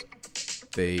because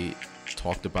they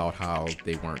talked about how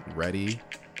they weren't ready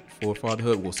for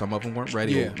fatherhood. Well, some of them weren't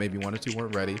ready. Yeah. Or maybe 1 or 2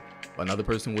 weren't ready. Another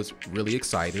person was really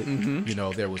excited. You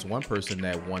know, there was one person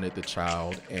that wanted the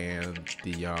child, and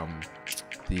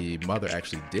the mother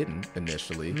actually didn't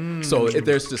initially. So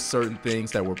there's just certain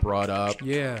things that were brought up,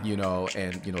 you know,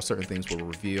 and, you know, certain things were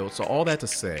revealed. So all that to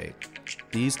say,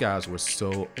 these guys were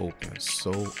so open,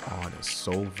 so honest,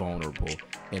 so vulnerable.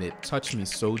 And it touched me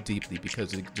so deeply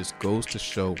because it just goes to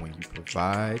show when you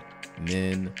provide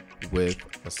men with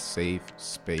a safe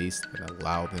space and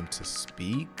allow them to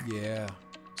speak, Yeah.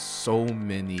 so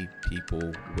many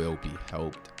people will be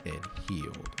helped and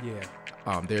healed.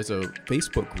 Yeah. There's a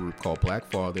Facebook group called Black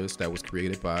Fathers that was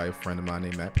created by a friend of mine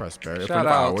named Matt Pressberry. Shout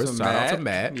out to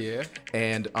Matt. Yeah.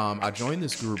 And I joined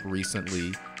this group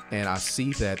recently, and I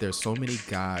see that there's so many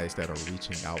guys that are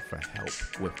reaching out for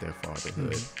help with their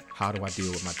fatherhood. How do I deal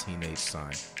with my teenage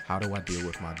son? How do I deal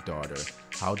with my daughter?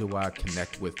 how do I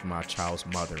connect with my child's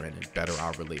mother and better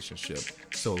our relationship?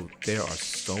 So there are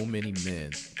so many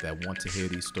men that want to hear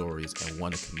these stories and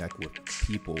want to connect with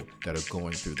people that are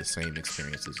going through the same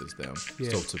experiences as them.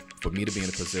 Yeah. So for me to be in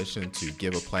a position to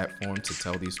give a platform to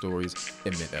tell these stories,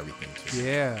 it meant everything to me.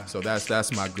 Yeah. So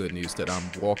that's my good news, that I'm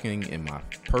walking in my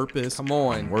purpose. Come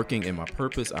on. I'm working in my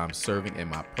purpose. I'm serving in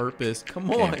my purpose.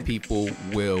 Come on. And people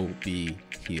will be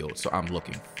healed. So I'm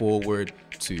looking forward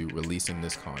to releasing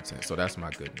this content. So that's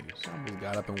my good news. I almost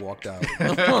got up and walked out.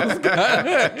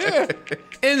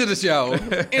 End of the show.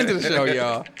 End of the show,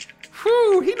 y'all.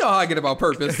 Whew, he know how I get about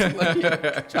purpose.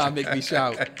 Like, trying to make me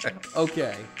shout.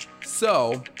 Okay,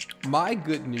 so my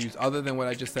good news, other than what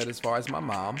I just said as far as my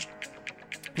mom,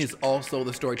 is also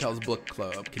the Storytellers Book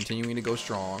Club, continuing to go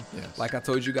strong. Yes. Like I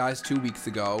told you guys 2 weeks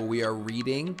ago, we are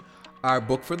reading our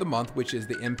book for the month, which is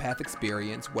The Empath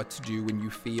Experience, What to Do When You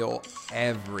Feel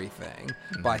Everything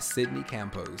by Sydney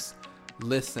Campos.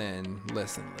 Listen.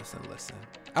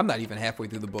 I'm not even halfway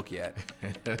through the book yet.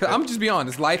 I'm just be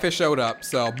honest, life has showed up.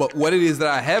 So, but what it is that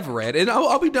I have read, and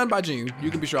I'll be done by June.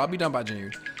 You can be sure I'll be done by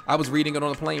June. I was reading it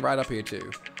on the plane right up here too.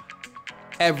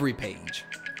 Every page.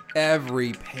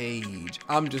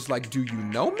 I'm just like, do you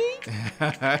know me?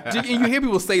 And you hear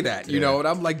people say that, you know, and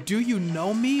I'm like, do you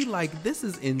know me? Like, this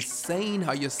is insane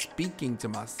how you're speaking to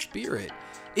my spirit.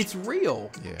 It's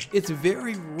real. Yeah. It's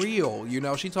very real. You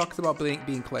know, she talks about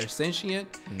being clairsentient.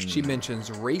 She mentions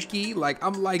Reiki. Like,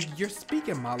 I'm like, you're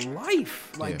speaking my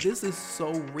life. Like, this is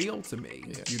so real to me,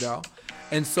 you know?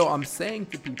 And so I'm saying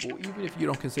to people, even if you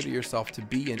don't consider yourself to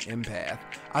be an empath,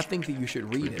 I think that you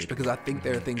should read it, because I think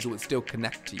there are things that would still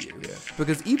connect to you. Yeah.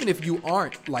 Because even if you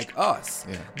aren't like us,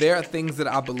 there are things that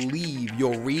I believe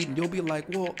you'll read and you'll be like,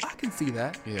 well, I can see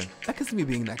that. Yeah. I can see me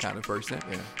being that kind of person.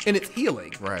 Yeah. And it's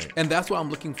healing. Right. And that's why I'm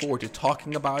looking forward to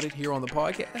talking about it here on the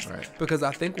podcast. Right. Because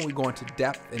I think when we go into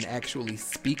depth and actually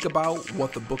speak about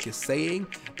what the book is saying,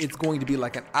 it's going to be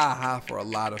like an aha for a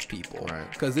lot of people.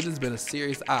 Right. Because it has been a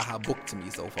serious aha book to me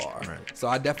so far. Right. So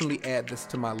I definitely add this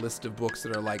to my list of books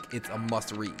that are like, it's a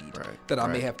must read. That I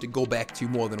may have to go back to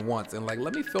more than once and like,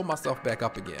 let me fill myself back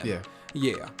up again.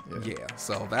 Yeah.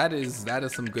 So that is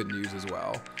some good news as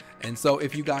well. And so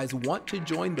if you guys want to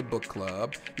join the book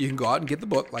club, you can go out and get the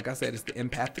book. Like I said, it's The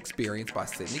Empath Experience by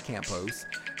Sydney Campos.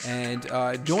 And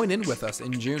join in with us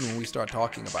in June when we start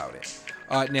talking about it.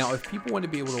 Now, if people want to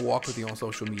be able to walk with you on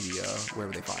social media, where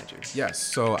would they find you? Yes,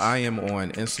 so I am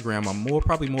on Instagram. I'm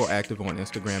probably more active on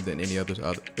Instagram than any of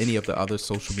the other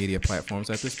social media platforms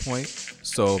at this point.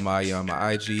 So my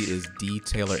IG is D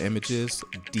Taylor Images,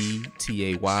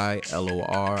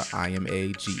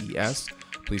 DTAYLORIMAGES.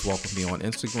 Please walk with me on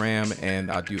Instagram,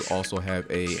 and I do also have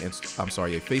a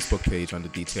Facebook page under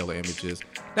D Taylor Images.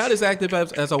 Not as active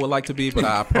as I would like to be, but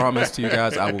I promise to you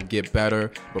guys I will get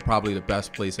better. But probably the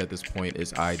best place at this point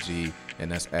is IG,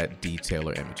 and that's at D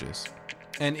Taylor Images.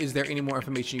 And is there any more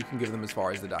information you can give them as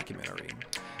far as the documentary?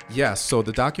 Yes, so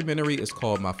the documentary is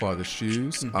called My Father's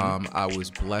Shoes. I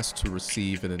was blessed to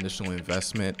receive an initial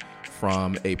investment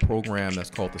from a program that's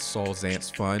called the Saul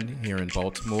Zantz Fund here in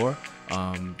Baltimore.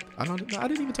 I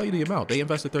didn't even tell you the amount. They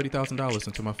invested $30,000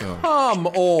 into my film. Come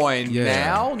on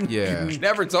now. Yeah. You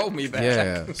never told me that.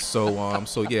 Yeah. So I'm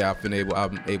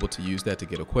able to use that to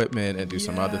get equipment and do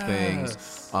some other things.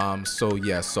 So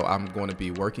I'm going to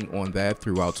be working on that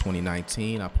throughout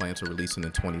 2019. I plan to release it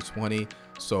in 2020.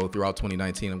 So throughout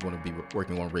 2019, I'm going to be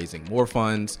working on raising more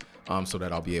funds so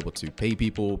that I'll be able to pay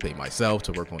myself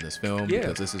to work on this film,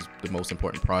 because this is the most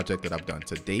important project that I've done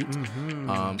to date.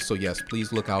 So yes,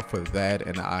 please look out for that.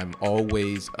 And I'm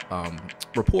always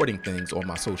reporting things on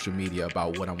my social media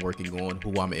about what I'm working on,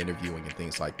 who I'm interviewing, and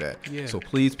things like that. So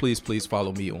please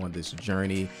follow me on this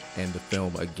journey. And the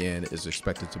film, again, is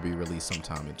expected to be released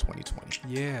sometime in 2020.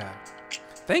 Yeah.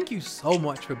 Thank you so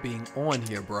much for being on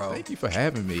here, bro. Thank you for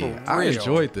having me. I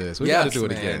enjoyed this. We got to do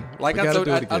it again. Like I told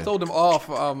him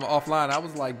offline, I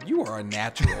was like, you are a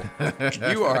natural.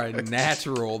 You are a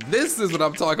natural. This is what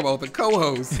I'm talking about with the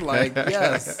co-host. Like,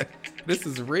 yes, this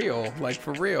is real. Like,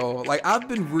 for real. Like, I've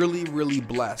been really, really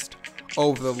blessed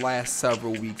over the last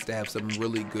several weeks to have some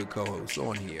really good co-hosts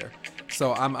on here.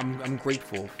 So I'm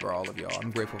grateful for all of y'all. I'm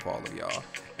grateful for all of y'all.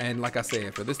 And like I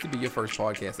said, for this to be your first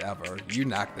podcast ever, you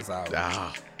knocked this out.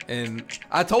 And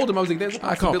I told him, I was like, there's a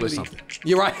possibility. I accomplished something.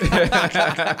 You're right.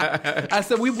 I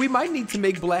said, we might need to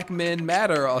make Black Men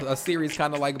Matter a series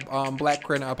kind of like Black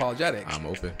Queer and Apologetic. I'm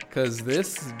open. Because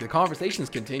the conversations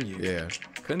continue. Yeah.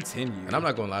 Continue. And I'm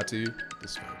not going to lie to you.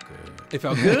 This felt good. It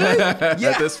felt good?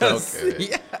 Yeah. This felt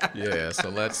good. Yeah. So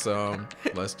let's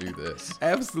do this.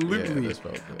 Absolutely. Yeah, this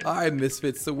felt good. All right,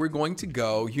 Misfits. So we're going to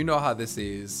go. You know how this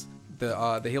is.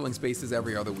 The healing space is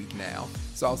every other week now.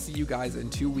 So I'll see you guys in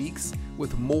 2 weeks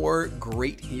with more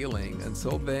great healing.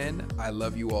 Until then, I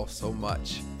love you all so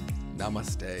much.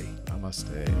 Namaste.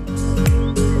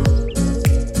 Namaste.